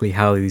exactly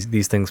how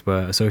these things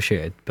were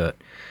associated, but,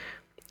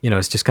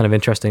 it's just kind of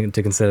interesting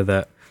to consider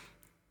that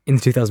in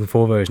the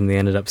 2004 version, they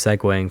ended up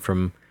segueing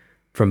from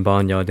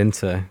Barnyard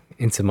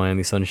into My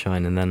Only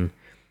Sunshine, and then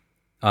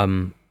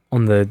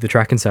on the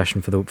tracking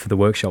session for the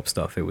workshop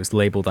stuff, it was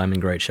labeled I'm in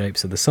Great Shape.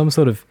 So there's some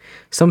sort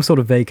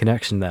of vague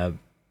connection there,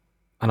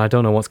 and I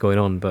don't know what's going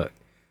on, but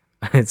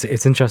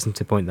it's interesting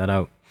to point that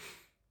out.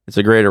 It's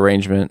a great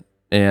arrangement,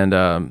 and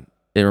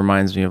it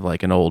reminds me of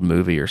like an old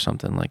movie or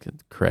something, like the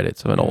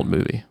credits of an old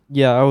movie.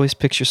 Yeah, I always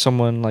picture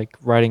someone like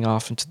riding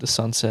off into the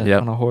sunset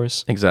on a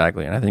horse.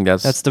 Exactly, and I think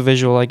that's the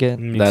visual I get.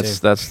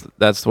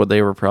 That's what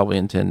they were probably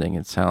intending.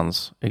 It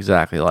sounds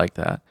exactly like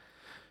that.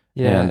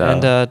 Yeah,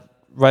 and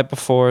right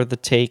before the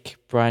take,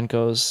 Brian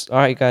goes, "All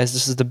right, guys,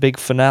 this is the big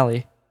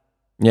finale,"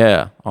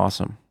 Yeah,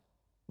 awesome.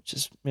 which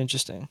is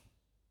interesting.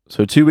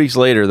 So 2 weeks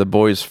later, the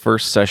boys'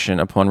 first session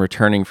upon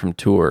returning from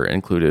tour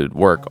included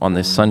work on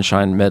the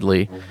Sunshine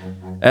medley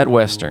at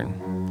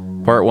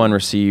Western. Part 1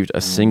 received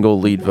a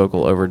single lead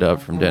vocal overdub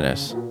from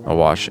Dennis,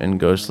 awash in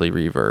ghostly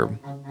reverb.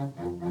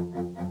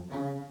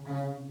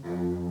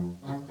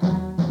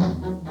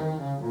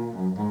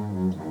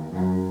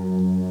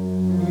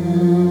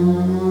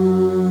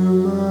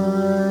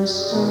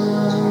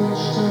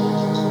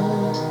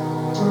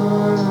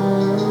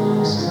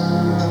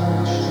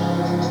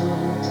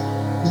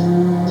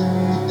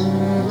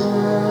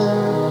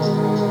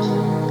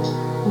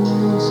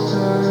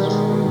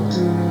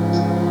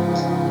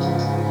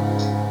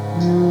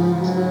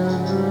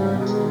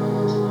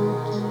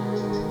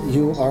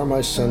 You Are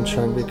My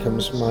Sunshine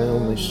becomes My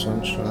Only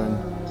Sunshine.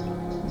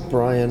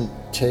 Brian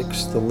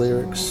takes the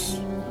lyrics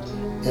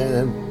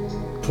and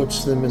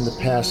puts them in the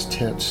past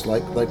tense,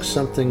 like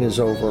something is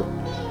over.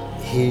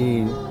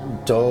 He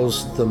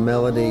dulls the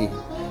melody.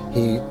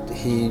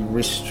 He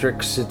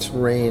restricts its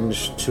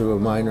range to a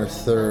minor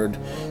third.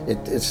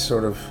 It's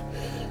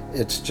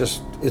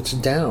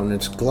down,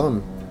 it's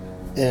glum.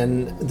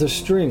 And the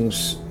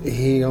strings,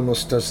 he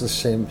almost does the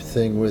same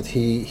thing with.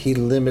 He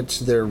limits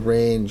their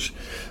range.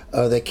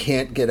 They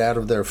can't get out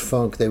of their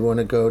funk. They want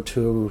to go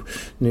to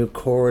new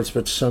chords,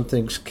 but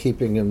something's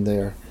keeping them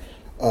there.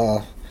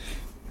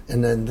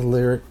 And then the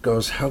lyric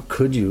goes, "How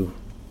could you?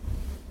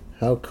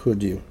 How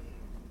could you?"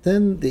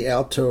 Then the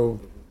alto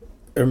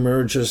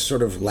emerges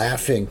sort of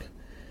laughing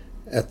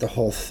at the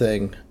whole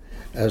thing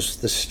as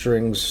the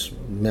strings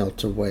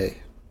melt away.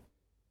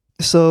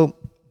 So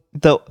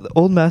the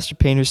Old Master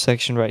Painter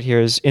section right here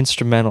is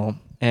instrumental,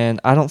 and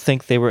I don't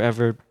think they were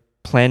ever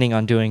planning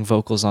on doing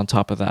vocals on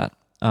top of that,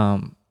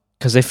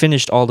 because they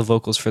finished all the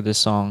vocals for this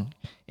song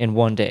in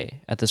one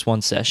day at this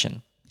one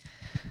session,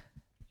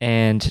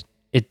 and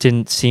it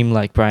didn't seem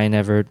like Brian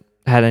ever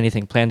had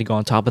anything planned to go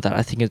on top of that.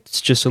 I think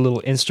it's just a little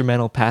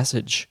instrumental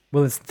passage.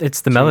 Well,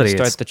 it's the melody.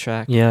 Start It's- the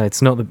track. Yeah,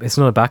 it's not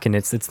a backing.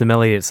 It's the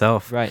melody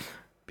itself. Right,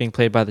 being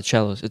played by the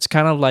cellos. It's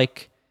kind of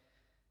like,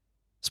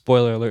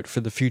 spoiler alert for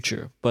the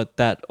future, but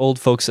that Old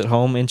Folks at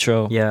Home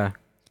intro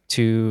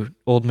to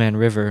Old Man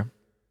River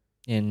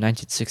in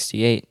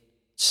 1968.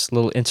 Just a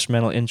little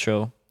instrumental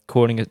intro,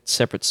 quoting a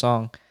separate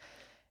song.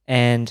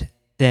 And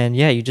then,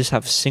 you just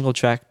have single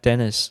track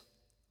Dennis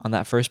on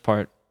that first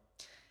part.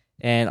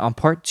 And on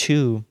part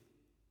 2,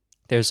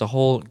 there's a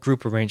whole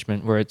group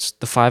arrangement where it's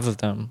the 5 of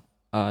them.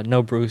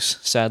 No Bruce,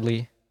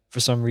 sadly, for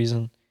some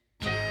reason.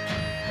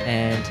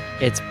 And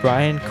it's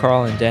Brian,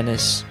 Carl, and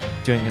Dennis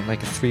doing it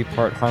like a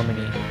 3-part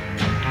harmony.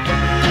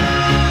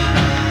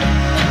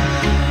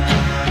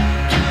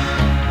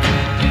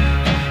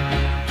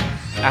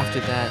 After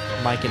that,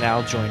 Mike and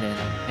Al join in,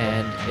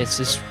 and it's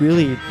this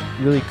really,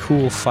 really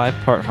cool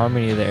 5-part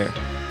harmony there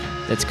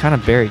that's kind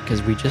of buried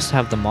because we just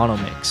have the mono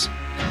mix.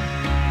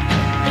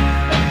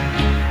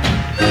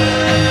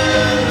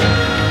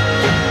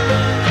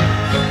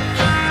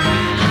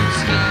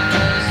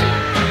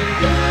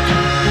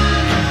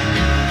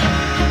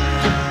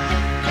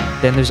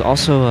 Then there's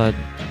also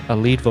a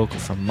lead vocal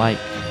from Mike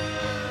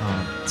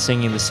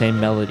singing the same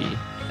melody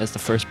as the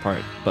first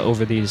part, but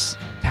over these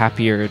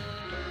happier,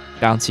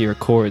 bouncier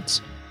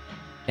chords.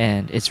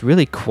 And it's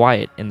really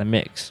quiet in the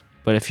mix,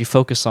 but if you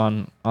focus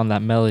on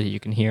that melody, you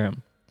can hear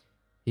him.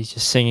 He's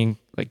just singing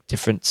like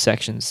different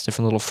sections,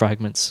 different little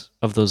fragments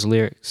of those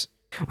lyrics.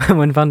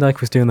 When Van Dyke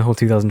was doing the whole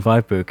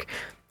 2005 book,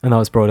 and that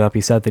was brought up,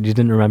 he said that he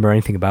didn't remember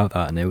anything about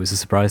that, and it was a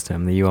surprise to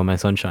him, the You Are My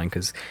Sunshine,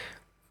 because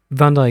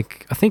Van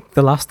Dyke, I think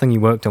the last thing he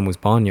worked on was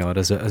Barnyard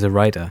as a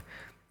writer,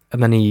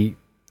 and then he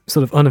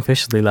sort of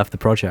unofficially left the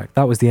project.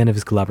 That was the end of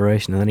his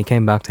collaboration, and then he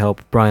came back to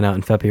help Brian out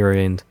in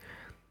February and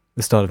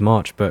the start of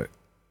March. But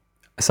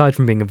aside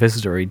from being a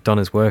visitor, he'd done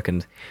his work,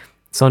 and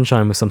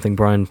Sunshine was something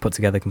Brian put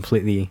together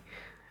completely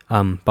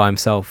by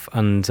himself.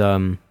 And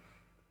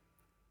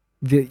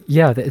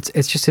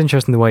it's just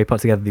interesting the way he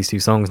put together these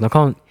 2 songs, and I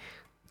can't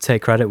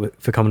take credit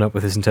for coming up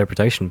with his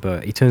interpretation,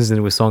 but he turns it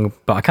into a song.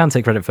 But I can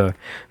take credit for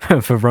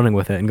running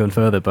with it and going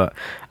further. But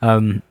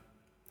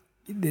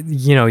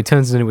he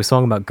turns it into a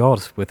song about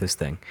God with this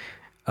thing.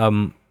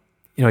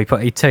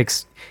 He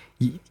takes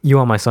You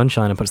Are My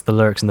Sunshine and puts the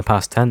lyrics in the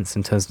past tense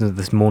and turns it into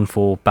this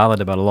mournful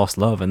ballad about a lost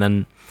love, and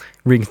then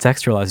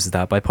recontextualizes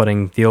that by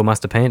putting the Old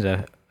Master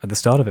Painter at the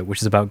start of it,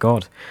 which is about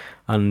God,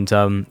 and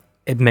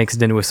it makes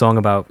it into a song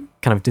about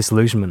kind of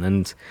disillusionment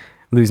and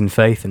losing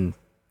faith and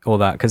all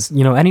that. Because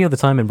any other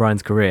time in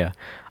Brian's career,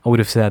 I would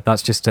have said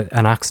that's just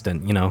an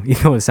accident. He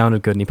thought it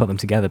sounded good and he put them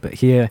together. But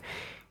here,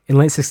 in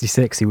late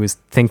 '66, he was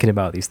thinking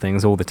about these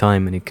things all the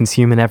time, and he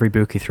consuming every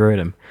book he threw at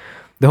him.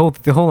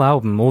 The whole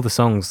album, all the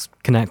songs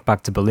connect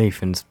back to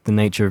belief and the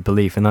nature of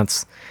belief, and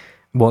that's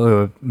what they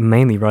were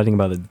mainly writing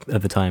about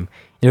at the time.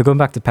 Going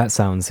back to Pet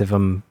Sounds, if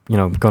I'm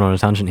going on a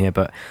tangent here,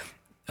 but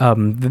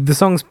the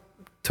songs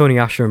Tony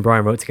Asher and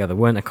Brian wrote together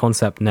weren't a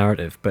concept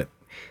narrative, but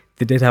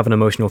they did have an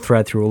emotional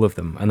thread through all of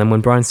them. And then when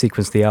Brian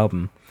sequenced the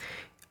album,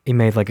 he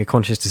made like a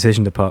conscious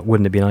decision to put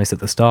 "Wouldn't It Be Nice" at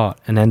the start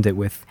and end it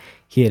with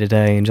 "Here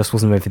Today" and "Just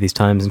Wasn't Made for These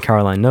Times" and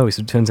 "Caroline Knows."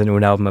 So it turns into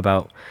an album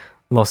about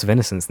loss of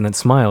innocence, and then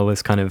 "Smile"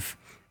 is kind of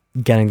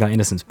getting that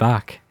innocence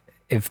back.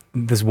 If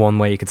there's one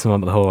way you could sum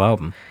up the whole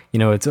album, you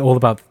know, it's all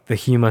about the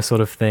humor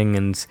sort of thing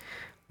and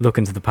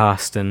looking to the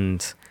past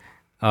and,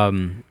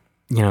 you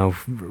know,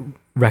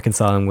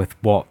 reconciling with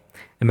what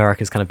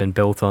America's kind of been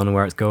built on and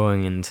where it's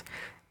going. And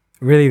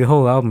really the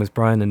whole album was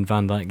Brian and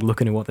Van Dyke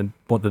looking at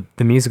what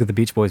the music of the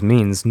Beach Boys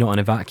means, not in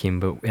a vacuum,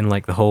 but in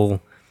like the whole,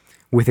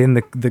 within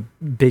the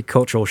big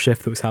cultural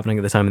shift that was happening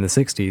at the time in the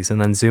 60s, and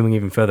then zooming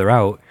even further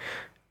out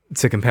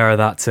to compare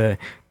that to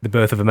the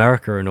birth of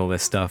America and all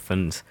this stuff,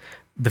 and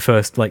the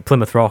first like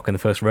Plymouth Rock and the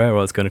first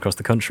railroads going across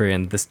the country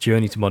and this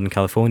journey to modern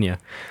California.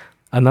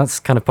 And that's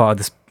kind of part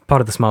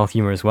of the Smile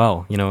humor as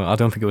well. You know, I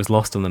don't think it was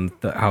lost on them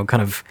that how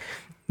kind of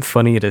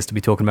funny it is to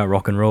be talking about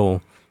rock and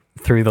roll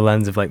through the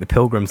lens of like the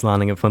Pilgrims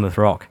landing at Plymouth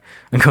Rock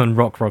and going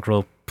rock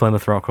roll,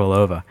 Plymouth Rock roll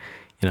over.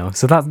 You know,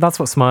 so that's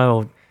what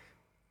Smile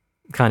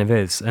kind of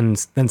is. And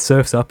then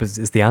Surf's Up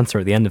is the answer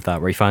at the end of that,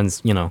 where he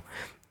finds, you know,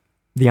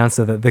 the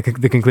answer that the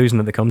conclusion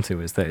that they come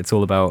to is that it's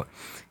all about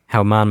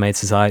how man-made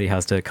society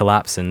has to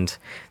collapse, and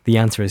the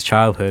answer is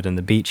childhood and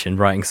the beach and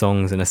writing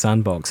songs in a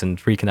sandbox and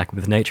reconnecting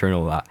with nature and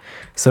all that.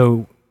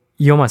 So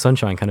You're My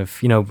Sunshine kind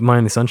of, you know, My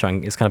Only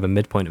Sunshine is kind of a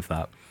midpoint of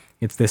that.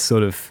 It's this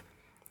sort of,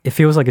 it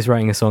feels like he's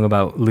writing a song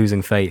about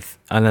losing faith,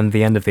 and then at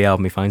the end of the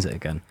album he finds it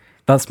again.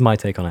 That's my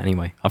take on it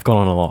anyway. I've gone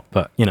on a lot,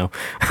 but, you know,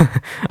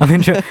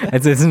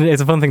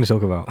 it's a fun thing to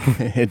talk about.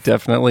 It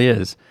definitely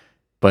is.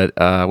 But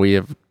we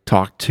have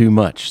talked too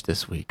much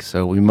this week,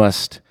 so we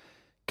must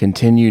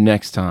continue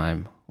next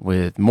time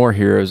with more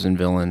heroes and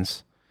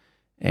villains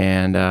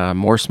and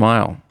more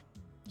Smile.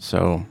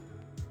 So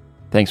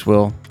thanks,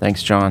 Will.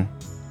 Thanks, John.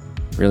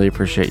 Really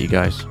appreciate you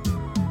guys.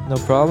 No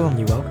problem.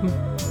 You're welcome.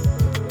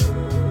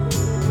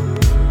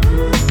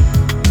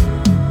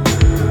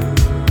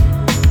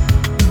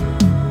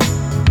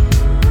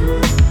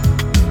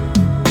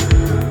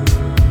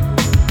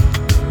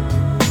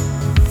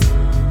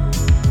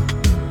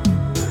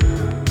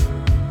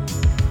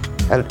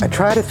 I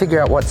try to figure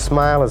out what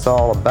Smile is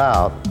all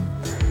about.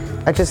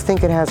 I just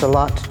think it has a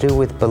lot to do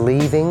with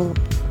believing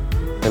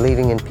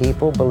in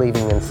people,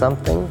 believing in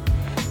something,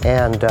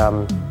 and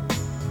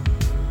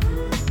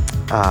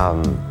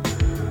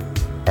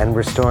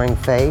restoring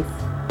faith.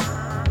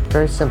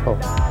 Very simple.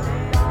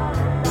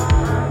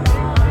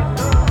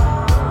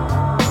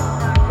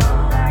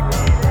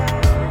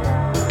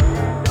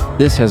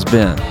 This has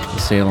been the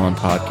Sail On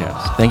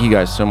Podcast. Thank you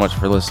guys so much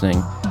for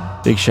listening.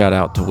 Big shout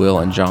out to Will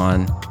and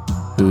John,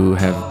 who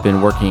have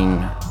been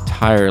working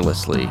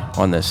tirelessly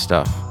on this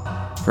stuff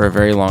for a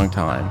very long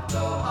time.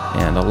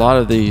 And a lot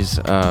of these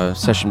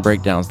session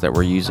breakdowns that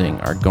we're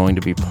using are going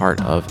to be part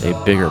of a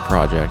bigger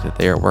project that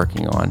they are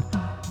working on.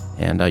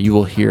 And you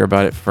will hear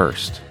about it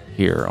first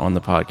here on the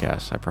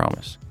podcast, I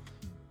promise.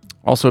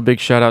 Also, a big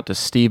shout out to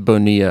Steve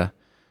Bonilla,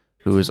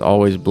 who is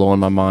always blowing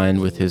my mind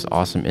with his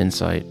awesome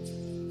insight.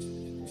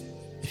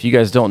 If you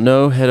guys don't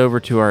know, head over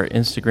to our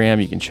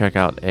Instagram. You can check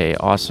out a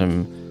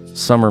awesome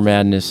Summer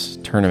Madness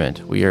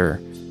tournament. We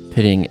are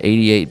pitting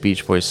 88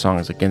 Beach Boys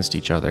songs against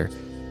each other,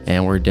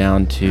 and we're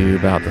down to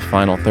about the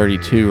final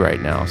 32 right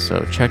now.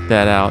 So check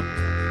that out.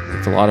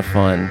 It's a lot of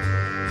fun,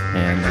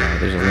 and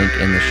there's a link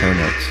in the show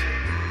notes.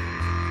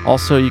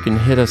 Also, you can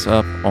hit us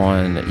up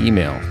on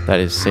email.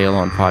 That is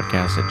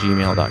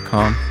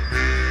sailonpodcast@gmail.com.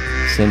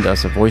 Send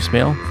us a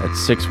voicemail at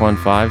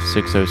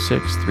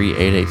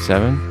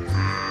 615-606-3887.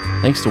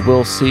 Thanks to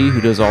Will C., who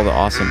does all the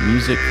awesome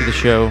music for the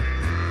show.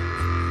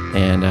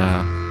 And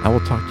I will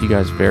talk to you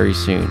guys very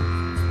soon.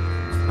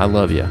 I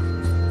love you.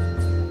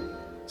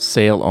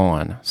 Sail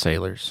on,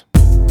 sailors.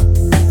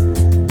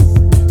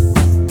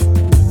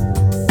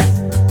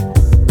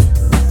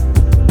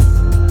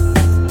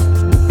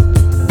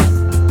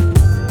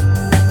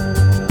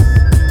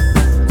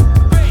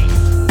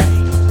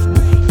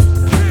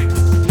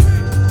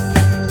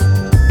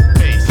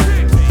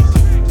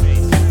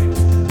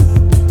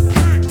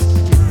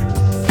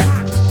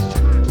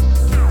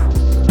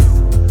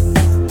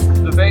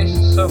 The bass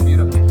is so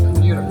beautiful.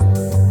 Beautiful.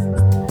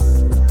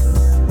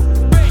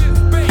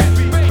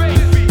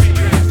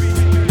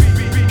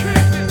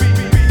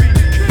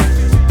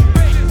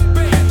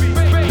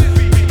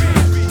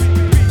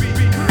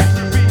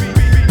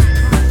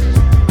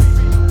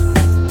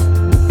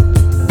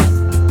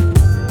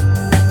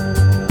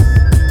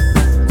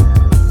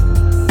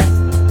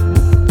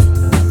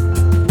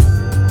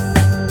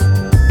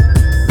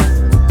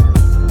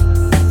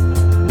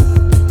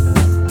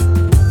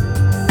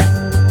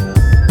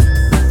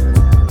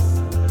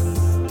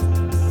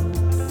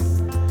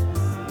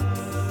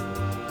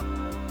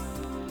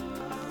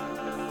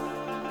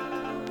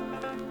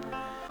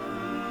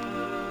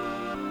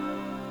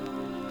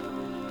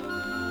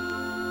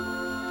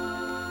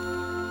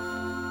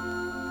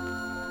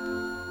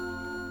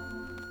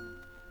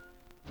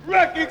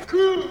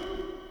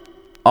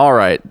 All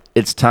right,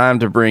 it's time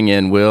to bring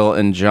in Will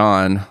and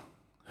John,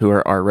 who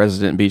are our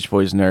resident Beach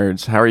Boys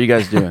nerds. How are you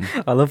guys doing?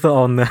 I love that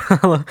on the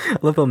I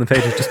love that on the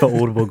page. It's just put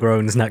audible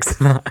groans next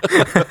to that.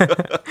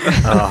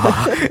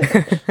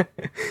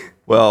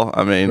 Well,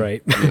 I mean,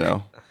 Right. you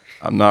know,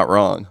 I'm not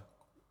wrong.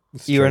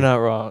 You are not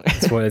wrong.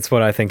 It's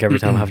what I think every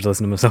time I have to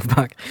listen to myself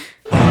back.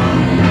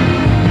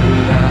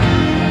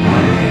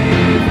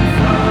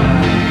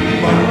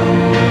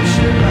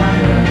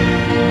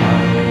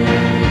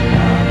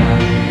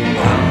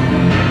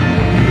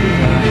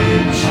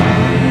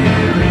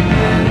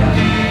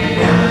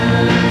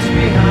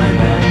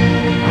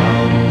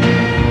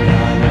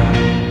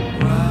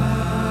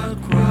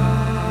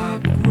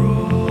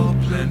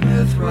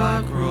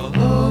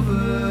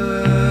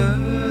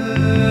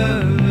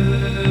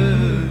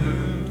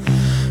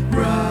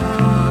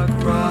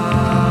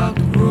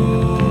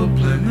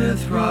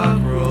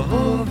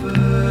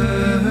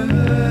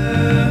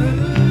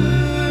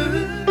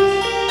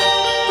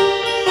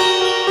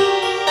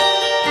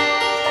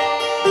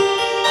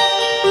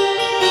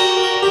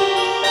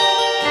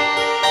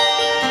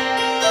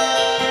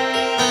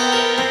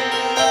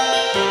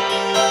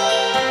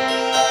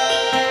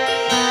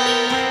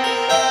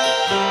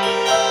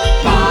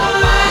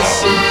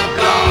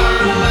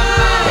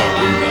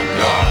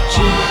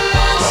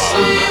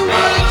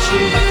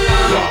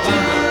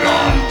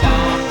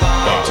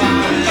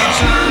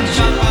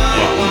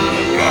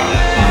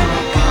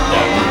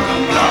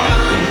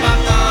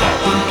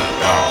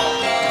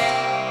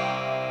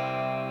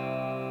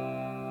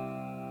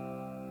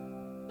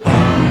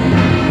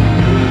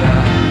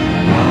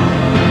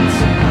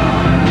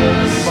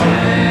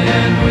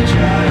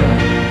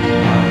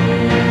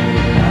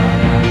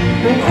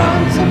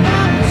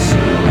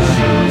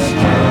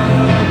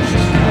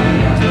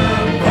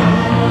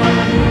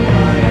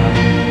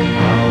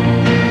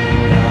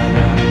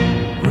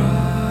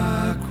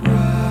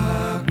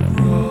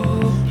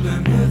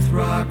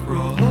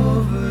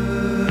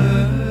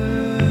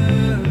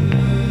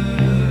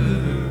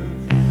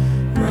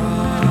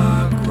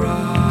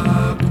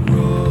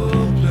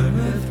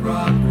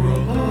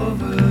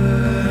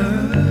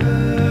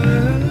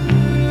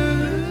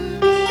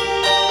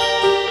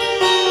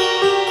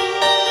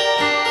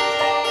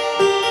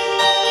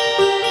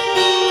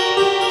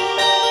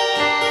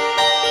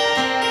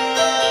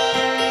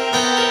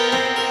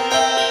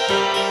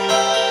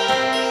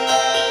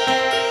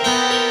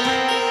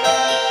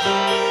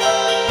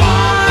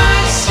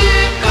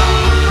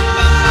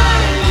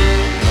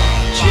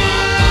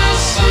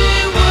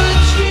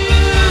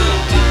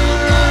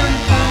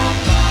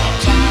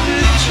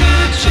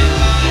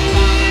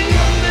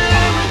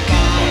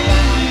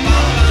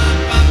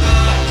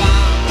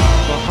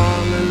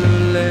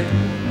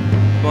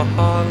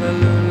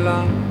 Mahalalula,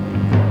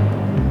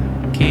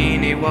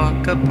 Kini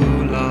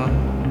Wakapula,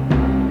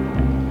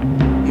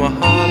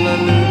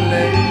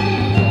 Mahalalule.